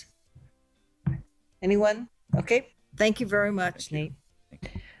comments? Anyone? Okay. Thank you very much, Nate.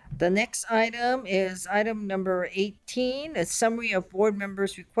 The next item is item number 18, a summary of board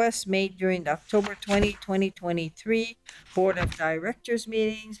members' requests made during the October 20, 2023 Board of Directors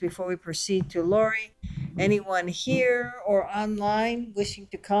meetings. Before we proceed to Lori, anyone here or online wishing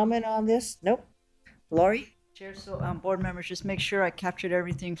to comment on this? Nope. Lori? Chair, so board members, just make sure I captured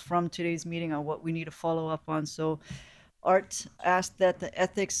everything from today's meeting on what we need to follow up on. So Art asked that the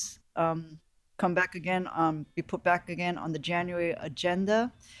ethics come back again, be put back again on the January agenda.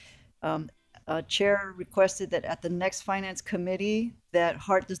 Chair requested that at the next Finance Committee, that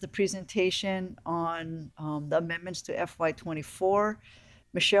HART does the presentation on the amendments to FY24.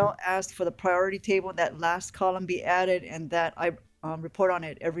 Michelle asked for the priority table, that last column be added, and that I report on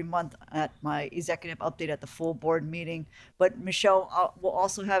it every month at my executive update at the full board meeting. But Michelle will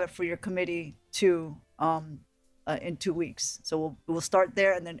also have it for your committee too in 2 weeks. So we'll start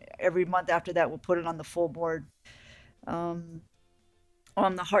there, and then every month after that, we'll put it on the full board.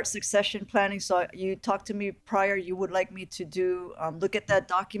 On the HART succession planning, so you talked to me prior, you would like me to do, look at that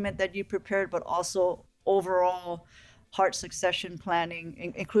document that you prepared, but also overall HART succession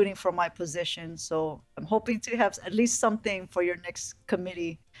planning, including for my position. So I'm hoping to have at least something for your next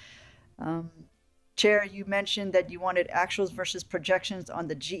committee. Chair, you mentioned that you wanted actuals versus projections on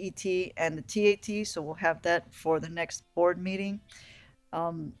the GET and the TAT, so we'll have that for the next board meeting.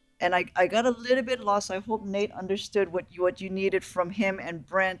 And I got a little bit lost. I hope Nate understood what you needed from him and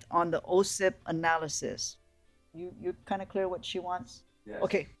Brent on the OSIP analysis. You kind of clear what she wants? Yes.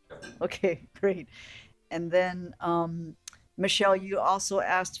 Okay, great. And then Michelle, you also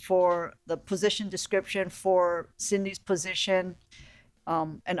asked for the position description for Cindy's position.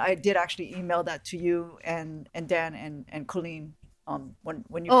 And I did actually email that to you and Dan and Colleen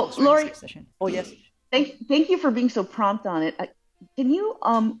when you folks were in the session. Oh, yes. Thank you for being so prompt on it. Can you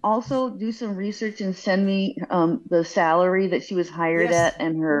also do some research and send me the salary that she was hired at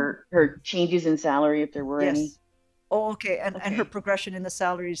and her changes in salary if there were any? Oh, okay. And her progression in the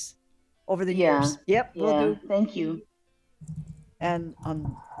salaries over the years. Yep, will do. Thank you. And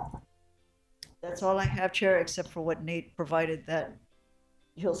that's all I have, Chair, except for what Nate provided, that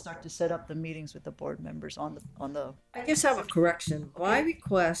he'll start to set up the meetings with the board members on the. I just have a correction. My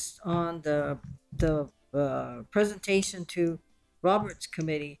request on the presentation to Robert's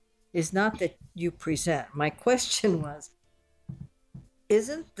committee is not that you present. My question was,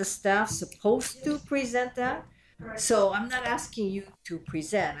 isn't the staff supposed to present that? So I'm not asking you to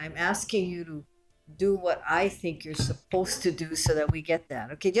present. I'm asking you to do what I think you're supposed to do so that we get that.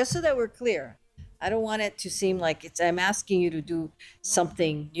 Okay, just so that we're clear. I don't want it to seem like I'm asking you to do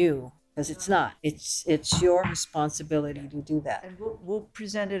something new, because it's not. It's your responsibility to do that. And we'll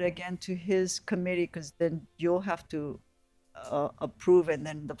present it again to his committee, because then you'll have to approve, and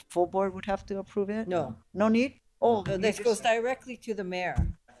then the full board would have to approve it? No. No need? Oh, no, this goes directly to the mayor.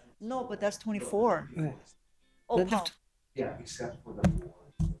 No, but that's 24. Right. Oh, Paul. Yeah, except for the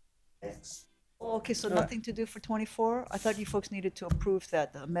board. Oh, okay, so nothing to do for 24? I thought you folks needed to approve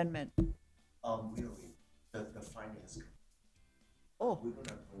that, the amendment. Really, the finance. Oh. We're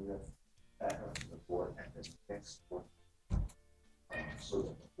gonna bring that back up to the board at the next board. So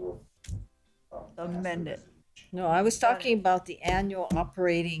that the board. Amend it. No, I was talking about the annual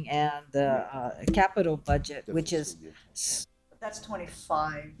operating and the capital budget, which is. That's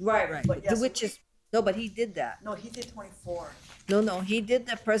 25. Right. But yes, which is, no, but he did that. No, he did 24. No, he did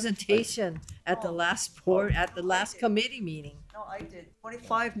the presentation at the last board, at the last committee meeting. No, I did.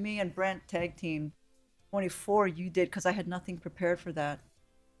 25, me and Brent tag team. 24, you did, because I had nothing prepared for that.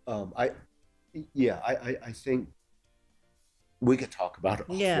 I think we could talk about it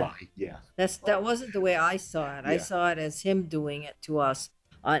offline. Yeah. That wasn't the way I saw it. I saw it as him doing it to us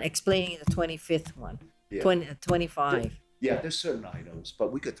on explaining the 25th one. 25. There's certain items,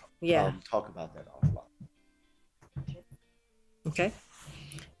 but we could talk about that offline. Okay.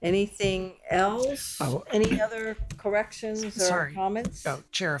 Anything else? Any other corrections or comments? Oh,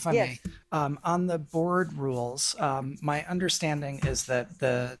 Chair, if I may. On the board rules, my understanding is that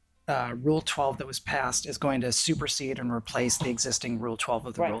the Rule 12 that was passed is going to supersede and replace the existing Rule 12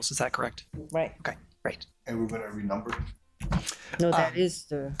 of the rules. Is that correct? Right. Okay, great. And we're going to renumber? No, that is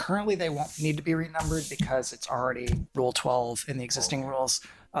the... Currently, they won't need to be renumbered because it's already Rule 12 in the existing rules.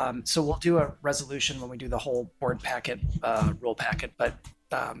 So we'll do a resolution when we do the whole board packet, rule packet, but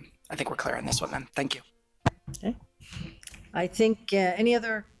I think we're clear on this one then. Thank you. Okay. I think any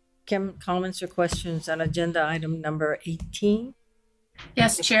other comments or questions on agenda item number 18?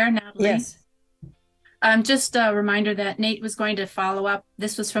 Yes, Chair, Natalie. Yes. Just a reminder that Nate was going to follow up.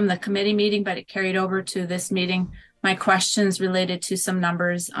 This was from the committee meeting, but it carried over to this meeting. My questions related to some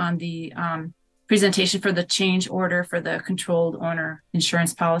numbers on the presentation for the change order for the controlled owner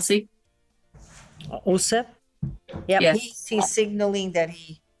insurance policy. OSIP? Yep, yes. He's signaling that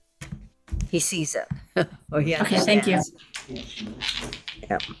he sees it. Okay, thank you.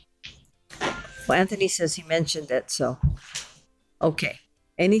 Yep. Well, Anthony says he mentioned it, so. Okay.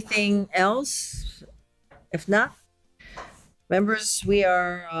 Anything else? If not, members, we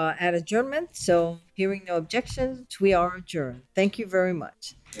are at adjournment. So hearing no objections, we are adjourned. Thank you very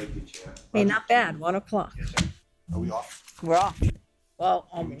much. Thank you, Chair. Hey, not bad. 1 o'clock. Are we off? We're off. Well,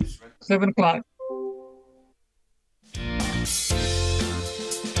 almost. 7 o'clock.